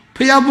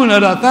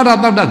 Piapuna, Sara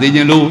Powder,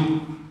 they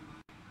know.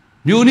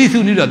 You need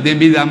to need a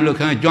Dembi Amlo,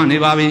 can Johnny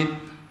Babi.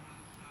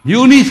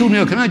 You need to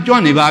know, can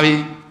Johnny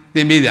Babi,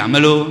 Dembi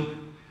Amalo.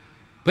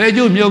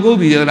 Peju Myogo,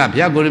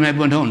 Piago,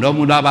 Mepon,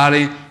 Domuda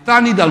Bari,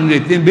 Tani down the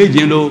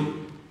Timbejino.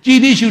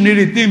 Genius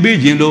needed thin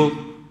Beijing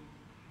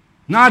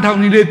not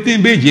only the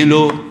thin Beijing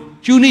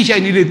Tunis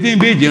needed thin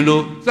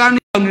Beijing Sunny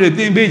needed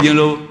thin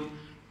Beijing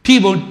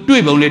People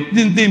dribble it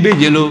thin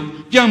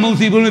Beijing Jamon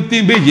Sible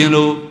thin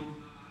Beijing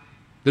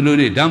The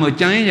Ludi, Damo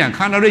Chan,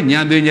 Canary,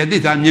 Yan,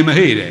 this I'm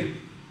Yamahede.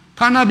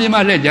 Kana be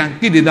my legend,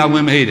 get it that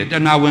women hate it,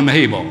 and now women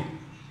hable.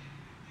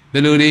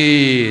 The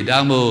Ludi,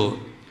 Damo,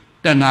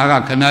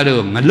 Danaga,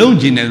 Canado,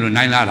 Malonjin, and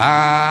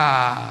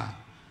Naila.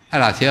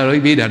 Ella, Sierra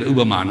be that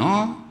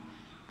Ubermano.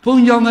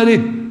 Pung young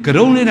lady,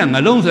 Carolina, and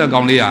Malonza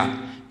Gonlia,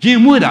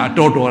 Jim Muda,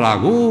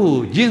 Totora,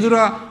 go,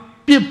 Jizra,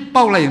 Pip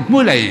Paula,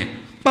 Mulay,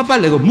 Papa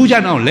Lego,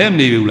 Mujano,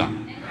 Lemnivula.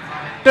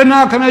 Then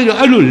now Canado,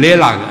 Alu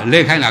Lela,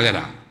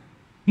 Lekanaga.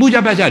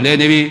 Muja Basha,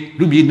 Lenevi,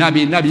 Ruby,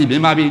 Nabi,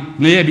 Bimabi,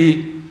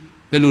 Nebi.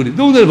 The Ludi,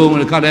 do the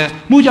woman called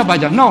Muja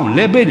Baja, no,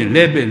 Lebin,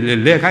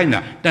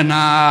 Lekina,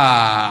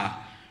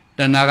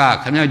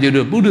 Danaga,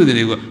 Canado,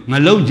 Budu,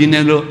 Malone,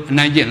 Ginello,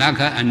 Niger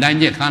Laka, and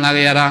Niger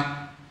Canagara.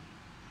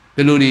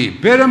 The Ludi,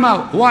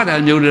 Perama, water,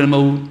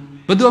 Nodamo,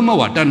 but do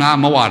more, Dana,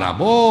 Mawara,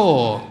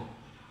 bo.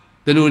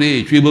 The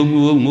Ludi,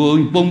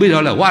 Tribu, Bombay,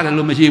 water,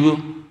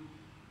 Lumashibu.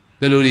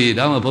 The Ludi,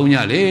 Dama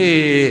Ponya,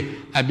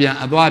 Abian,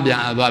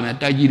 Ababia,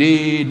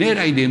 Tajiri,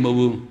 Nera de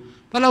Mobu,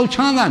 Palau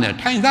Changa,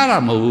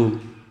 Tainzara Mobu.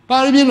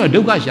 Parabino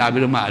Duka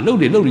Shabima,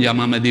 loaded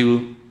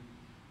Yamamadu.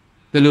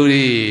 The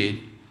Ludi,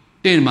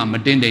 Tin Mamma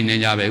Tende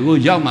Nabe,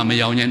 Yama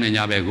Mayan and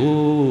Yabe,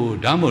 go,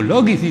 Damo,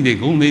 Logi, the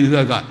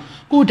Gomezaka,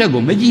 go to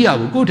go, Magia,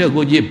 go to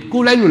go jip, go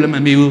like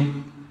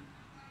Lamiu.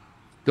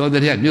 To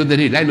the head, knew that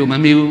he like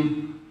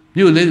Mamiu.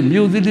 Music,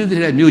 music,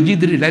 like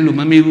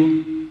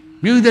Mamiu.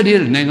 Music,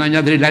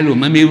 Nanganya, like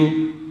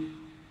Mamiu.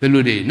 The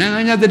Ludi,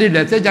 Nanganya,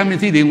 that said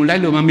Jamisi,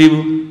 like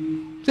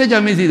Mamiu. Said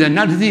Jamisi, the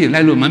Nazi,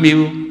 like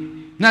Mamiu.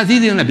 Not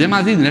seeing a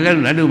Bemasi,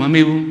 Lalo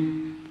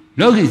Mamiu.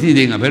 Logi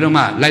seeing a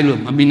Veroma, Lalo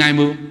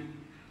Maminamu.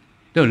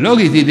 The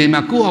Logi seeing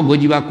Mako,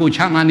 Gojiba,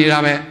 Chamani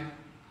Rabe.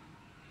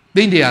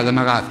 Then the other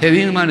Maga,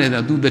 having money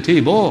that do the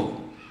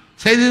table.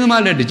 Saying the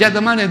money, the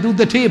gentleman do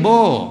the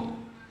table.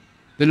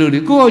 The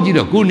Ludi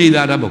Gojida, Guni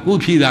Darabo,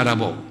 Gucci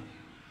Darabo.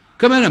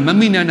 Come on,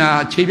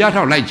 Mamina,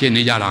 Chiviata, like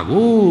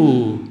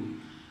Chenijarago.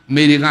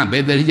 Medican,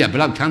 better here,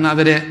 Black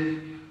Canada.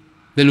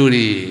 The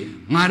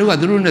Ludi, Maru,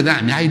 the Runa,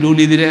 I don't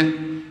need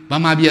it.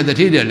 Mamabia the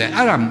Tiddle,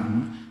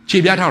 Aram,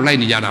 Chibiata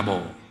line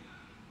Yarabo.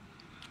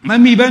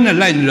 Mammy Ben a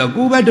line,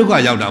 go back to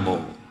Gayabo.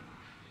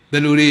 The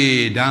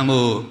Luri,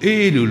 Damo,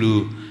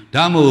 Lulu,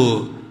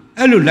 Damo,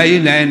 Elu Lay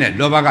Land,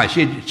 Lobaga,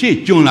 she,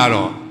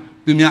 Junaro,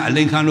 Dumia,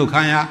 Linkano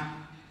Kaya,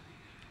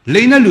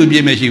 Lena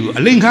Lubi Meshu, a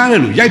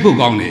Linkano, Jaco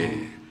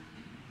Gone.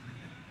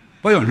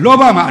 Boy,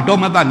 Lobama,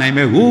 Domata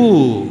name,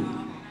 woo.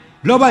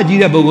 Loba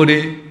Gida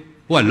Bogode,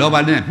 what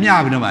Loba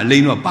Miavino,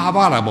 Leno,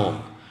 Paparabo.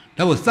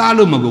 That was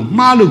Salu Mago,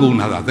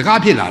 Malugo, the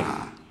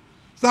Capilla.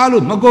 Salu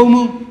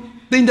Magomu,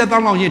 think that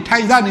I'm here,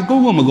 Taisan and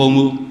Gogo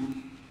Magomu.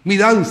 Me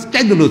down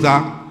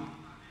Stegalusa.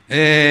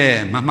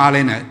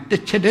 Mamalena, the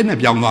Chetin of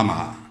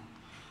Yamama.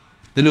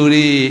 The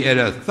Ludi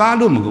era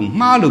Salu Mago,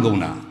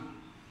 Malugona.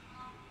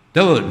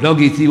 Though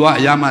Logi Siwa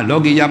Yama,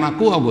 Logi Yama,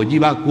 Go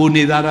Jiba, Go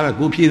Nizara,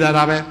 Go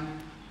Pizarabe,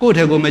 Go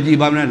Tego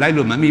Majiba,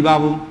 Lilo Mami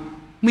Babu,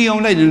 me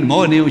on legend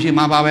more than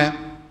Shima.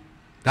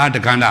 That the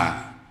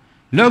Kanda.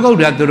 Logo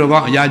that the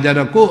Rogan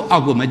Yajara go,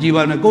 Ago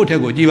Majiba, and go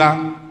Tego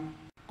Jiva.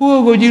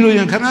 Go Jilu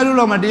and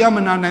Camaro,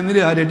 Madiamana, and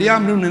the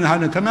Diamun and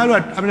had a Camaro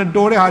at the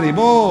Dore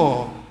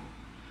Haribo.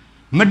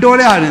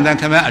 Madore had in that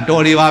camera a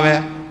Dori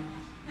Vabe.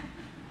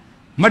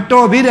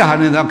 Mato Vida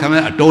had in that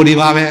camera a Dori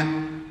Vabe.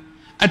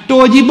 A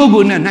Toji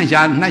Bogun and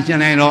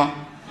National.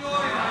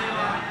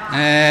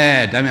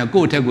 Damn,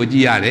 go Tego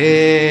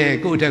Giare,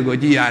 go Tego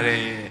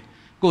Giare,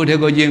 go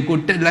Tego Jim, go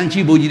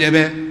Lanchi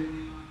Bujidebe.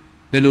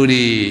 The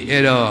Ludi,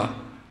 Edo.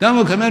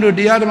 Damo Camero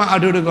Diadama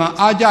Adoga,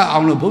 Aja,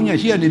 on the Punya,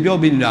 she had the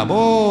Biobin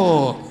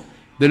Labo.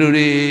 The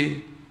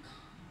Ludi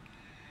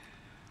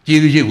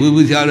Gigi, we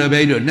will see our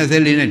baby,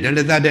 Nathalie, and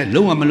Delta,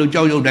 Loma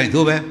Malujo,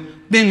 Dansover,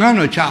 being on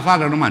a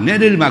chafada,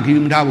 Nedel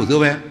Makim Tabu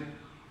Sover.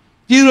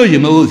 Giro, you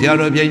move the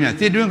other Piana,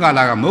 Sidron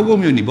Galaga,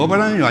 Mogomuni,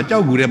 Bobaran, your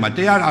Jogure,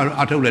 Matea,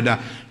 Atoleda,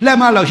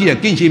 Lamalo, she a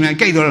kinchim and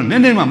Kator,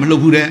 Nenema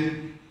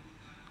Malukude.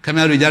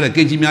 Camero Jala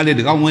Kinchimale,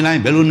 the Gomwin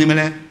line,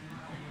 Bellunimele.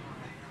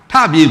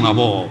 Tabi, my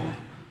boy.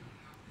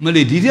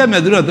 Mali Didia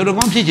Medura, the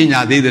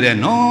Gomchichina, they did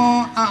no,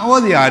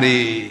 all the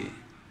Ari.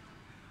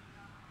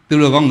 The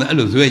Logong, the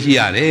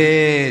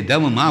Elusuachi,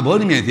 Damma,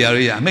 Bodimia, the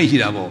area,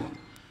 Meshirabo.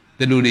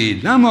 The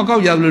Ludi,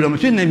 Namako Yalu,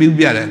 Machine,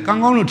 Mubiade,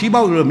 Kangon,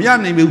 Tibo,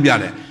 Mian,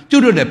 Mubiade,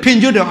 Judo, the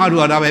Pinjudo, Adu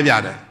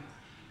Arabiade.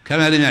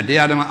 Camarina, the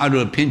Adam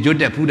Adu,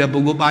 Pinjude, Puda,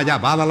 Bugu, Baja,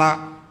 Badala.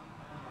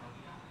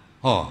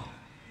 Oh,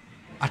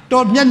 I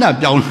thought Yana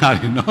Down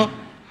had no.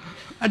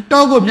 A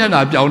dog of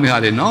Yana Down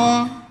had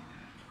no.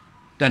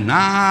 The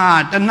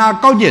na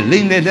có gì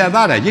linh lên ra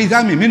đó là chỉ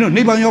sao mình nói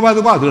nếu bao nhiêu bao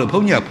nhiêu rồi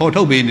phong nhờ phô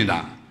thâu bên này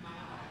đã.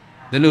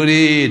 The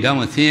Ludi,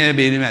 Damo Sia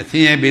Billion,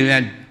 Sia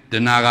Billion, the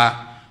Naga,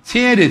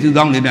 Sia de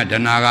Sudong in the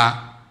Naga,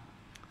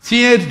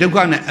 Sia the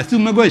Guana,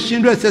 assume a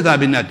Shindra says I've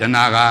been at the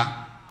Naga.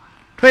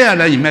 Twaya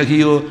la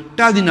Makio,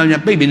 doesn't know your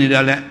baby in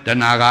the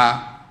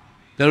Naga.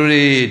 The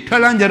Ludi,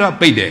 1200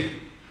 Payday,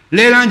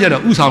 Lelandra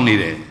Usoni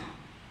de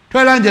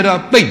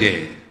 1200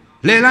 Payday,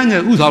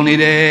 Lelandra Usoni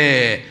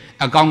de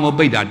a Congo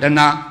Beta,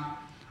 Dana,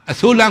 a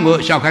Sulango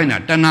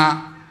Shakina,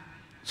 Dana,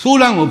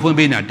 Sulango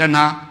Pumbina,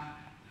 Dana.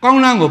 ကောင်း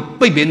လန်းကို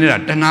ပိတ်ပင်နေတာ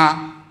တ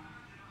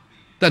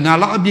ဏှာ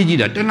လောက်အပြည့်ကြီး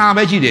တာတဏှာ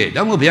ပဲရှိတယ်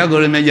ဒါမှမဟုတ်ဘုရားကို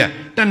ယ်ရမကြီး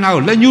တဏှာ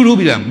ကိုလက်ညှိုးထိုး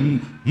ပြီးတာ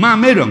မှန်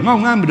မဲ့တော့ငေါ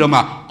ငန်းပြီးတော့မှ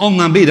အောင်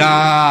ငံပေးတာ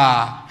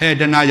ဟဲ့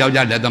တဏှာယော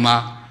က်ျားလက်သ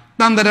မား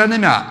တန်တရာ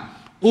နဲ့မြ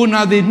အိုနာ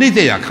သေးနှိမ့်เ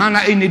สียရခန္ဓာ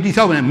အိမ်နေတိ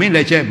ဆောက်နေမင်းလ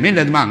က်ချက်မင်းလ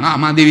က်သမားငါအ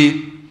မှန်သေးပြီ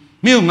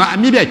မင်းကငါအ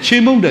မြင့်ပြတ်ချေ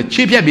မုန်းတယ်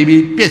ချေဖြတ်ပြီး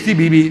ပြက်စီး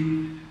ပြီး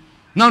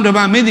နောက်တစ်ပ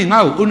တ်မင်းဒီ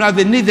ငါ့ကိုအိုနာ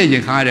သေးနှိမ့်เสียရ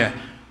င်ခါရတဲ့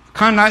ခ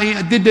န္ဓာအိမ်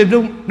အတိတ်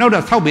တုံးနောက်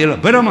တော့ဆောက်ပြီးတော့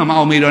ဘယ်တော့မှမ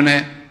အောင်မေတော့နဲ့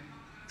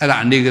အဲ့ဒါ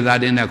အနေကစား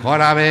တင်နဲ့ခေါ်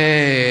တာပဲ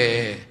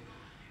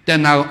တ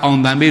ဏှာကိုအောင်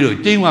တန်ပေးလို့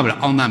ကျင်းသွားပြီ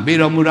အောင်တန်ပေး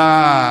တော်မူတာ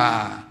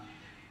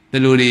ဒီ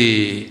လိုတွေ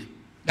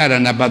အဲ့ဒါ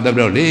နဲ့ပတ်သက်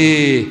တော့လေ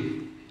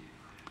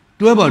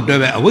တွဲပေါ်တွဲ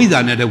ပဲအဝိဇ္ဇာ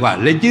နဲ့ဒုက္ခ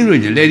လက်ကျင်းလို့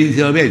ရင်လေဒီ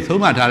ဆိုပဲ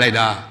သုံးမထားလိုက်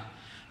တာ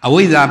အ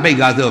ဝိဇ္ဇာပိတ်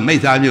ကားဆိုမိ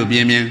စ္ဆာမျိုးပြ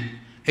င်း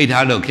အိတ်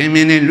ထားလို့ခင်မ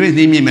င်းနဲ့လွင့်စ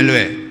ည်းမိမ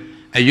လွဲ့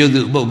အယု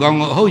စုပုတ်ကောင်း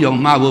ကိုအဟုတ်ရောင်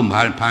မှားဖို့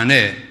ဖန်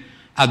တဲ့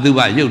အတုပ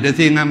ရုပ်တစ်စ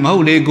င်ကမဟု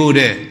တ်လေကို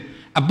တဲ့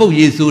အပုတ်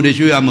ရည်ဆိုးတ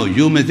ရွှေရမို့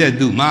ယူမဆက်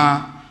သူမှာ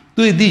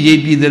သွေးတိရိ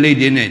ပ်ပြည်သလိတ်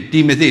တွေနဲ့တီ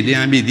မစိတ်တ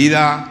ရားပြည်သည်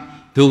သာ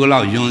ဒုက္ခ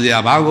လောက်ယွန်စရာ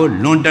ဘာကို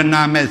လွန်တဏ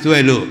မဲ့ဆွဲ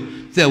လို့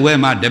စက်ဝဲ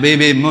မှာတပေ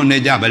ပေမွတ်နေ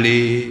ကြပါလေ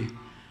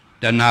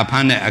တဏဖ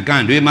န်းတဲ့အက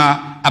န့်တွေမှာ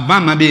အပ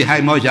တ်မပြေဟို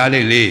က်မောရှာလိ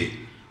မ့်လေ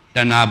တ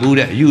ဏဘူး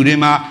တဲ့အယူတွေ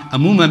မှာအ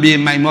မှုမပြေ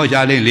မိုက်မောရှာ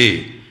လိမ့်လေ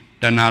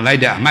တဏလိုက်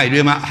တဲ့အမိုက်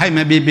တွေမှာအဟိုက်မ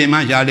ပြေပင်မ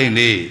ရှာလိမ့်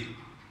လေ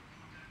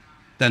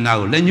တဏကို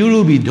လက်ညှိုး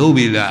လို့ပြီးဒု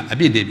ပြီးလားအ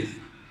ပြစ်တွေ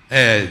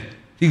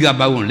ဒီက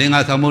ပတ်ဝင်လင်္ကာ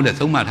ဆောင်မုတ်တဲ့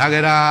သုံးမထားကြ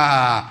တာ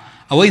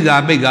အဝိဇ္ဇာ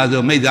ပိတ်ကား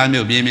ဆိုမိစ္ဆာ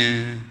မျိုးပြင်း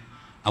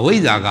အဝိ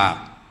ဇ္ဇာက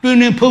တွင်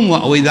တွင်ဖုံးက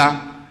အဝိဇ္ဇာ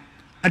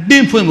အတ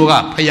င်းဖွင့်ဖို့က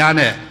ဖျား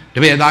နဲ့တ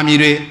ပည့်သားမီ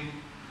တွေ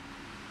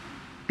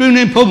တွင်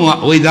တွင်ဖုံးက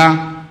အဝိဇ္ဇာ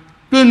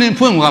တွင်တွင်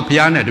ဖွင့်ဖို့က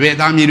ဖျားနဲ့တပည့်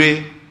သားမီတွေ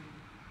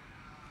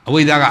အဝိ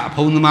ဇ္ဇာကအ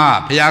ဖုံးသမား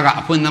ဖျားက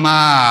အဖွင့်သ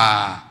မား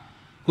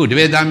ခုတပ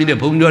ည့်သားမီတွေ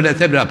ဘုံတော်တဲ့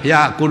ဆက်ပြီးတော့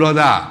ဖျားကိုတော်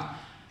သား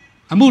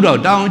အမှုတော်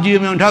တောင်းကြည့်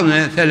မြောင်ထောက်နေ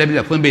ဆက်လက်ပြီး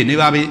တော့ဖွင့်ပေးနေ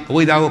ပါပြီအ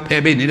ဝိဇ္ဇာကိုဖ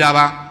ယ်ပေးနေတာ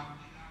ပါ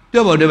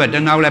ပြောပေါ်တဲ့ဘက်တ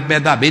ဏှာကိုလည်းပ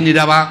ယ်သပေးနေ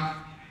တာပါ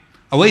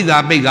အဝိဇ္ဇာ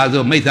ပိတ်ကား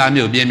ဆိုမိစ္ဆာ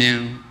မျိုးပြင်း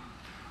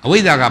အဝိ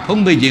ဇ္ဇာက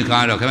ဖုံးပိတ်ခြင်းခါ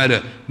တော့ခင်ဗျား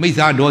တို့မိစ္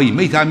ဆာတော်ကြီး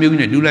မိစ္ဆာမျိုးကြီး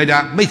နဲ့တူလိုက်တာ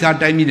မိစ္ဆာ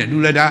တိုင်းကြီးနဲ့တူ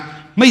လိုက်တာ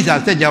မိစ္ဆာ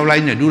စက်ကြောလို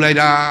က်နဲ့တူလိုက်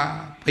တာ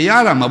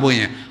ဖျားတာမပွင့်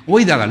ရင်အဝိ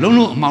ဇ္ဇာကလုံး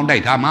လုံးအမှောင်တို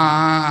က်ထားမှာ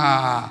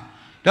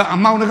တော့အ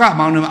မှောင်တကအ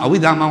မှောင်နဲ့အဝိ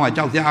ဇ္ဇာမှောင်က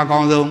ကြောက်စရာအကော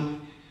င်းဆုံး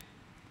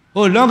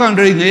ဟိုလောကန္တ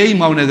ရိငရေ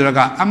မှောင်နေဆိုတော့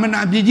ကအမနာ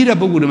အပြည့်ကြီးတဲ့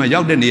ပုဂ္ဂိုလ်တွေမှာ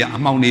ရောက်တဲ့နေရအ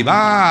မှောင်နေပါ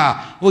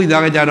အဝိဇ္ဇာ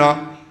ကကြတော့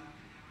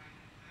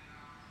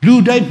လူ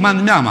တိုင်းမှန်သ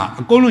မျှမှာ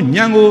အကုန်လုံး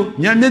ညံ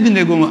မျက်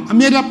တဲ့ကုန်းကအ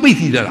မြဲတမ်းပိတ်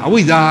စီတာအဝိ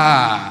ဇ္ဇာ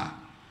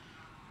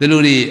ဒီလို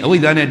တွေအဝိ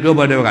ဇ္ဇာနဲ့ပြော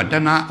ပေါ်တဲ့ဘက်ကတ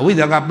ဏှာအဝိဇ္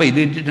ဇာကပိတ်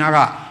လေတဏှာက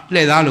လှ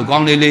ည့်သားလို့ကော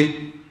င်းလေလေ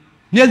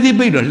မျက်စိ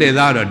ပိတ်တော့လှည့်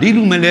သားတော့ဒီ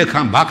လူမလဲခံ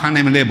ဘာခံ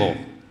နိုင်မလဲပေါ့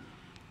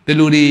ဒီ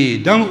လိုတွေ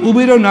တောင်ဥ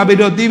ပိတော့နာပိ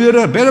တော့တီပိ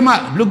တော့ဘယ်မှ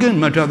လုကင်း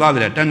မထွက်သွားတ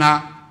ယ်တဏှာ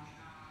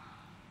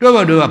ပြော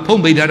ပေါ်တော့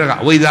ဖုံးပိတ်ထားတဲ့က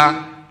အဝိဇ္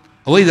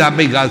ဇာ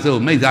ပိတ်ကားဆို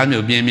မိစ္ဆာ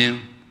မျိုးပြင်း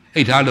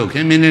အိတ်ထားလို့ခ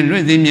င်မင်းနဲ့လွ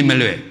င့်စင်းမြင်မ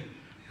လွဲ့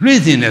လွင့်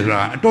စင်တယ်ဆို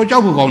တာအတော်ကြော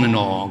က်ဖို့ကောင်းတယ်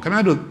နော်ခင်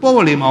ဗျားတို့ပေါ်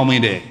ပေါ်လေးမအောင်မ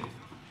င်းတဲ့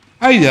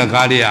အဲ့ဒီ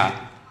ကားလေးက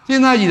စ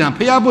ဉ်းစားကြည့်တာ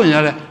ဖျားပွင့်ရ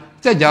တဲ့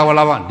စက်ကြဝ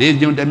ဠာပါ၄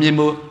ကျွန်းတမြင့်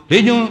မို့၄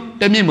ကျွန်း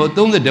တမြင့်မို့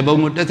30ပုံ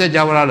ကိုတစ်စက်ကြ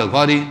ဝဠာလို့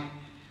ခေါ်သည်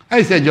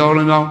အဲ့စက်ကြဝ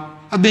ဠာကောင်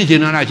အသိရှင်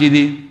နာရှိသ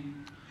ည်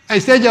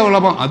အဲ့စက်ကြဝဠာ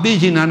ပေါင်းအသိ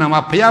ရှင်နာ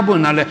မှာဖျားပွ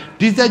င့်လာလဲ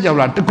ဒီစက်ကြဝ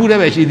ဠာတစ်ခုတ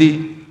ည်းပဲရှိသည်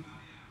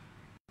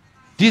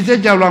ဒီစက်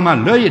ကြဝဠာမှာ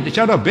လွှဲရတ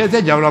ခြားတော့ဘယ်စ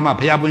က်ကြဝဠာမှာ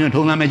ဖျားပွင့်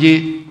ထုံလာမရှိ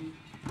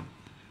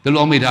ဒီ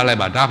လိုမိထားလိုက်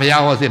ပါဒါ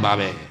ဖျားဟောစစ်ပါ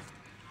ပဲ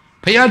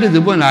ဖျားတစု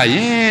ပွင့်လာရ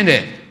င်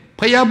တဲ့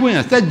ဖျားပွင့်ရ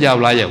စက်ကြော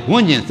လာရဲ့ဝ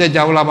န်းကျင်စက်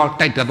ကြောလာပေါင်း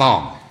တိုက်တော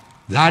င်း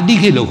ဇာတိ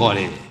ခေလို့ခေါ်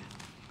တယ်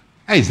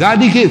အဲ့ဇာ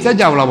တိခေစက်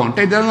ကြောလာပေါင်း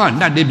တိုက်တောင်းက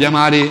နှတ်တပြ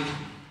မာတွေ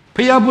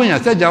ဖျားပွင့်ရ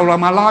စက်ကြောလာ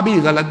မှာလာပြီး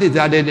ကလည်းတစ်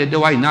စားတဲ့တ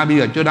ဝိုင်းနာပြီး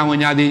တော့ကြောတံဝင်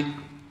ညာသည်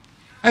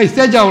အဲ့စ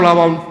က်ကြောလာ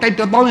ပေါင်းတိုက်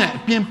တောင်းရဲ့အ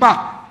ပြင်ပ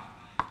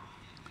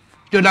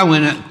ကြောတံဝ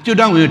င်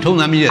ထုံး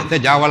သမ်းပြီးတဲ့စ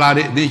က်ကြောလာ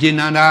တွေအသိရှင်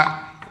နန္ဒာ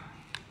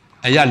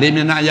အရာလေးမျ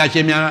က်နှာအရာရှ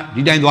င်များ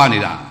ဒီတိုင်းသွားနေ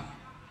တာ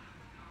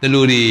တ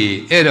လူတွေ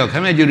အဲ့တော့ခ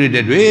မဲကျွတ်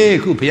တဲ့တွေ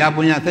ခုဖျားပွ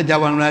င့်ရစัจ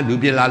java လားလူ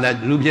ဖြစ်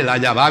လာ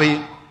ကြပါပြီ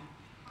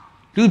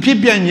လူဖြစ်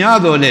ပြညာ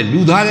တော့လေလူ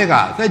သားတွေက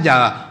စัจ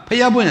java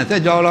ဖျားပွင့်ရစั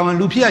จ java လား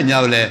လူဖြစ်ညာ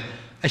တော့လေ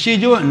အရှိ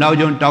ကျွန်းအနောက်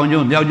ကျွန်းတောင်ကျွ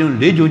န်းမြောက်ကျွန်း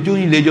လေးကျွန်းကျွန်း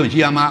ကြီးလေးကျွန်းရှိ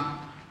ရမှာ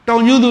တော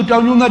င်ကျွန်းသူတော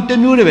င်ကျွန်းသားတစ်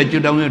မျိုးတွေပဲကျွ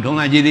တ်တောင်ကျွန်းထုံး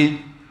သားကြီးသည်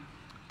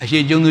အရှိ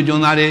ကျွန်းသူကျွ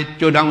န်းသားတွေ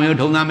ကျွတ်တောင်ကျွန်း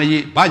ထုံးသားမရှိ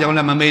ဘာကြောင့်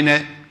လဲမမေးနဲ့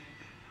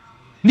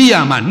နိရ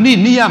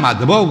မှာ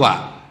သဘောက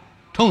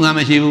ထုံးသားမ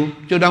ရှိဘူး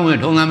ကျွတ်တောင်ကျွ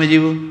န်းထုံးသားမရှိ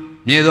ဘူး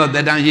မြေသောတ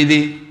တန်ရှိသ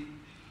ည်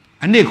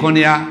အနှစ်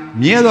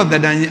900မြဲသောတ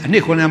တန်အနှ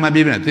စ်900မှာပြ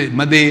ည့်ပြီ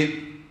မသေး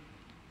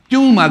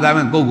ကျုံးမှာသာ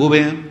မဲ့ကိုကိုပ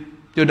င်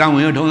ကျွတ်တောင်းဝ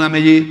င်ထုံးသားမ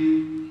ရှိ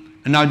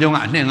အနောက်ကျောင်းက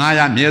အနှစ်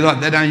900မြဲသော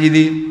တတန်ရှိသ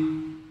ည်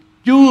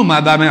ကျုံးမှာ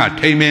သာမဲ့က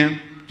ထိန်ပင်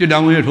ကျွတ်တော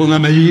င်းဝင်ထုံး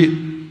သားမရှိ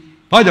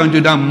ဘာကြောင့်ကျွ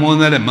တ်တောင်းမွန်း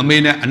တဲ့မ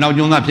မေးနဲ့အနောက်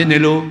ကျောင်းသားဖြစ်နေ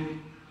လို့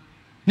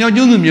မြောက်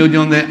ကျွန်းသူမြို့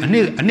ကျောင်းတဲ့အနှ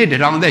စ်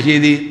1000အသက်ရှိ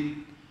သည်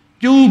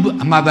ကျုံး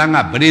အမှားသားက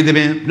ပရိသပ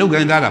င်လောက်က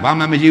န်သားတာဘာ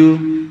မှမရှိဘူး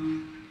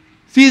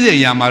စီးစိမ်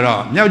ရမှာ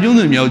တော့မြောက်ကျွန်း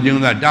သူမြောက်ကျွ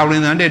န်းသားတာဝ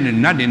န်တန်တဲ့န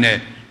တ်တွေနဲ့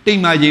တိ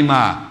မ်မာကြီး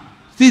မှာ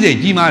စီးစိမ်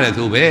ကြီးမားတယ်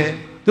ဆိုပဲ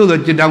သို့သော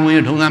จิตဝ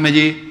င်ထုံသားမ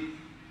ကြီး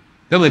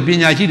တော့ပ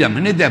ညာရှိတာမ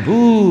နှစ်သက်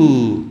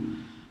ဘူး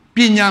ပ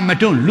ညာမ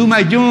ထွန်းလူ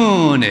မိုက်ကျွ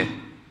န်းတဲ့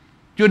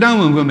ကျွတ်တန်း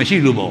ဝင်ခွင့်မရှိ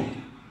လို့ပေါ့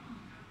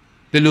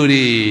ဒီလို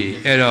တွေ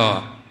အဲ့တော့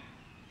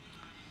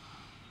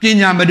ပ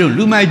ညာမထွန်း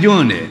လူမိုက်ကျွ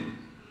န်းတဲ့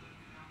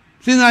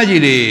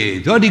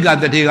Sinajili, Zodica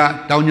the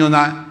Tega,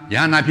 Downjona,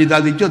 Yana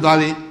Pitazi,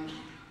 Chotali,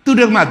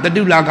 Tudama, the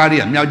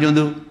Dulakari,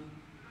 Miajundu,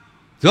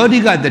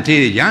 Zodica the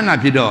Te, Yana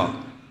Pido,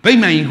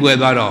 Payman in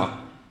Guevaro,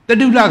 the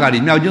Dulakari,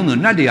 Miajunu,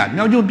 Nadia,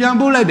 Miaju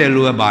Piambola de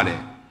Lua Bade.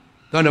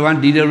 So the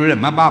one did a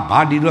Maba,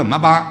 Badi,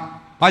 Maba,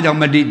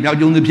 Pajamadi,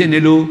 Miajun the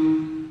Pianelu,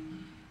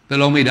 the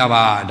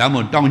Lomidava,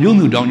 Damo,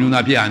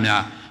 Downjuna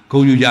Piana,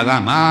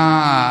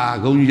 Goyudama,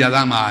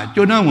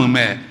 Jona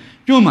Wume,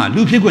 Juma,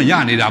 Lupico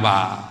Yani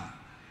Daba.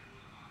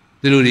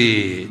 The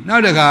Ludi,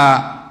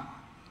 Nadaga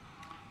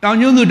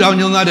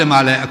Downjuna de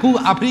Male, who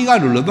Africa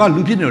to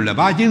Lupino, the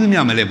Baji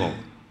Yamalebo.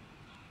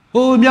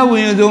 Oh,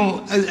 Miawin,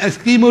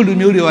 Eskimo to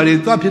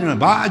Mudu, Topin,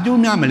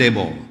 Bajumia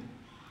Malebo.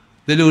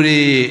 The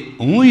Ludi,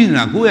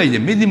 Uina, Gua, the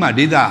Midima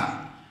Dida,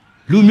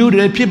 Lumu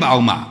de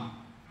Pibauma.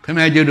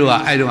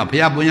 Kamajudua, I don't know,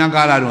 Piapunya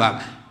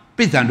Gala,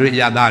 Pitandre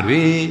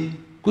Yadari.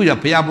 Kuya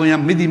Piapunya,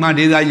 Midima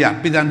Dida,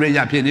 Pitandre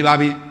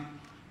Yapinibabi,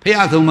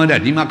 Piazuma,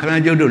 Dima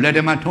Kanajo, let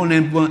them atone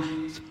him.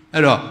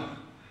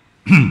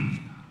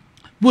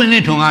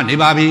 Buenetonga,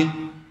 Nibabi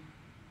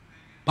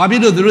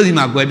Babilo, the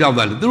Rudima,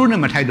 Guadal, the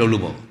Runama Title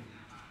Lubo.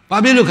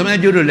 Babilo,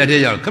 Kamajo, let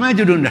it out,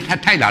 Kamajo, the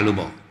Tila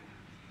Lubo.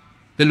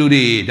 The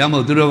Ludi,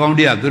 Damo,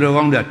 Durondia,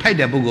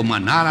 Tida Bugoma,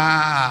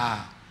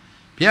 Nara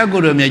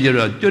Piago de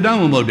Major,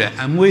 Jodamu,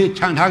 and we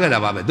Chantaga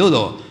Babe,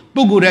 Dodo,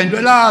 Bugu and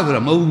Dela,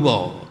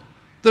 Mobo.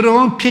 The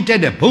one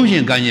pitted a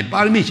Bonjan Ganye,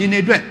 Parmission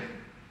a dread.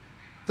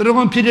 The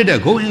one pitted a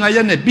going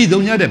iron at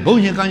Bidonia, the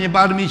Bonjan Ganye,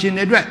 Parmission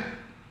a dread.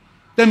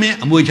 The me,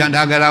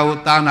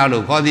 Amuchandagara,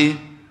 Tanalo, Codi,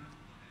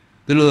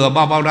 the Lua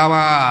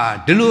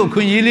Baba, the Lua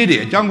Queen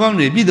Lady, John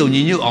Gomley,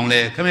 Bidoni,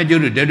 only,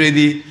 Kamajo, the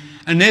Ready,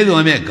 and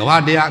Nedo,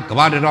 Gavadia,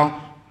 Gavadron,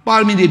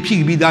 Parmi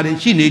Pig Bidari,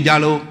 Chini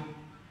Jalo.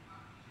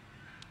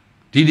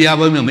 Didia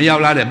Bomi,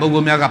 Mayala,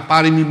 Bogomaga,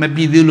 Parmi,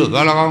 Mabidu,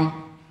 Dolagon,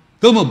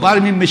 Tomo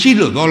Parmi,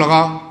 Machilo,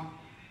 Dolagon.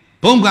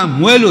 Bonga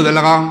Muelo de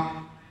la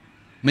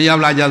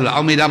Mayabla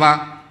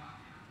Almidaba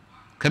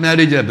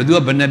Camarija,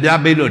 Bedua Benabia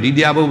Belo,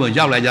 Diabo,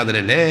 Jala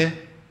Jadre,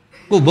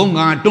 Go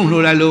Bonga, don't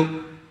know Lalo,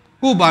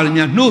 Go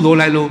Balimia, no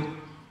Lalo,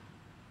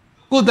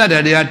 Go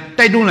Dadadia,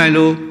 Taidun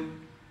Lalo,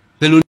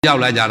 the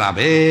Lujala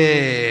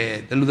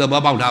Jarabe, the Luda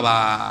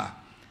Bababa.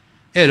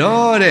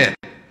 Erode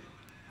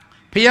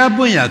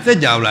Piapunya,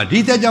 Sejala,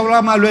 Dita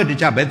Jala, Malu,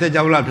 Chabeta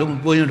Jala,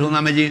 Punya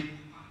Tonamaji,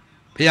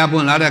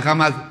 Piapun Lada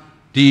Kamas,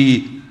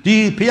 the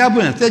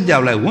Piapun said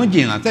Jala, one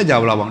jing, said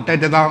Jala,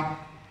 take it down.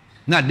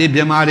 Not de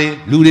Bemari,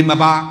 Ludi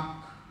Maba,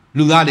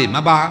 Lugadi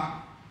Maba,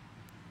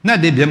 not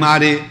de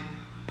Bemari,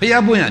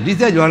 Piapunya, this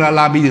said Jala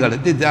Labi,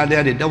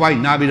 the white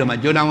Nabi, my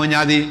Jodan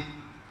Wanyadi.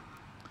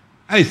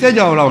 I said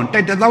Jala,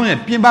 take it down,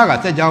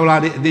 Pimbaga, said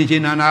Jala, the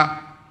Chinana,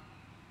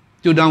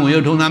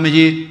 Jodan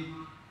Tonamaji,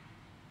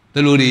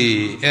 the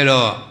Ludi,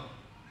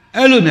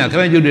 Eluna,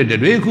 can you do the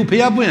Reku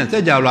Piapunya,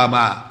 said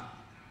Jala.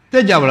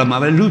 The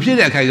Javala, Lupi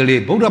de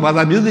Cagali,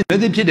 Boda music, the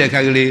Chide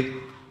Cagali,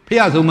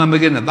 Piazzo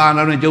Mamagan, the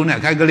Dana and Jonah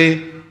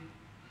Cagali.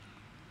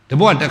 The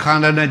boy, the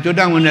Canada,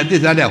 Jordan, when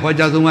this other, what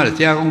just one,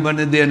 Siagon,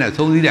 and then a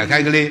Sony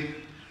Cagali.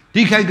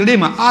 The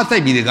Cagalima,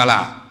 Asa be the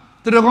Gala.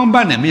 The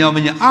Rombana,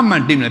 Miamania,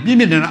 Amman Dimna,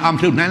 Bimin and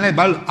Amru,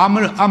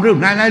 Amru,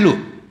 Nine Lu.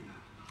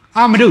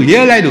 Amru,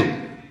 Yelaidu.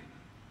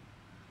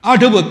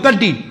 Out of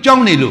 30,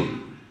 Johnny Lu.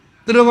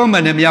 The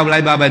Rombana,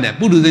 Miavai Babana,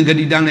 Budu and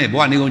Kadidane,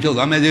 Boanigo shows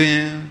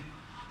Amazon.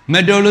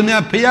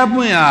 Medolumia,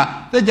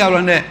 Piapuya, the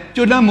Jalan,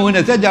 Jodamu,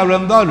 and the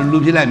Jalan,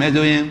 Lupila,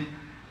 Mezoin,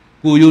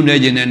 who you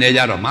legend and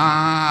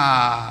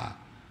Nejaroma.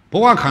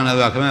 Poa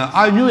Canada,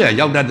 I knew I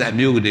yelled at that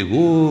music.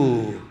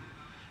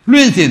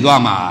 Lucy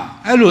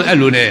Dwama,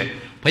 Elune,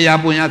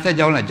 Piapuya,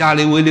 Sajalan,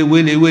 Charlie,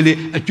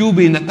 Willie, a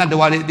tubing at the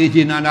Wally, the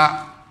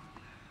Chinana.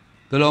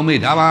 The Lomi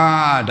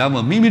Dava,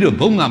 Dama, Mimi, the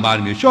Bunga,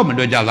 Barmy, Shopman,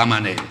 the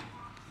Jalamane.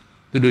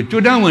 To the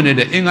Jodan, when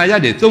the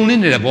Ingayadi, only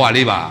in the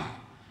Boaliva.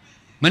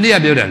 Many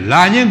of the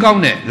Lion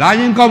County,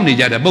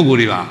 Jada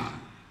Boguriva.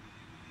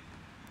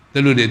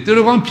 The Ludi,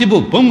 the one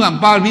people,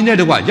 Bunga, Barmy,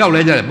 the White,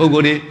 Jawla,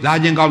 Bogori,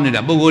 Lion County, the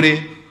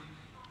Bogori,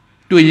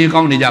 2 years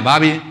County,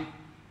 Jababi.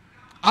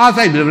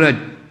 Outside the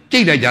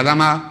Chida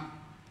Jadama,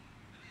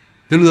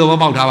 the Lulu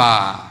about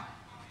our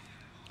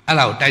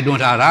allow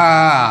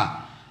Taidonara.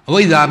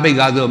 With our big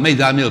other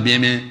Mesa Mill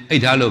Beamin,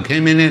 8 hours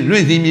came in and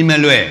raising me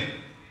Malway.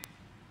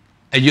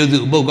 A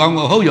Yuzu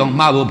Bogongo, Ho Young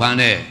Marble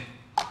Pane.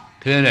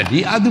 The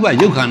Aduba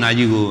Yukana,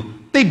 you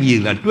take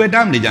you like 2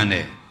 times the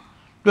Jane.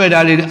 2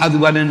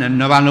 Aduban and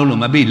Navano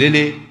Mabi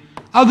Lily.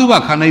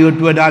 Aduba Canayo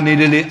 2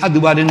 Lily,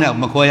 Aduba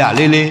Makoya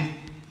Lily.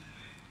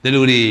 The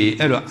Ludi,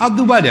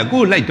 Aduba, go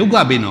like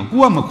Tugabino,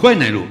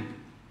 Guamaquenelu.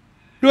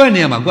 2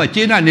 near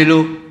Maquachina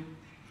Nilu.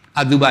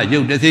 Aduba,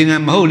 you the thing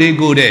I'm holy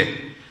good day.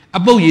 A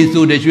boy is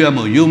so that you are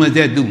more human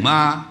said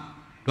Duma.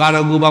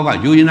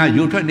 Dwaraguba, Yuna,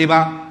 you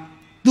 20ba.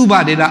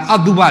 Duba de la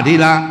Aduba de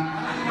la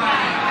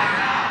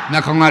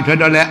Nakanga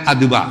Tredole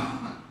Aduba.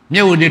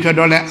 New de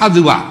Tredole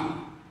Aduba.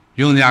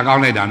 Junia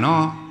Gauleda,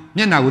 no?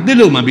 Nena with the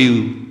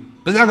Lumabu.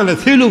 But I got a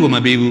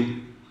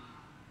Silumabu.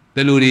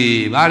 The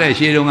Ludi, Vare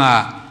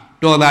Shirunga,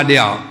 Toda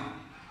Deo.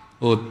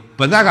 O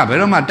Pazaka,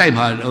 Veroma type,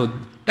 or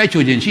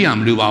Tachujin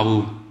Shiam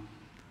Lubabu.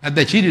 at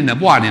the cheating a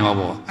boy name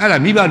of I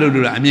am Miba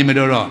do a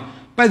mimidoro.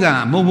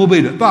 Pesa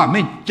Momobe, thought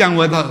me, Jan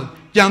was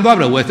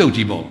so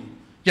cheapo.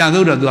 Jan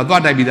do the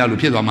thought I be the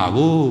Lupia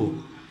Mago.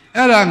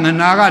 Erang and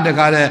Naga the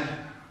Gade,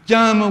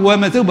 Jam were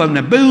my super and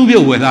a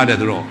boom without a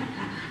draw.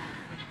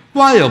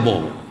 Why a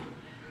ball?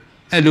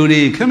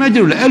 Eludi, come at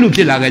you,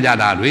 Elupila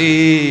Gajada,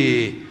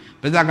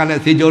 Pesacala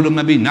Sijo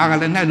Mabi,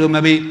 Naga and Nado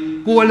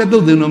Mabi, go a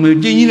little to me,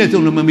 Jingle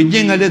to me,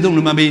 Jingle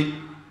to me.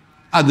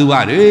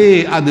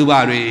 Aduare,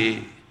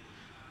 Aduare.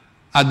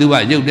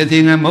 Aduwa, you the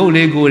thing I'm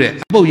only good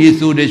at. Oh, you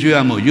so the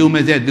Shuamo, you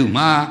may say, do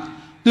ma.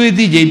 Do it,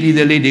 DJP,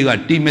 the lady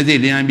got Tim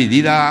Mazelian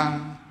Bidida.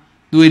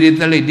 Do it,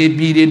 the lady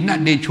beat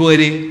not the choice.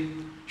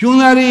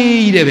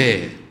 Junari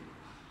debe.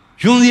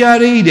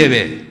 Junari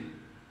debe.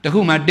 The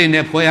whom I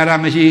didn't for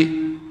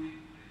Yaramashi.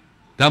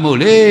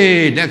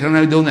 Tamole,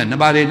 Declan don't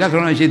nobody,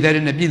 Declan she said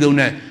in the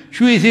Bidona.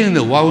 She is in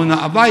the Wawana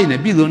Abay in the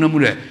Bidona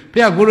Mure.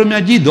 Pia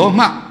Gurumaji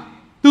Doma.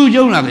 Do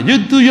Jonah, you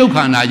do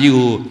Yokana,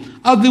 you.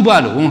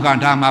 Aduba, one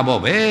can't have my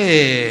bob,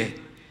 eh?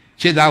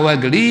 Said our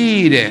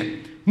greed.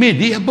 Made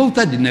the above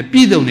that in a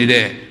pidon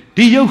there.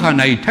 The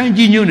Yokana,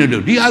 Tangi Unit,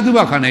 the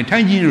Adubakana,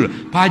 Tangi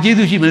Unit,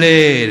 Pajidu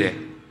Shimale.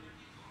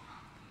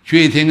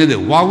 She think the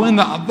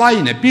Wawana apply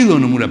in a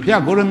pidon,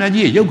 Murapia,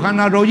 Goramaji,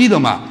 Yokana,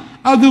 Rojidoma.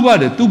 Aduba,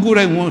 the two good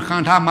and one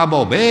can't have my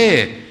bob,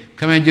 eh?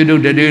 Come and do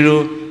the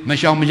Dero,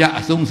 Mashamaja,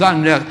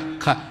 Sumsan,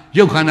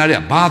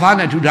 Yokana,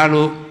 Bavana,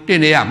 Tudalo,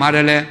 Tenea,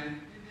 Madele.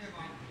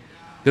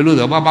 The Lord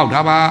about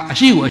Taba,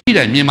 she was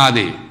here in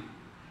Mimadi.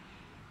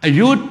 A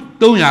youth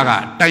don't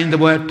yaga, time the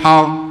word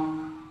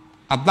town.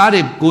 A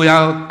body go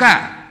out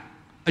cat.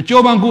 A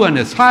Jobangu and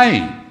a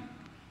sign.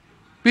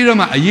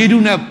 Pirama, a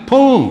Yeduna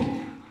pole.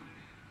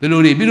 The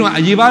Lord, Pirama,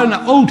 a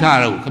Yivana old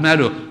taro,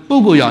 Camaro,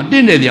 Bugoyan,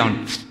 dinner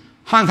down,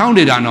 hand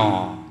sounded on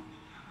all.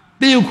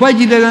 They you quite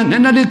gilegan, and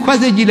another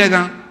quasi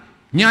gilegan.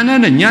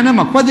 Yana and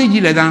Yana, quasi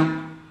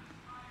gilegan.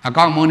 A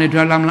come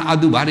monitor lam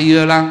adubari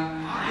yola.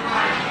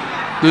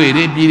 Do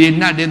it, be it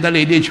not the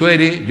lady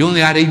choice,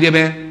 Junior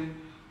Debe.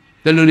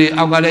 The Ludi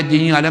Agale,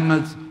 Jing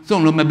Adam,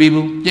 Soloma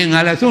Bibu, Jing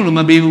Ala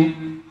Soloma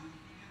Bibu.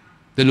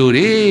 The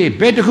Ludi,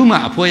 better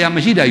Huma, for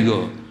Yamashida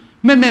go.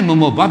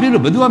 Mememo, Babilo,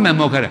 Badua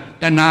Memoker,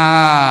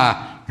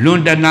 Dana,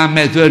 Lundana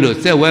Mezuelo,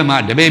 say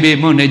Wema, the baby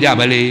Mone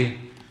Jabale.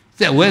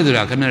 Say whether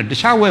I come the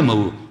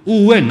Shawemo,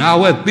 who went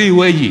now at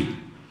Biwaji.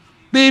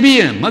 Baby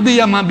and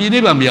Madiama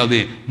Bidibam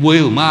Yadi,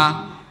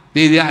 Wilma,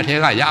 Didia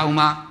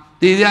Yauma.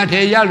 They are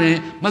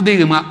Tayari,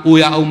 Madigama,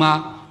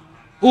 Uyauma,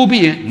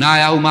 Ubi,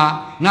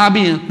 Nayauma,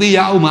 Nabi,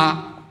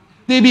 Diauma.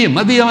 They be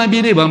Madiama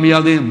Bidibam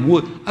Yadim,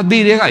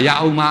 Adidia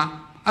Yauma,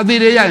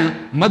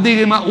 Adidia,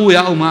 Madigama,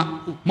 Uyauma,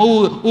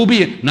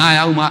 Ubi,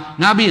 Nayauma,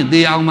 Nabi,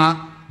 Diauma,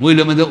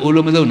 William the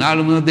Ulumado,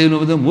 Nalum, the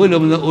Ulum,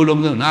 William the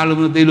Ulum,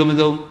 Nalum, the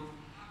Ulumado.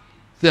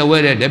 The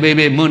way the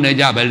baby Mone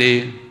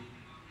Jabale.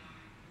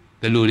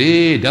 The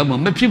Ludi, Double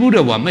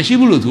Mepibuda,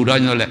 Meshibu to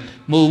Daniel,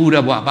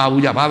 Mobuda,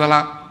 Babuja,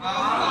 Badala.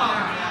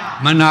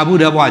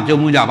 Manabuda what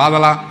Jomuja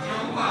Babala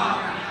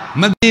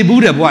Madi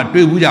Buddha what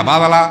Buja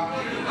Babala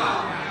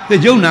the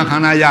Jonah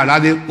Kanaya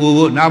Ladi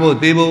Uvo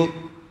Nabo Table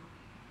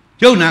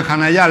Jonah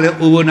Kanaya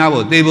Uvo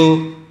Nabo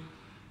Table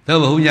the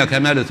Hunya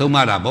Camera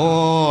Somara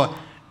boy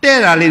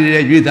Terra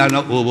lady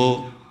Yuthana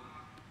Uvo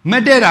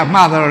Medera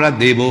mother of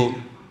Debo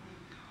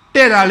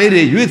Terra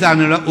lady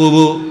Yuthana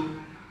Uvo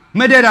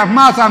Medera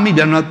Masa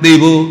Midana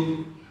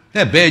Debo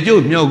the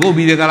Bejo no go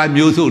be the Gala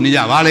Musu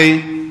Nija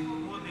Valley.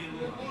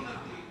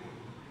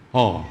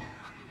 Oh,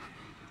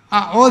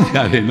 all the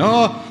other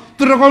no,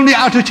 to the only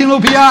out of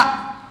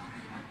Chinopia.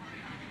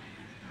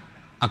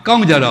 A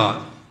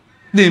conjuror,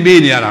 didn't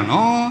be near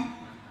no.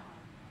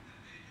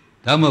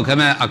 Tamu come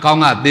a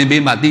conga, didn't be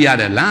Matia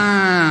de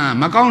la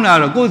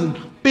Macona goes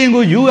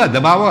pingo you at the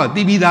Baba,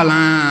 Tibida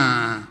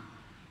la.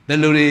 The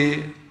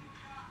Luri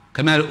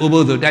come out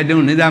Ubo to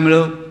Titan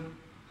Nidamlo.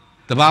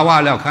 The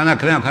Bawa, Kana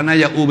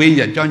Kanaya Ubi,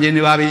 John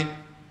Jenny.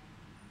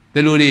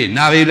 The Luri,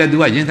 Navi, let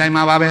do a gentile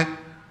Mababe.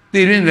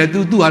 They didn't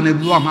do 200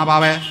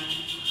 Mababe.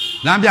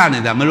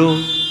 Lambian, the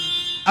Amalo.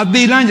 A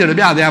Dilanger,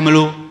 the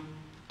Amalo.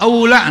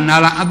 Aula and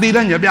Nala, a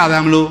Dilanger, the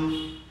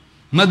Amalo.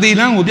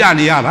 Madilan would be an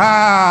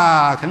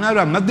Yara.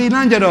 Canara,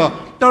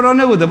 Madilangero,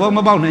 Torone with the bomb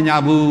about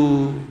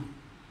Nabu.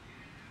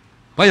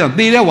 But your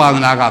Dila was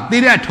Naga,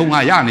 Dila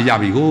Tonga Yani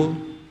Jabigo.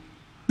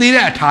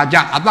 Dila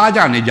Taja,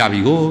 Ataja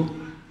Jabigo.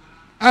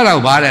 I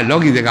love Bada,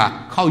 Logi the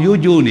guy, how you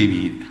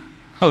Juni.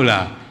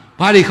 Hola,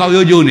 Badi call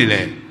you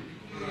Juni.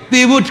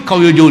 They would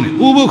call you Juni,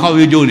 Ubu call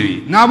you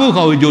Juni, Nabu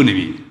call you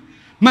Juni.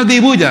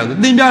 Madibuja,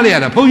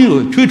 Dimbalia,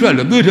 Poyu, Twitter,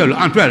 Butel,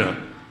 and Twitter.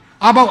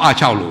 About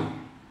Achalo.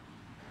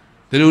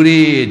 The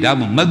Ludi,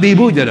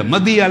 Madibuja,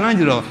 Madia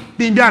Langelo,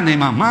 Dimjani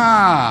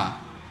Mama.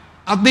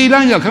 A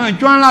Dilanga come and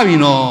join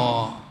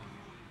Lavino.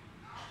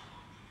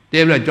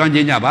 They were John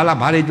Jena, Bala,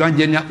 Bari, John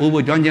Jena,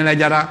 Ubu, John Jena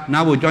Jara,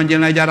 Nabu, John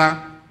Jena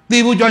Jara,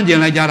 Dibu, John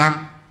Jena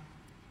Jara.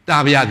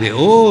 Tabiade,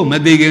 oh,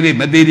 Madigari,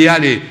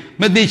 Madidiali,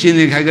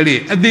 Medicine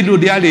Kagari,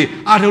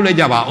 Adiludiali, Atole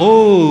Java,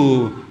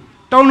 oh,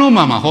 don't know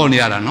Mama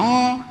Honiara,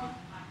 no.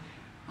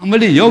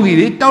 Madi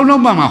Yogi, don't know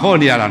Mama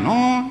Honiara,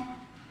 no.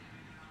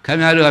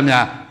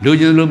 카메라가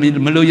로진로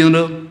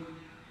밀로진로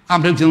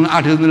암ထုတ်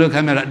아트로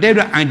카메라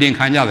데려 안된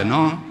칸자데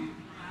노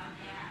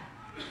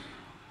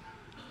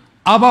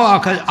아바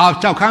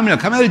저 카메라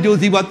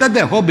조시바တ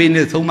က်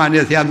호비네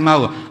송마네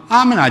세야마고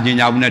아무나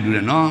진짜부네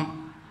두래 노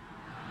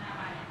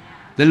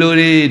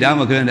들로리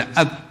다뭐 그런데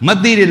မ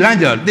သိ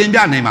란저တင်ပြ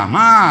နိုင်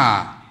မှာ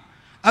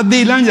အ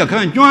သေး 란저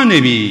그냥ကျွမ်းနေ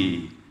ပြီ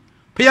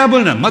ဖះပွ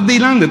င့်တယ်မသိ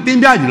란데 တင်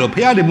ပြကြည့်လို့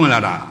ဖះတွေပွင့်လာ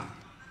တာ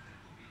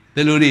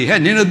들로리 해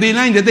너는သေ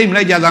란데 သိမ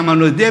လိုက်ကြသားမ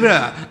လို့တဲပြ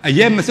အ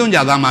ရဲမစွန့်ကြ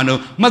သားမလို့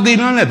မသိ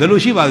란데 ဘယ်လို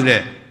ရှိပါသလဲ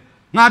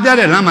ငါပြ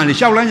တဲ့လမ်းမှာလေ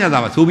ရှောက်လန်းကြ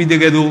သားပါဆိုပြီးတ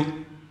ကယ်သူ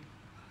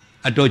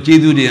အတော်ကျေး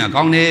ဇူးတွေက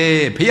ကောင်းတယ်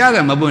ဖះက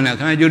မပွင့်လဲ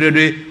ခင်ဗျာကြို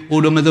တွေအို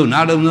လိုမစုံနာ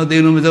လိုမစုံသေ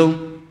လိုမစုံ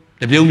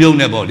တပြုံပြုံ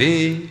နဲ့ပေါ့လေ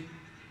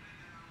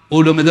အို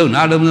လိုမစုံ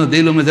နာလိုမစုံသေ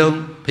လိုမစုံ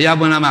ဖះ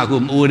ပွင့်လာမှအခု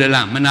မအိုတယ်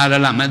လားမနာတ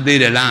ယ်လားမသေး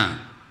တယ်လား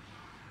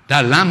ဒါ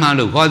လမ်းမှ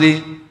လို့ခေါ်သည်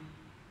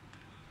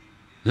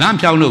လမ်း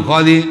ဖြောင်းလို့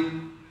ခေါ်သည်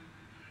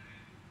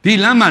ဒီ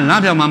လမ်းမှာလ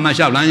မ်းဖြောင်းမှာမ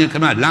လျှောက်လမ်းရင်ခ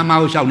င်ဗျလမ်းမ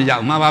ကိုလျှောက်နေကြအော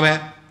င်မှာပါပဲ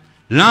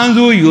လမ်း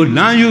ဆိုးယူလ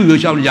မ်းယူ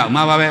လျှောက်နေကြအောင်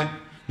မှာပါပဲ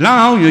လမ်း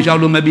အောင်ယူလျှောက်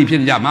လို့မပြီးဖြစ်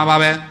နေကြမှာပါ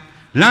ပဲ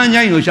လမ်း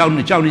ချိုင်းကိုလျှောက်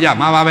နေကြ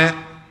မှာပါပဲ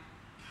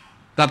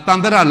တန်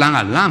တရလမ်းက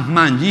လမ်း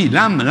မှန်ကြီးလ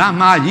မ်း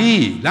မှား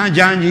ကြီးလမ်း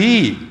ချမ်း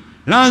ကြီး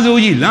လမ်းဆိုး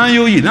ကြီးလမ်း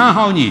ရိုးကြီးလမ်း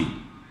ဟောင်းကြီး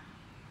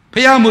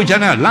ဖះမှုချ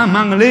မ်းကလမ်းမှ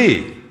န်ကလေး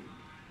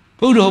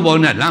ဘုရားဘော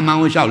နဲ့လမ်းမှန်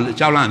ကိုလျှော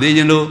က်လမ်းသေးခြ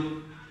င်းလို့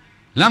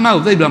လမ်းမ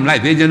ကိုသိတော့မလို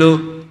က်သေးခြင်းလို့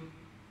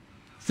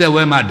စက်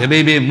ဝဲမှာတပေ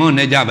ပေမွန်း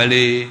နေကြပါ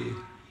လေ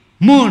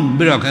မွန်း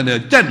ပြီးတော့ခါတော့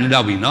တက်နေ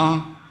တော့ပြီနော်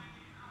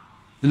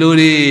ဒီလို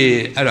တွေ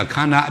အဲ့တော့ခ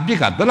န္ဓာအပြစ်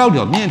ကဘယ်လောက်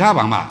တော့မြင်ထား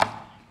ပါမှာ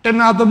တ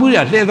ဏှာသမှုရ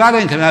လှည့်သား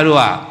တိုင်းခင်ဗျားတို့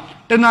က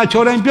တဏှာ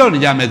ချောတိုင်းပြော့နေ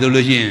ကြမယ်ဆို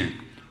လို့ရှိရင်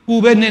ပူ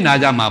ပဲနစ်နာ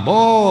ကြမှာ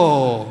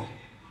ပေါ့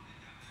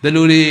ဒီ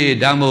လိုတွေ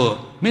ဒါမို့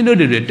မင်းတို့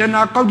တွေတ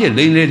ဏှာကောက်ကျက်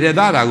လိန်လေလှည့်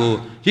သားတာကို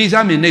ရိတ်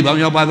စားမြင်နေပေါင်း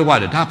ရောက်ပါသကွာ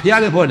တဲ့ဒါဖျား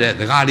တဲ့ဖို့တဲ့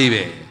တကားလေး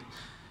ပဲ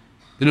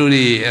ဒီလို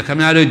တွေခင်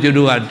ဗျားတို့ကျွတ်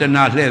တို့ကတ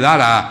ဏှာလှည့်သား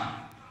တာ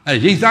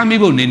ရိတ်စားမိ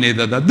ဖို့နေ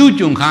တော့သူ့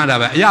ကြုံခါတာ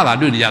ပဲအရသာ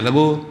တွေ့နေကြသ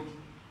ကို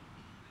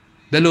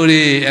ဒီလို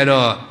တွေအဲ့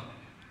တော့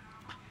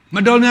မ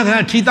တော်များခ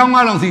င်ထီတောင်း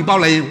ကားလောက်စီပေါ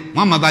က်လိုက်ဝ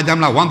မ်းမသားကြမ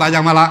လားဝမ်းသားကြ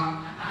မလား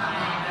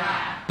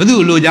ဘယ်သူ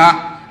လိုကြ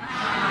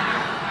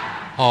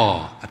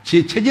အဖြ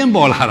စ်ချက်ချင်း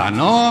ပေါ်လာတာ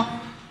နော်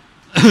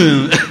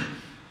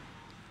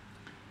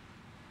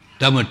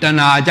ဒါမှတ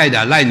ဏှာအကြိုက်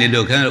တာလိုက်နေ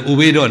လို့ခင်ဥ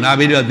ပေးတော့နာ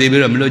ပေးတော့သေ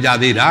ပေးတော့မလို့ကြ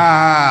သေးတာ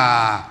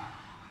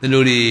ဒီ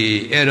လိုတွေ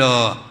အဲ့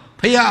တော့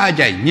ဖះအ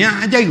ကြိုက်ညာ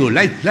အကြိုက်ကို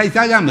လိုက်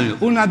စားကြမယ်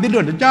ဥနာတိ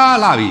တော့တကြား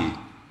လာပြီ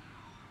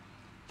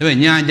ဒါပေမဲ့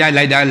ညာအကြိုက်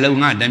လိုက်တာလုံ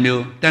ငါတစ်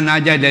မျိုးတဏှာ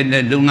ကြိုက်တဲ့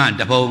လုံငါ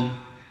တစ်ပုံ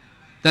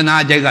တဏှာ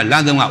ကြိုက်ကလ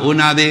မ်းဆုံးကဥ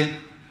နာသေး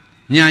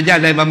ညာကြို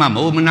က်လိုက်ပါမှမ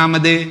ဟုတ်မနာမ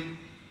သေး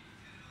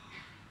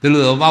ဒီ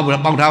လိုပေါ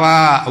က်ထားပါ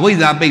အဝိဇ္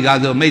ဇာပိတ်ကား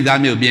ဆိုမိစ္ဆာ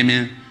မျိုးပြင်းပြ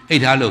င်းအိ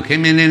တ်ထားလို့ခင်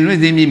မင်းလင်းလွင့်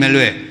စင်းမိမ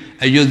လွဲ့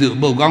အယွတ်စုအ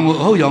ပုတ်ကောင်းကို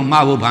အဟုတ်ရောင်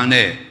မှားဖို့ဖန်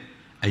တဲ့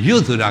အယွ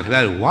တ်ဆိုတာခါ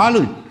ဝါ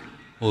လို့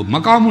မ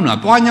ကောင်းမှုနော်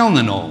တွားညောင်းတ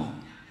ယ်နော်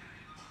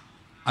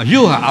အ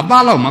ယွတ်ဟာအ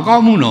သားလောက်မကော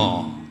င်းမှုနော်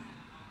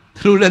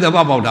သူတို့လည်းတော့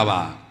ပေါက်တာပါ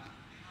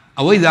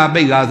အဝိဇ္ဇာ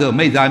ပိတ်ကားဆို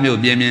မိစ္ဆာမျိုး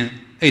ပြင်းပြင်း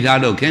အိတ်ထား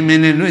လို့ခင်မ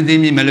င်းလင်းလွင့်စ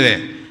င်းမိမလွဲ့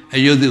အ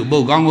ယွတ်စုအပု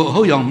တ်ကောင်းကိုအ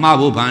ဟုတ်ရောင်မှား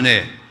ဖို့ဖန်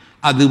တဲ့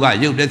အတုပ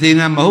ရုပ်တစ်စင်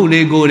ကမဟုတ်လေ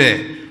ကိုတဲ့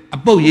အ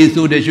ပုတ်ရည်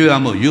ဆိုတဲ့ရွှေရ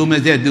မို့ယုံမ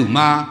စက်သူ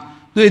မှာ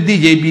တွေ့တိ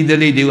ကျပြည်တ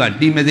လေးတွေက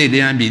တီမစိတ်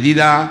လျံပြည်သီး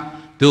သား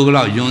ဒုက္ခ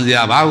လောက်ယွန်စ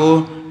ရာဘာကို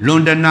လွ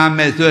န်တနာ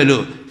မဲ့ဆွဲ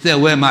လို့စက်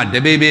ဝဲမှာတ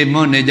ပေပေ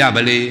မွန်းနေကြ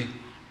ပါလေ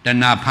တ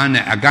ဏှာဖမ်း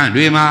တဲ့အကန့်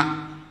တွေမှာ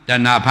တ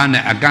ဏှာဖမ်း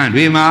တဲ့အကန့်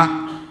တွေမှာ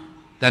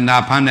တဏှာ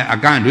ဖမ်းတဲ့အ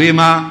ကန့်တွေ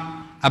မှာ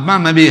အပတ်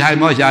မပြေဟိုင်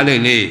မောရှာလိ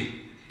မ့်လေ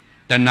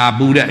တဏှာ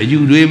ပူတဲ့အယူ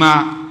တွေမှာ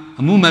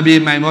အမှုမပြေ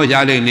မိုင်မောရှာ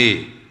လိမ့်လေ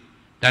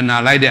တဏှာ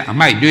လိုက်တဲ့အ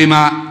မိုက်တွေ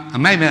မှာအ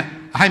မိုက်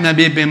အဟိုက်မ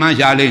ပြေပင်မ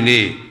ရှာလိမ့်လေ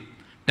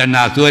တ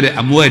ဏှာဆွဲတဲ့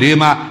အမွဲတွေ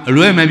မှာအ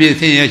လွဲမပြေ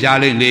ဆင်းရဲရှာ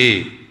လိမ့်လေ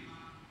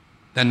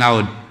တဏှာ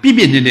ကို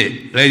ပြည့်နေတဲ့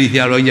လေဒီဆ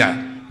ရာတော်ကြီး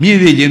မြည်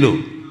သေးခြင်းလို့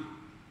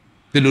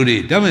ဒီလိုတွေ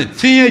ဒါပေမဲ့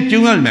ဆင်းရဲကျုံ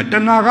ရတယ်တ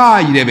ဏှာက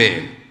ကြီးတယ်ပဲ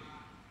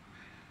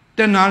တ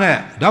ဏှာနဲ့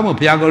ဒါမှမဟုတ်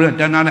ဘုရားကောတ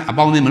ဏှာနဲ့အ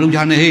ပေါင်းအသင်းမလုပ်ချ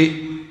နဲ့ဟေ့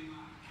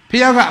ဘု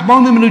ရားကအပေါ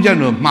င်းအသင်းမလုပ်ချ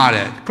လို့မှားတ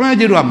ယ်ခရစ်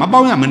ကျတော့မပေါ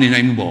င်းရမနေ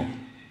နိုင်ဘူးပေါ့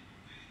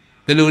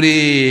ဒီလိုတွေ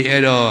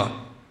အဲ့တော့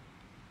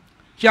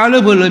ရှား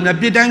လို့ဖို့လို့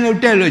ပြစ်တိုင်းလို့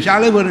တက်လို့ရှား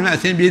လို့ဖို့လည်းအ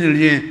ဆင်ပြေနေ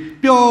လို့ချင်း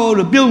ပျော်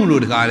လို့ပြုံး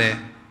လို့တခါတဲ့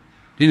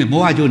ဒီနေ့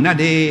မောဟကျိုးနတ်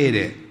တယ်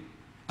တဲ့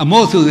အ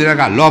မောဆိုစရ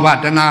ကလောဘ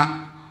တဏှာ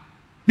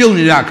ပြုံး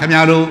နေတာခမရ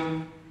တို့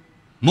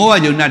မောဟ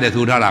ကျိုးနတ်တယ်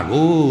ဆိုထားတာ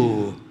ကို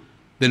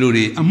ဒီလို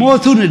တွေအမော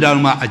ဆုနေတာ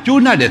မှအ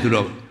ကျိုးနတ်တယ်ဆို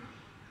တော့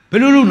ဘယ်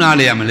လိုလုပ်နား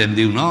လဲရမလဲမ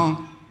သိဘူးနော်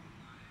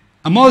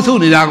အမောဆု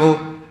နေတာကို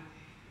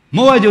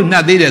မောဟကျိုးန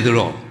တ်သေးတယ်ဆို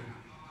တော့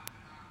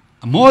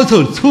အမောဆု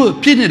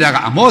ဖြစ်နေတာက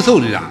အမောဆု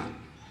နေတာ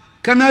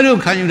ခမရတို့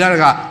ခံယူထားတာ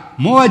က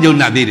မောဟကျိုး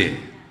နတ်သေးတယ်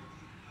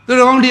သူ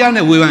တော်ကောင်းတရား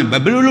နဲ့ဝေဖန်ဘ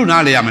ယ်လိုလုပ်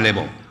နားလဲရမလဲ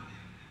ပေါ့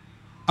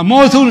အ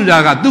မောဆုံးနေတာ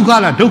ကဒုက္ခ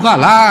လားဒုက္ခ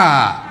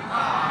လား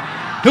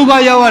ဒုက္ခ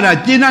ရောက်ရတာ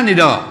ကျဉ်းနေ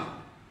တော့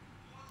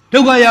ဒု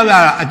က္ခရောက်ရတာ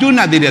အကျိုး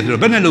နဲ့သေးတယ်ဆို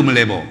တော့ဘယ်နဲ့လို့မ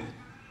လဲပေါ့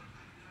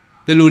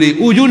ဒီလိုတွေ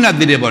အိုကျိုးနဲ့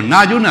သေးတယ်ပေါ့နာ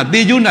ကျိုးနဲ့သေ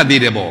ကျိုးနဲ့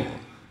သေးတယ်ပေါ့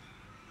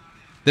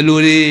ဒီလို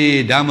တွေ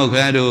ဓမ္မ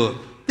ခွဲတို့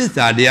သစ္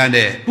စာတရား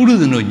နဲ့ပုရု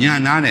ဇဉ်တို့ညာ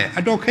နာနဲ့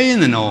အတော်ခဲရင်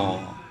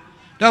နော်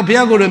တော့ဘု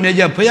ရားကိုယ်တော်မြတ်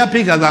ဘုရားဖိ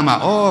တ်ခါသားမှာ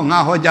ငါ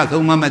ဟောကြား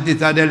ဆုံးမမဲ့သစ္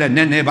စာတဲ့လည်း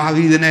နဲ့ပါ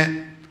ပြီတဲ့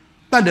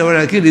တတ္တဝရ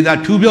ခိရိတာ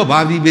ထူပြောပါ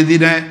ပြီပြ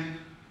ည်တဲ့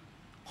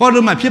ဟ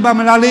တော့မှဖြစ်ပါမ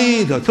လားလေ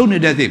ဆိုသုံးနေ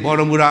တဲ့စိတ်ပေါ်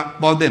တော်မူတာ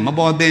ပေါ်တဲ့မ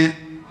ပေါ်တဲ့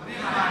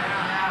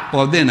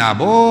ပေါ်တဲ့နာ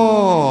ဘော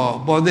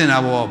ပေါ်တဲ့နာ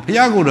ဘောဘု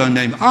ရားကိုယ်တော်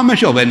နိုင်အာမ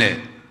လျှော့ပဲနဲ့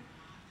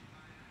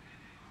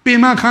ပင်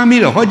မခံ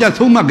ပြီးတော့ဟောကြား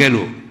သုံးမှတ်ခဲ့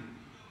လို့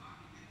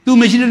သူ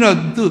မရှိတော့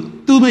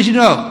သူမရှိ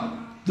တော့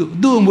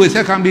သူ့အမွေဆ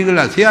က်ခံပြီးကြ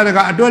လားဆရာတက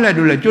အတွဲလက်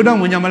တွဲလက်ကြိုးတောင်း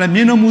ဝင်ကြမလားမြ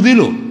င်တော်မူသေး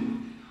လို့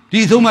ဒီ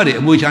သုံးမှတ်တွေ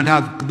အမွေချန်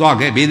ထားသွား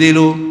ခဲ့ပြီသေး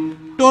လို့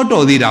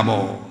တော်သေးတာ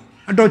ပေါ့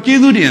အတော်ကျေး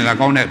ဇူးတင်ရတာ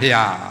ကောင်းတဲ့ဘု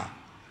ရား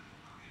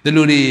ဒီ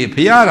လိုတွေ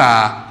ဘုရားက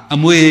အ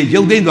မွေ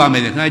ရုပ်သိမ်းသွားမ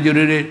ယ်ငါကြိုး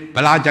တွေဗ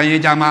လာကြံရ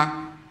ကြမှာ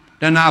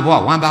တဏှာဘဝ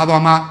ဝမ်းသာ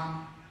သွားမှာ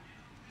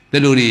ဒီ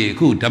လိုတွေအ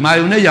ခုဓမ္မ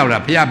ယုံနဲ့ရောက်တာ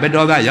ဘုရားဘက်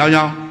တော်သားရော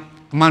က်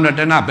အမှန်တော့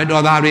တဏှာဘက်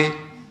တော်သားတွေ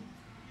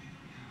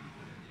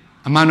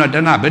အမှန်တော့တ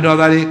ဏှာဘက်တော်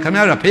သားတွေခင်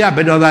ဗျားတို့ဘုရားဘ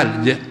က်တော်သား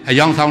အ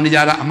ယောင်ဆောင်နေကြ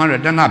တာအမှန်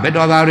တော့တဏှာဘက်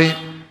တော်သားတွေ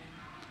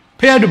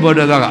ဘုရားတို့ဘက်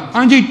တော်သားကအ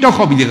န်ကြီးတောက်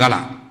ခေါက်ပြီးဒီက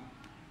လား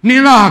နိ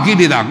လဟာကိ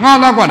လေသာငါ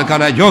လာကွာတခါ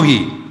တည်းယောဂီ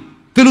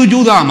ဒီလို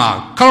ကြိုးစားမှာ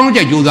ခေါင်း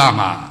ကြိုက်ကြိုးစား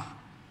မှာ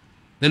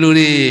ဒီလို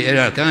လေးအဲ့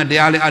တော့ကံတ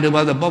ရားလေးအထု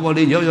ပါဆိုပေါ့ပေါ့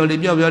လေးရောရောလေး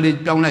ပြော့ပြော့လေး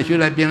တောင်းလိုက်ရွှေ့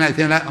လိုက်ပြင်လိုက်ဆ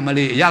င်းလိုက်အမ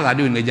လေးအရသာ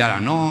တွေ့နေကြတာ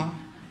နော်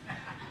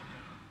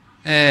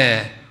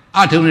အ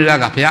ထုံနေတာ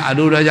ကဘုရားအ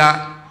လိုတော်ကြ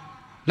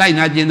လိုက်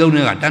နာကျင့်သုံး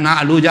နေတာတဏှာ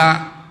အလိုကြ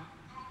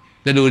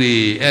ဒီလို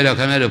လေးအဲ့တော့ခ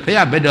င်ဗျားတို့ဘု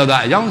ရားဘက်တော်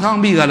သားအယောင်ဆောင်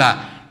ပြီးကလား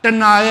တ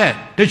ဏှာရဲ့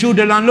တချို့တ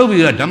လန်လုပ်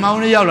ပြီးတော့ဓမ္မအောင်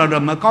လေးရောက်လာ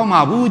တော့မကောင်းပါ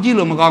ဘူးကြည့်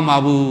လို့မကောင်းပါ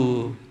ဘူး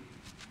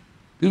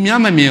သူများ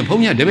မမြင်ဘု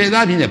န်းကြီးတပည့်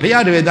သားဖြစ်နေဘု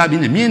ရားတပည့်သားဖြ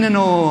စ်နေမြင်နေ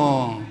တော့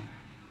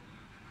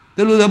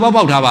ဒီလိုသဘော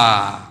ပေါက်ထားပါ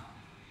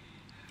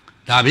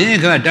ဒါဖြင့်ခင်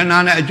ဗျတဏှာ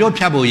နဲ့အကျိုး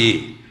ဖြတ်ဖို့ရည်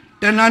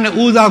တဏှာနဲ့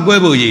ဥစားကွဲ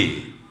ဖို့ရည်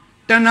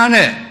တဏှာ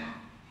နဲ့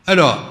အဲ့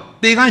တော့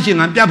သေကန်းရှင်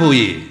ကပြတ်ဖို့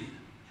ရည်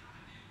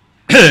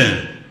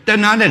တ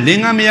ဏှာနဲ့လ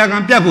င်္ကာမယာကံ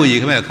ပြတ်ဖို့ရည်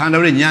ခင်ဗျခန္ဓာ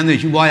ရဲ့ဉာဏ်သိ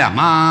ရှုပွားရ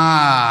မှာ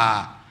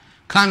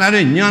ခန္ဓာ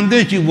ရဲ့ဉာဏ်သိ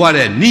ရှုပွား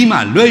တဲ့နီးမှ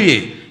လွဲ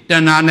၍တ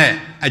ဏှာနဲ့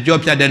အကျိုး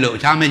ဖြတ်တယ်လို့အ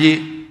ခြားမရှိ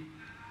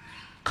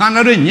ခန္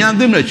ဓာရဲ့ဉာဏ်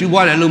သိမဲ့ရှု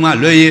ပွားတယ်လို့မှ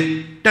လွဲ၍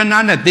တဏှာ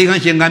နဲ့သေက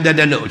န်းရှင်ကံပြတ်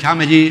တယ်လို့အခြား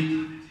မရှိ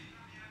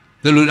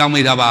ဒီလိုတောင်း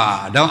မိတာပါ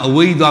တော့အ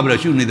ဝေးသွားပြီး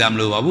တော့ရှုနေတာမ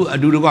လို့ပါဘူးအ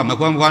တူတကွမ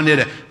ခွမ်းခွမ်းနေ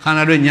တဲ့ခန္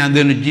ဓာတွေညံသွ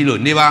င်းကြည့်လို့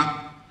နေပါ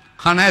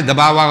ခန္ဓာရဲ့သ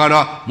ဘာဝက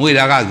တော့မွေ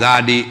တာကဇာ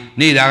တိ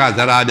နေတာကဇ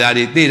ရာပြာ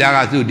တိသိတာက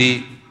သုတိ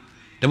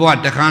တဘော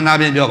တခန္ဓာ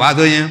ပြင်ပြောပါ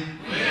ဆိုရင်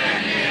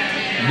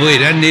မွေ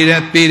တယ်နေတ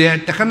ယ်ပေတယ်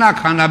တခဏ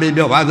ခန္ဓာပြင်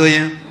ပြောပါဆိုရ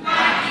င်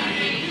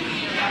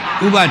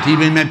ဥပတိ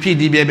ပင်မဲ့ဖြစ်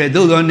တည်ပြပဲ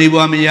သို့သောနေဘ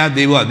ဝမရ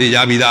သေးဘဝသိကြ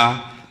ပြီသား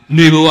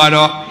နေဘဝ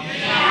တော့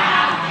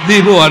သိ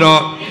ဘဝ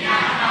တော့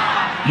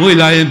မွေ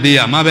လာရင်ပြရ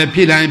မှာပဲဖြ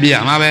စ်လာရင်ပြရ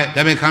မှာပဲ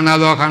ဒါပေမဲ့ခန္ဓာ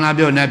သောခန္ဓာ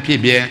ပြောနေဖြစ်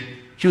ပြ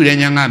ရှုတဲ့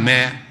ညာက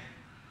မဲ့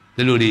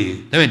ဒီလိုဒီ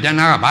ဒါပေမဲ့တ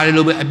ဏှာကဘာလဲ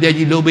လို့ပဲအပြက်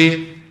ကြီးလို့ပဲ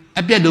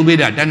အပြက်လို့ပဲ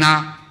တာတဏှာ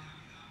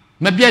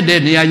မပြက်တဲ့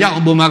နေရာရောက်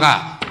အပေါ်မှာကဉာ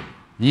ဏ်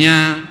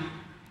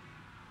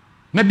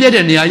မပြက်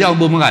တဲ့နေရာရောက်အ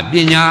ပေါ်မှာကပ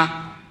ညာ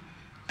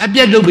အပြ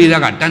က်လို့ပဲတာ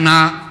ကတဏှာ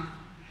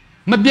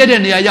မပြက်တဲ့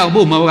နေရာရောက်အ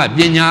ပေါ်မှာကပ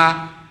ညာ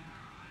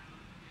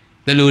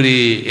ဒီလိုဒီ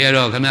အဲ့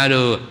တော့ခင်ဗျား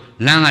တို့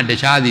လမ်းကတ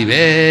ခြားစီ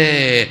ပဲ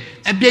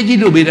အပြက်ကြီး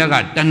လို့ပဲတာက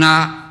တဏှာ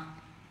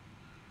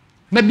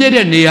မပြည့်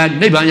တဲ့နေရာ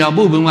နိဗ္ဗာန်ရောက်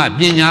ဖို့ဘုံက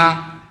ပညာ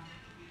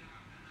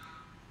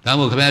ဒါ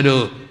မို့ခင်ဗျား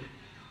တို့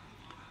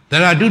သ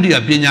ရတုတိယ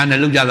ပညာနဲ့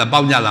လောက်ကြတာပေါ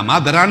င်းကြတာမှာ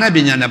သရနဲ့ပ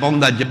ညာနဲ့ပေါင်း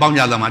ကြ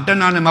တာမှာတ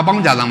ဏှာနဲ့မပေါ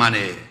င်းကြတာမှာ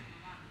ਨੇ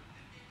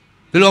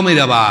ဒီလိုမိ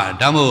တာပါ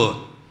ဒါမို့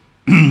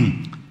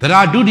သရ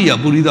တုတိယ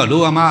ပုရိသောလော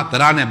ကမှာသ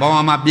ရနဲ့ပေါင်း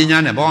မှာပညာ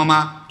နဲ့ပေါင်းမှာ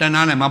တ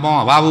ဏှာနဲ့မပေါင်း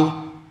ပါဘူး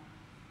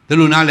ဒီ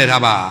လိုနားလည်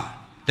ထားပါ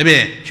တပ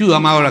ည့်ရှုရ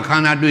မှာတော့ခ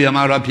န္ဓာတွေ့ရ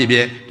မှာတော့ဖြစ်ဖြ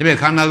စ်တပည့်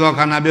ခန္ဓာသောခ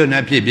န္ဓာပြောနေ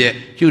ဖြစ်ဖြစ်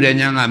ရှုတဲ့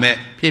ဉာဏ်ကမဲ့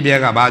ဖြစ်ပြ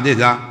ကဘာသစ္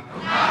စာ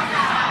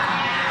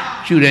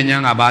ရှုတဲ့ဉာ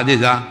ဏ်ကဘာသစ္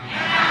စာ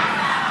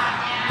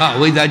ဟာ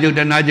ဝိဇ္ဇာကျုပ်တ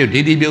ဏှာကျုပ်ဒိ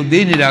ဋ္ဌိပြုတ်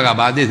သေးနေတာက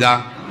ဘာသစ္စာ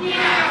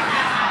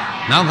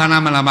နောက်ခန္ဓာ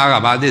မလမာက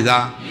ဘာသစ္စာ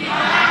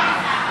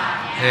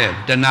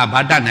တဏှာဘာ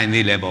တတ်နိုင်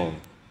သေးလဲပေါ့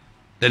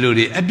ဒီလို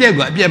ဒီအပြက်က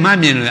အပြက်မှ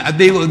မြင်လို့အ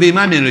သေးကိုအသေး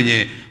မှမြင်လို့ချ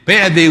င်းဘ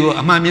ယ်အသေးကို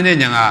အမှန်မြင်တဲ့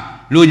ဉာဏ်က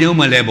လိုချင်အောင်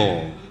မလဲပေါ့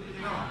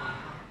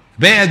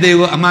ဘယ်အသေး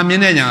ကိုအမှန်မြင်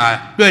တဲ့ဉာဏ်က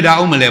တွေ့တာ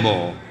အောင်မလဲ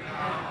ပေါ့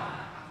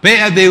ဘယ်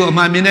အသေးကိုအ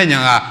မှန်မြင်တဲ့ဉာ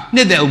ဏ်ကနှ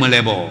စ်သက်အောင်မလဲ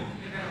ပေါ့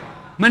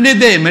မနစ်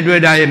တဲ့မ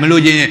တွေ့တာရဲ့မ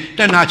လို့ချင်းတ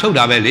ဏှာချုပ်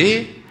တာပဲလေ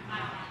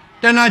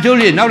တဏှာချုပ်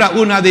လေနောက်တာ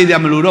ဥနာသေးစရာ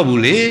မလိုတော့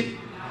ဘူးလေ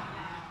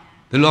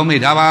ဒီလိုမိ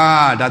ဒါပါ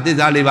ဒါသစ္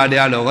စာလေးပါးတ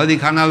ရားလို့ဟောဒီ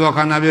ခန္ဓာသောခ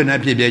န္ဓာပြောနေ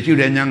ဖြစ်ပြရှု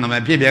တဲ့ဉာဏ်ကမှ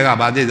ဖြစ်ပြက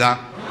ဘာသစ္စာ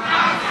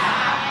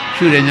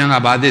ရှုတဲ့ဉာဏ်က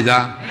ဘာသစ္စာ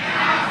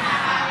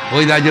ဝိ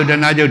ဇ္ဇာကျုပ်တ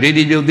ဏှာကျုပ်ဒိဋ္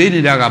ဌိကျုပ်သိ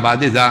နေတာကဘာ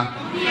သစ္စာ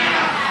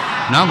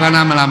နောက်ခန္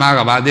ဓာမလာမက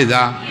ဘာသစ္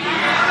စာ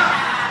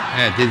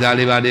သစ္စာ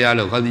လေးပါးတရား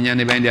လို့ဟောဒီဉာဏ်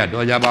နေပိုင်းတရား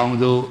တော်ကြပါအောင်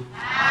စို့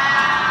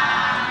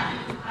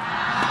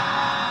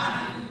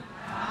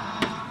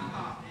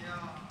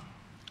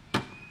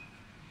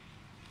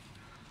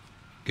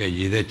ကဲ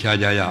ရေသက်ချ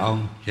ကြရအောင်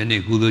ယ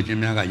နေ့ကုသိုလ်ရှင်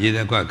များကရေသ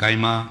က်ခွက်ခိုင်း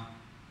မှာ